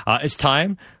right, it's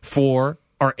time for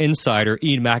our insider,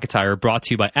 Ian McIntyre, brought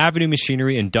to you by Avenue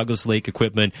Machinery and Douglas Lake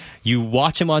Equipment. You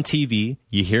watch him on TV,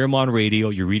 you hear him on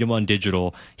radio, you read him on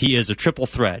digital. He is a triple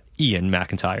threat, Ian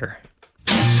McIntyre.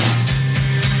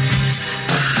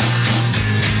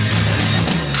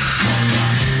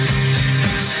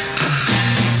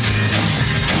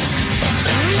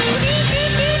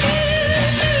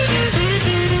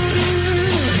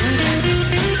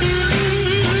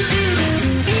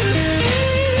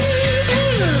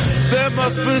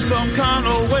 Must be some kind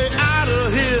of way out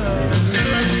of here.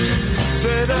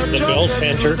 The Bell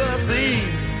Center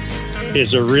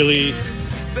is a really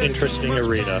interesting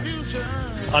arena,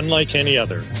 unlike any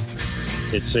other.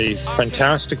 It's a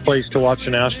fantastic place to watch a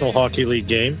National Hockey League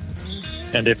game,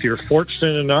 and if you're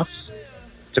fortunate enough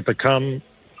to become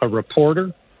a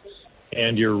reporter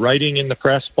and you're writing in the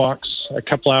press box a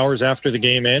couple hours after the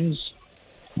game ends,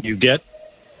 you get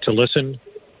to listen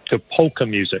to polka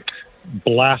music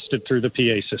blasted through the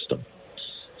PA system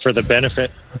for the benefit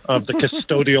of the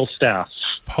custodial staff.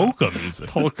 Polka music.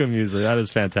 Polka music. That is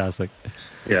fantastic.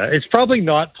 Yeah, it's probably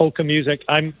not polka music.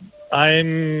 I'm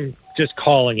just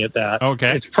calling it that.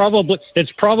 Okay. It's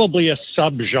probably a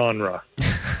subgenre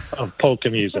of polka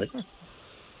music.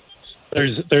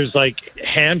 There's like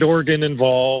hand organ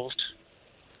involved.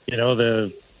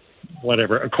 The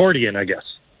whatever accordion, I guess.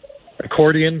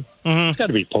 Accordion. It's got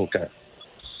to be polka.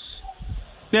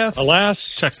 Yeah, alas,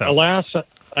 checks out. Alas,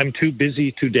 I'm too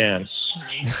busy to dance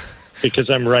because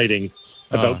I'm writing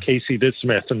about Casey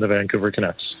DeSmith and the Vancouver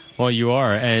Canucks. Well, you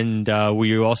are, and were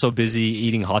you also busy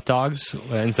eating hot dogs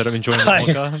instead of enjoying the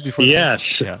polka before? Yes,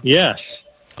 yes.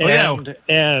 Oh,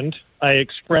 and I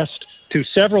expressed to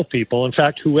several people, in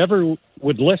fact, whoever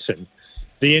would listen,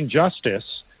 the injustice,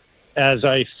 as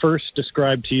I first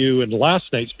described to you in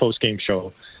last night's postgame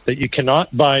show, that you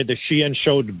cannot buy the Sheehan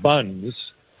Showed buns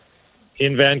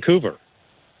in Vancouver.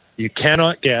 You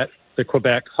cannot get the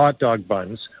Quebec hot dog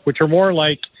buns, which are more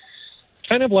like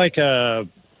kind of like a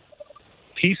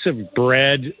piece of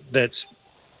bread that's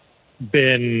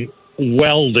been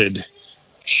welded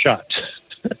shut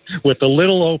with a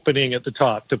little opening at the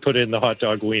top to put in the hot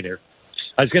dog wiener.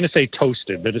 I was going to say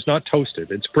toasted, but it's not toasted.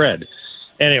 It's bread.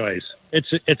 Anyways,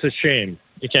 it's a shame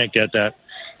you can't get that,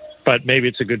 but maybe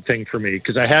it's a good thing for me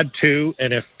because I had 2,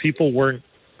 and if people weren't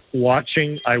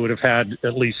watching, I would have had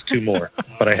at least 2 more,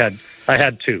 but I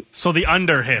had 2. So the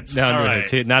under hits. The under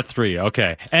hits, not 3.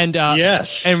 Okay. And yes.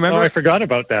 And remember, I forgot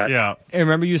about that. Yeah. And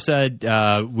remember, you said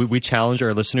we challenge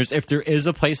our listeners, if there is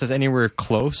a place that's anywhere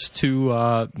close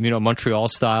to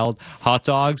Montreal-styled hot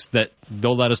dogs, that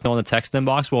they'll let us know in the text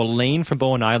inbox. Well, Lane from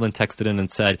Bowen Island texted in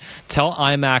and said, "Tell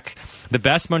IMAC the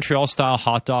best Montreal-style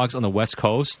hot dogs on the West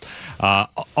Coast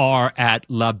are at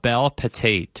La Belle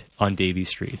Petite on Davie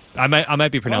Street." I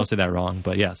might be pronouncing that wrong,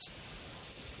 but yes.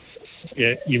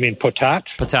 Yeah, you mean potat?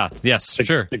 Potat, yes,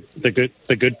 sure. The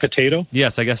good potato?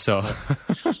 Yes, I guess so.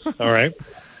 All right.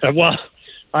 Well,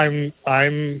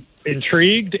 I'm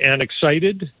intrigued and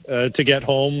excited to get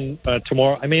home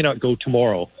tomorrow. I may not go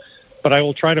tomorrow, but I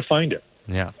will try to find it.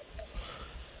 Yeah.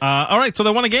 All right, so they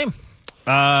won a game.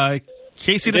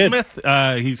 Casey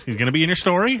DeSmith, he's going to be in your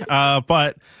story,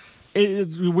 but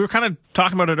we were kind of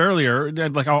talking about it earlier.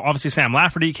 Like, obviously, Sam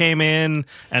Lafferty came in,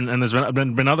 and there's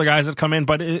been other guys that come in,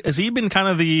 but has he been kind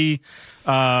of the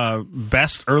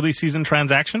best early season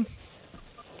transaction?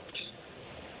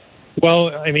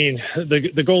 Well, I mean,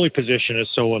 the goalie position is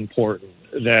so important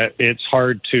that it's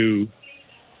hard to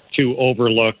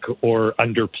overlook or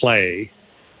underplay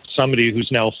somebody who's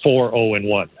now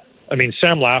 4-0-1. I mean,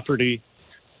 Sam Lafferty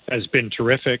has been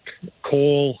terrific.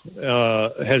 Cole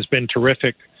has been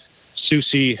terrific.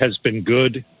 Susie has been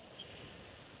good.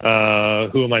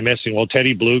 Who am I missing? Well,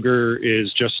 Teddy Bluger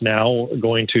is just now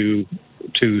going to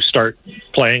start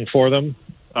playing for them.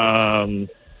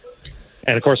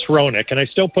 And, of course, Hronek. And I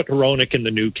still put Hronek in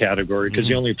the new category because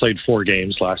he only played 4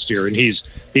 games last year, and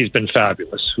he's been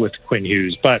fabulous with Quinn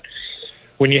Hughes. But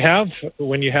when you have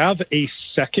a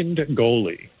second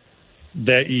goalie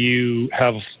that you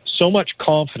have so much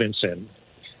confidence in,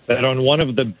 that on one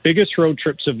of the biggest road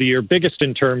trips of the year, biggest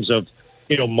in terms of,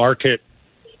 market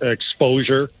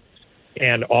exposure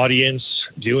and audience,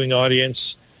 viewing audience,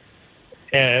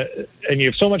 and you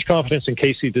have so much confidence in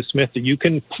Casey DeSmith that you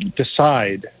can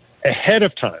decide ahead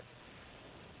of time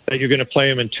that you're going to play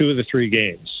him in 2 of the 3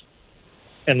 games.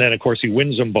 And then, of course, he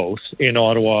wins them both in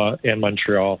Ottawa and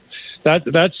Montreal.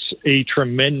 That's a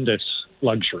tremendous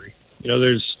luxury.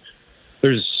 There's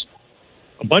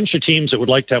a bunch of teams that would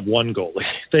like to have one goalie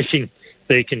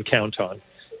they can count on.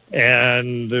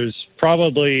 And there's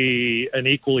probably an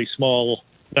equally small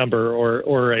number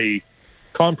or a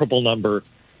comparable number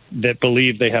that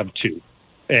believe they have 2.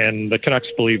 And the Canucks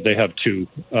believe they have 2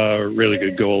 really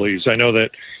good goalies. I know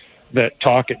that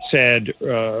Tocchet said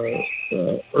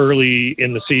early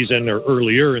in the season or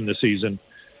earlier in the season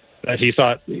that he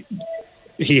thought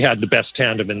he had the best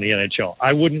tandem in the NHL.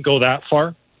 I wouldn't go that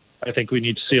far. I think we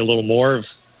need to see a little more of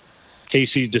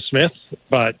Casey DeSmith,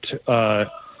 but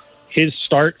his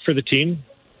start for the team,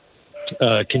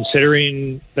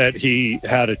 considering that he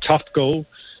had a tough go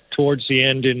towards the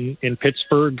end in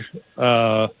Pittsburgh,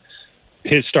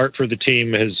 his start for the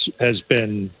team has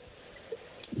been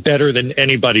better than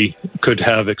anybody could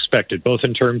have expected, both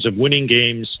in terms of winning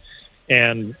games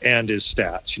and his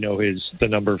stats, the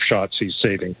number of shots he's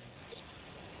saving.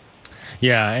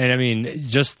 Yeah, and I mean,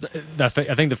 just I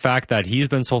think the fact that he's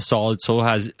been so solid, so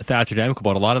has Thatcher Demko,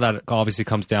 but a lot of that obviously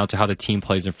comes down to how the team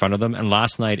plays in front of them. And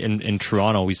last night in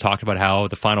Toronto, we talked about how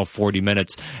the final 40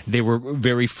 minutes, they were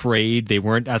very frayed. They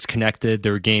weren't as connected.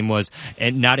 Their game was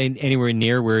not anywhere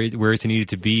near where it needed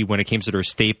to be when it came to their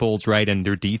staples, right, and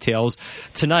their details.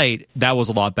 Tonight, that was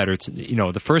a lot better.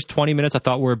 The first 20 minutes I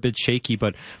thought were a bit shaky,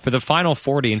 but for the final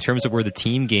 40, in terms of where the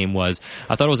team game was,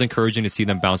 I thought it was encouraging to see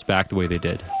them bounce back the way they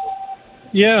did.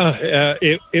 Yeah,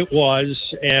 it was,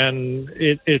 and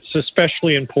it's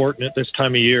especially important at this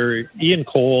time of year. Ian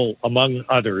Cole, among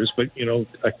others, but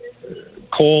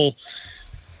Cole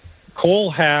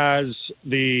has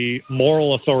the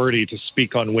moral authority to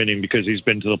speak on winning because he's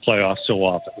been to the playoffs so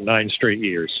often, 9 straight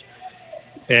years,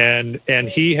 and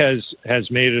he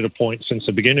has made it a point since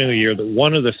the beginning of the year that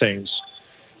one of the things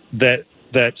that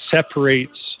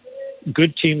separates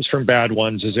good teams from bad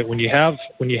ones is that when you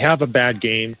have a bad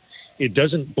game, it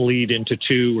doesn't bleed into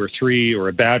 2 or 3 or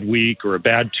a bad week or a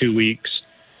bad 2 weeks.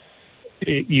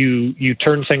 You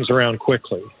turn things around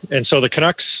quickly. And so the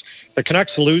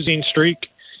Canucks losing streak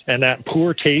and that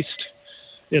poor taste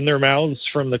in their mouths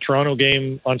from the Toronto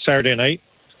game on Saturday night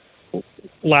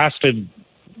lasted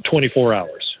 24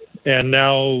 hours. And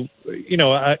now,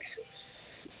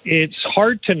 it's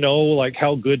hard to know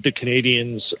how good the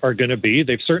Canadians are going to be.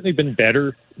 They've certainly been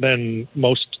better than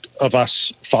most of us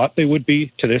thought they would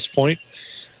be to this point.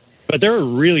 But they're a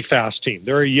really fast team.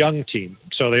 They're a young team,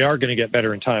 so they are going to get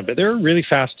better in time. But they're a really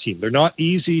fast team. They're not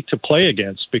easy to play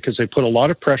against because they put a lot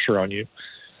of pressure on you.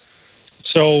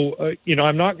 So,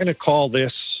 I'm not going to call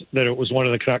this that it was one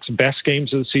of the Canucks' best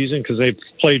games of the season because they've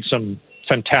played some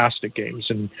fantastic games.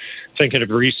 And thinking of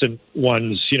recent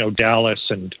ones, Dallas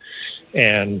and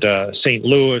St.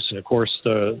 Louis, and of course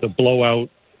the blowout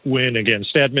win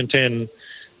against Edmonton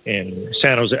and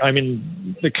San Jose. I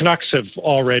mean, the Canucks have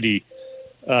already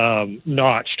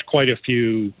notched quite a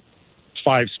few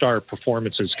 5-star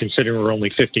performances considering we're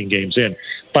only 15 games in.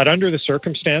 But under the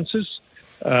circumstances,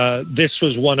 this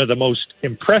was one of the most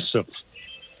impressive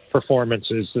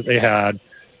performances that they had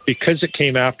because it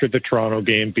came after the Toronto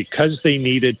game, because they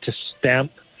needed to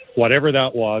stamp whatever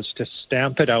that was, to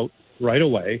stamp it out right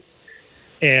away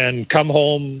and come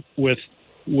home with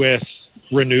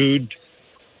renewed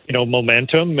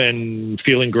momentum and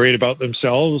feeling great about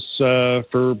themselves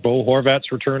for Bo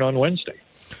Horvat's return on Wednesday.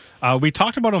 We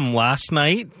talked about him last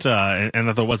night and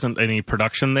that there wasn't any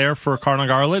production there for Connor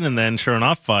Garland, and then sure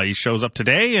enough, he shows up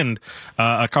today and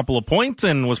a couple of points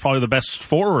and was probably the best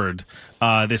forward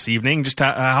this evening. Just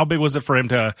how big was it for him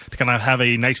to kind of have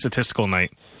a nice statistical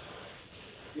night?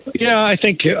 Yeah, I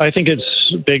think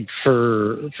it's big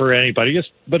for anybody,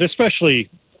 but especially,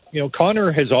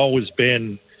 Connor has always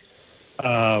been,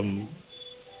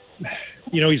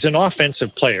 he's an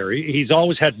offensive player. He's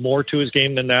always had more to his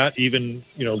game than that, even,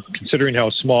 considering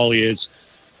how small he is,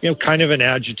 kind of an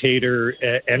agitator,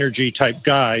 energy type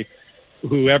guy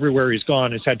who everywhere he's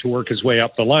gone has had to work his way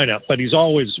up the lineup, but he's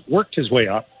always worked his way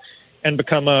up and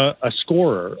become a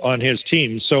scorer on his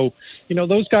team. So,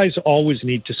 those guys always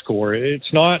need to score.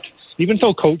 It's not, even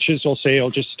though coaches will say, "Oh,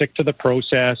 just stick to the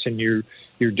process," and you're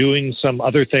doing some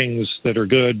other things that are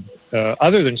good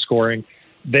other than scoring,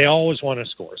 they always want to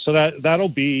score. So that'll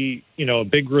be, a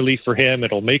big relief for him.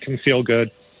 It'll make him feel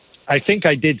good. I think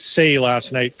I did say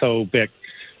last night, though, Bick,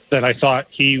 that I thought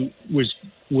he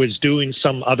was doing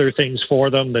some other things for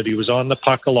them, that he was on the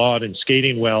puck a lot and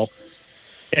skating well.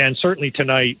 And certainly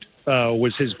tonight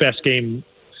was his best game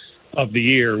of the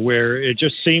year, where it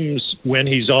just seems when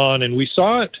he's on, and we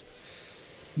saw it,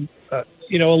 a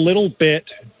little bit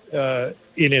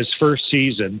in his first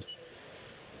season,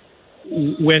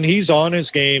 when he's on his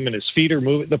game and his feet are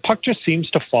moving, the puck just seems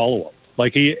to follow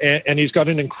him. And he's got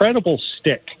an incredible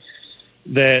stick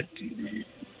that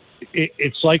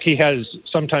it's like he has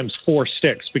sometimes 4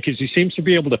 sticks, because he seems to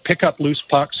be able to pick up loose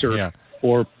pucks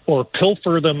or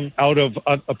pilfer them out of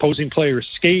opposing players'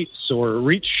 skates, or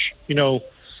reach,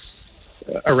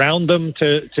 around them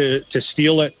to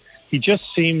steal it. He just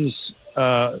seems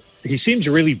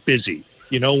really busy,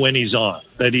 when he's on,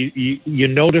 that you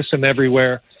notice him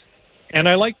everywhere. And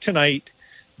I like tonight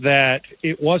that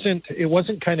it wasn't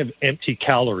kind of empty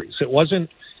calories. It wasn't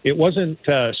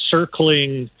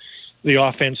circling the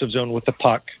offensive zone with the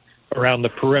puck around the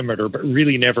perimeter, but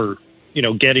really never,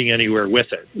 getting anywhere with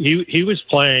it. He was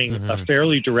playing a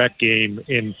fairly direct game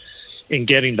in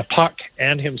getting the puck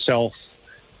and himself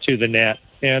to the net.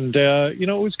 And, it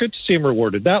was good to see him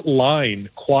rewarded. That line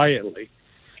quietly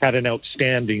had an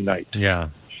outstanding night. Yeah.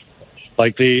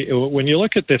 Like when you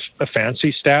look at the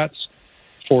fancy stats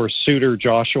for Suter,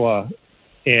 Joshua,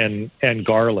 and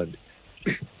Garland,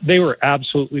 they were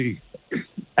absolutely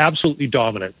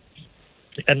dominant.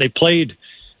 And they played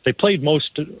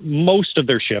most of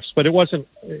their shifts, but it wasn't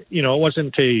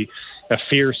a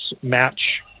fierce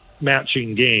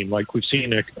matching game like we've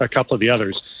seen a couple of the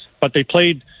others. But they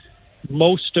played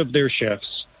most of their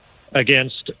shifts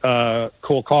against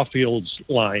Cole Caulfield's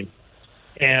line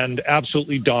and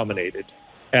absolutely dominated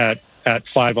at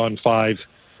 5-on-5.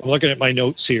 I'm looking at my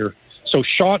notes here. So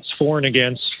shots for and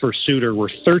against for Suter were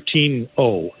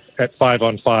 13-0 at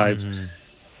 5-on-5.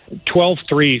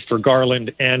 12-3 for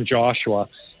Garland and Joshua.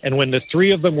 And when the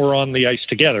three of them were on the ice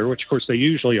together, which of course they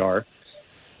usually are,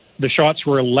 the shots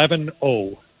were 11-0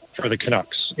 for the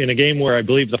Canucks in a game where I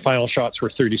believe the final shots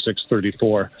were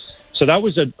 36-34. So that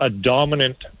was a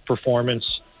dominant performance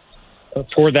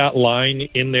for that line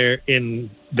in their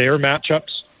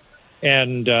matchups.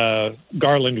 And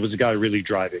Garland was the guy really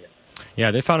driving it.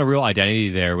 Yeah, they found a real identity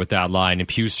there with that line. And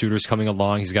Pius Suter's coming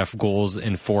along. He's got goals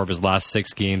in 4 of his last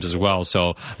 6 games as well.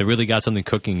 So they really got something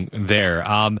cooking there.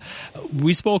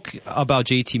 We spoke about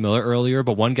JT Miller earlier,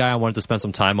 but one guy I wanted to spend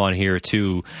some time on here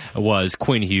too was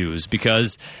Quinn Hughes,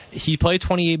 because he played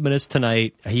 28 minutes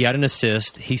tonight. He had an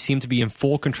assist. He seemed to be in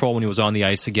full control when he was on the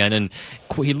ice again. And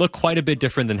he looked quite a bit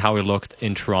different than how he looked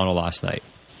in Toronto last night.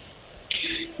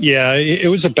 Yeah, it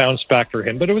was a bounce back for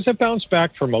him, but it was a bounce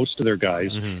back for most of their guys.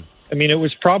 I mean, it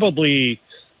was probably,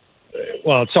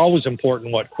 it's always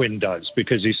important what Quinn does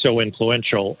because he's so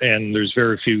influential, and there's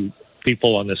very few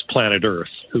people on this planet Earth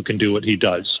who can do what he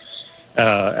does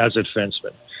as a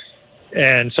defenseman.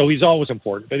 And so he's always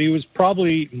important, but he was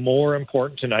probably more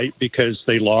important tonight because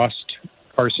they lost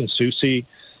Carson Soucy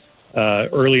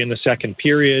early in the second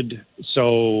period.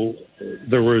 So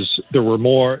there were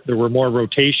more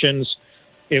rotations.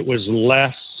 It was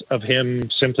less of him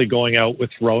simply going out with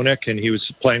Roenick, and he was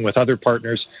playing with other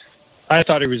partners. I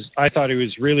thought he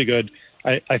was really good.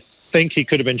 I think he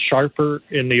could have been sharper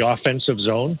in the offensive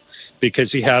zone because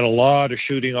he had a lot of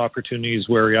shooting opportunities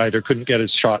where he either couldn't get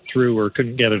his shot through or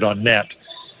couldn't get it on net.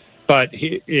 But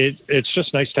it's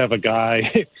just nice to have a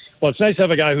guy. Well, it's nice to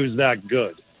have a guy who's that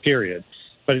good, period.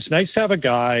 But it's nice to have a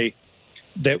guy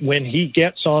that when he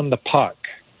gets on the puck,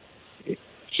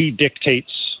 he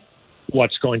dictates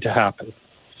what's going to happen.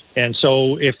 And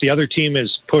so if the other team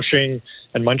is pushing,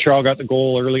 and Montreal got the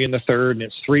goal early in the third, and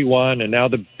it's 3-1, and now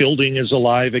the building is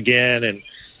alive again,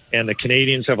 and the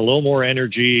Canadians have a little more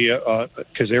energy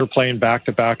because they were playing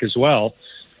back-to-back as well.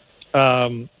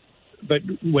 But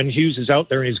when Hughes is out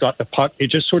there and he's got the puck,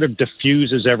 it just sort of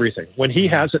diffuses everything. When he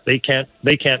has it, they can't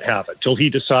have it till he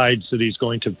decides that he's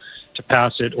going to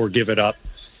pass it or give it up.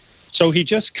 So he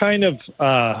just kind of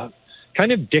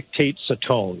dictates a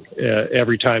tone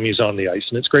every time he's on the ice.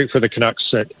 And it's great for the Canucks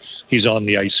that he's on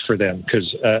the ice for them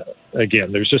because,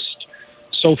 again, there's just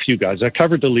so few guys. I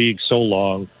covered the league so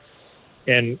long,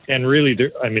 and really,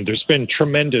 there's been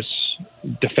tremendous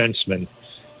defensemen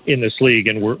in this league,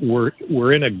 and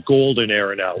we're in a golden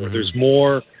era now where there's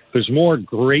more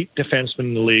great defensemen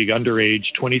in the league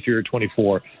underage, 23 or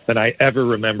 24, than I ever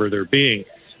remember there being.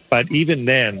 But even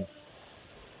then,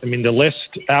 the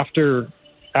list after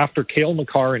after Cale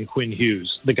Makar and Quinn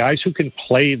Hughes, the guys who can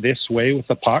play this way with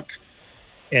the puck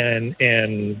and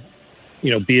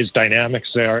be as dynamic as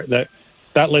they are,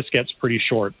 that list gets pretty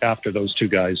short after those two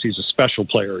guys. He's a special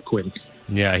player, Quinn.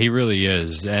 Yeah, he really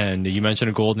is. And you mentioned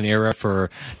a golden era for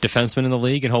defensemen in the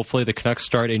league, and hopefully the Canucks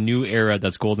start a new era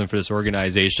that's golden for this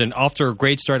organization. After a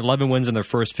great start, 11 wins in their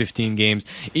first 15 games.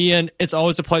 Ian, it's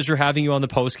always a pleasure having you on the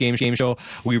post-game show.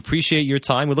 We appreciate your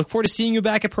time. We look forward to seeing you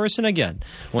back in person again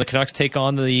when the Canucks take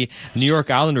on the New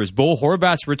York Islanders. Bo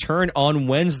Horvat's return on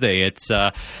Wednesday. It's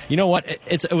you know what?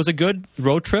 It was a good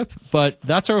road trip, but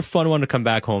that's a fun one to come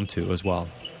back home to as well.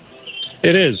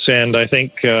 It is, and I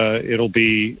think it'll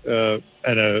be a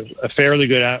fairly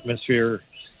good atmosphere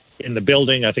in the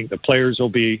building. I think the players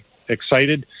will be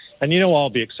excited, and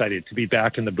I'll be excited to be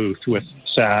back in the booth with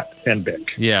Sat and Bick.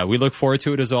 Yeah, we look forward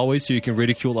to it as always, so you can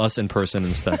ridicule us in person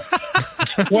instead.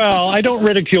 Well, I don't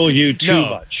ridicule you too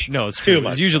much. No, it's true.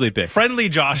 It's usually Bick. Friendly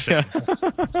Josh.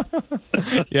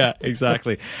 Yeah,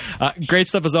 exactly. Great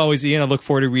stuff as always, Ian. I look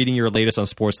forward to reading your latest on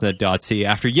Sportsnet.ca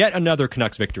after yet another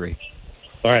Canucks victory.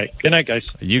 All right. Good night, guys.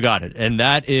 You got it. And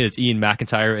that is Ian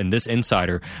McIntyre, and this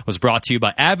Insider was brought to you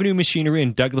by Avenue Machinery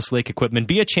and Douglas Lake Equipment.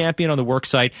 Be a champion on the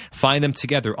worksite. Find them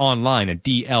together online at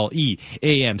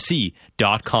DLEAMC.com.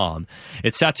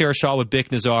 It's Satire Shaw with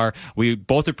Bick Nazar. We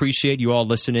both appreciate you all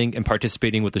listening and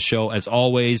participating with the show as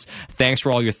always. Thanks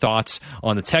for all your thoughts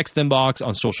on the text inbox,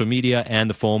 on social media, and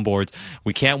the phone boards.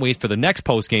 We can't wait for the next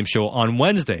post-game show on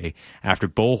Wednesday after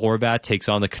Bo Horvat takes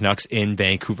on the Canucks in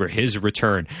Vancouver, his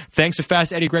return. Thanks to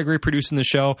Fast Eddie Gregory producing the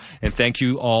show, and thank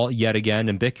you all yet again.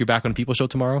 And Bick, you're back on People Show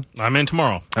tomorrow? I'm in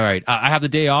tomorrow. All right. I have the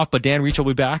day off, but Dan Reach will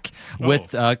be back with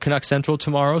Canucks Central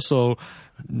tomorrow, so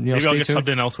maybe I'll get subbed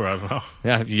in elsewhere. I don't know.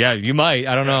 Yeah, you might.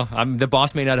 I don't know. The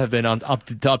boss may not have been up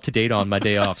to date on my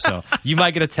day off, so you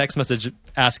might get a text message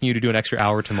asking you to do an extra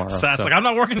hour tomorrow. Sat's like, I'm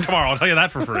not working tomorrow. I'll tell you that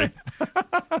for free.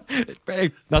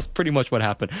 That's pretty much what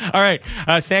happened. All right.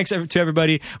 Thanks to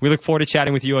everybody. We look forward to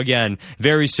chatting with you again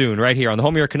very soon right here on the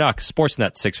home of your Canucks,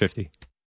 Sportsnet 650.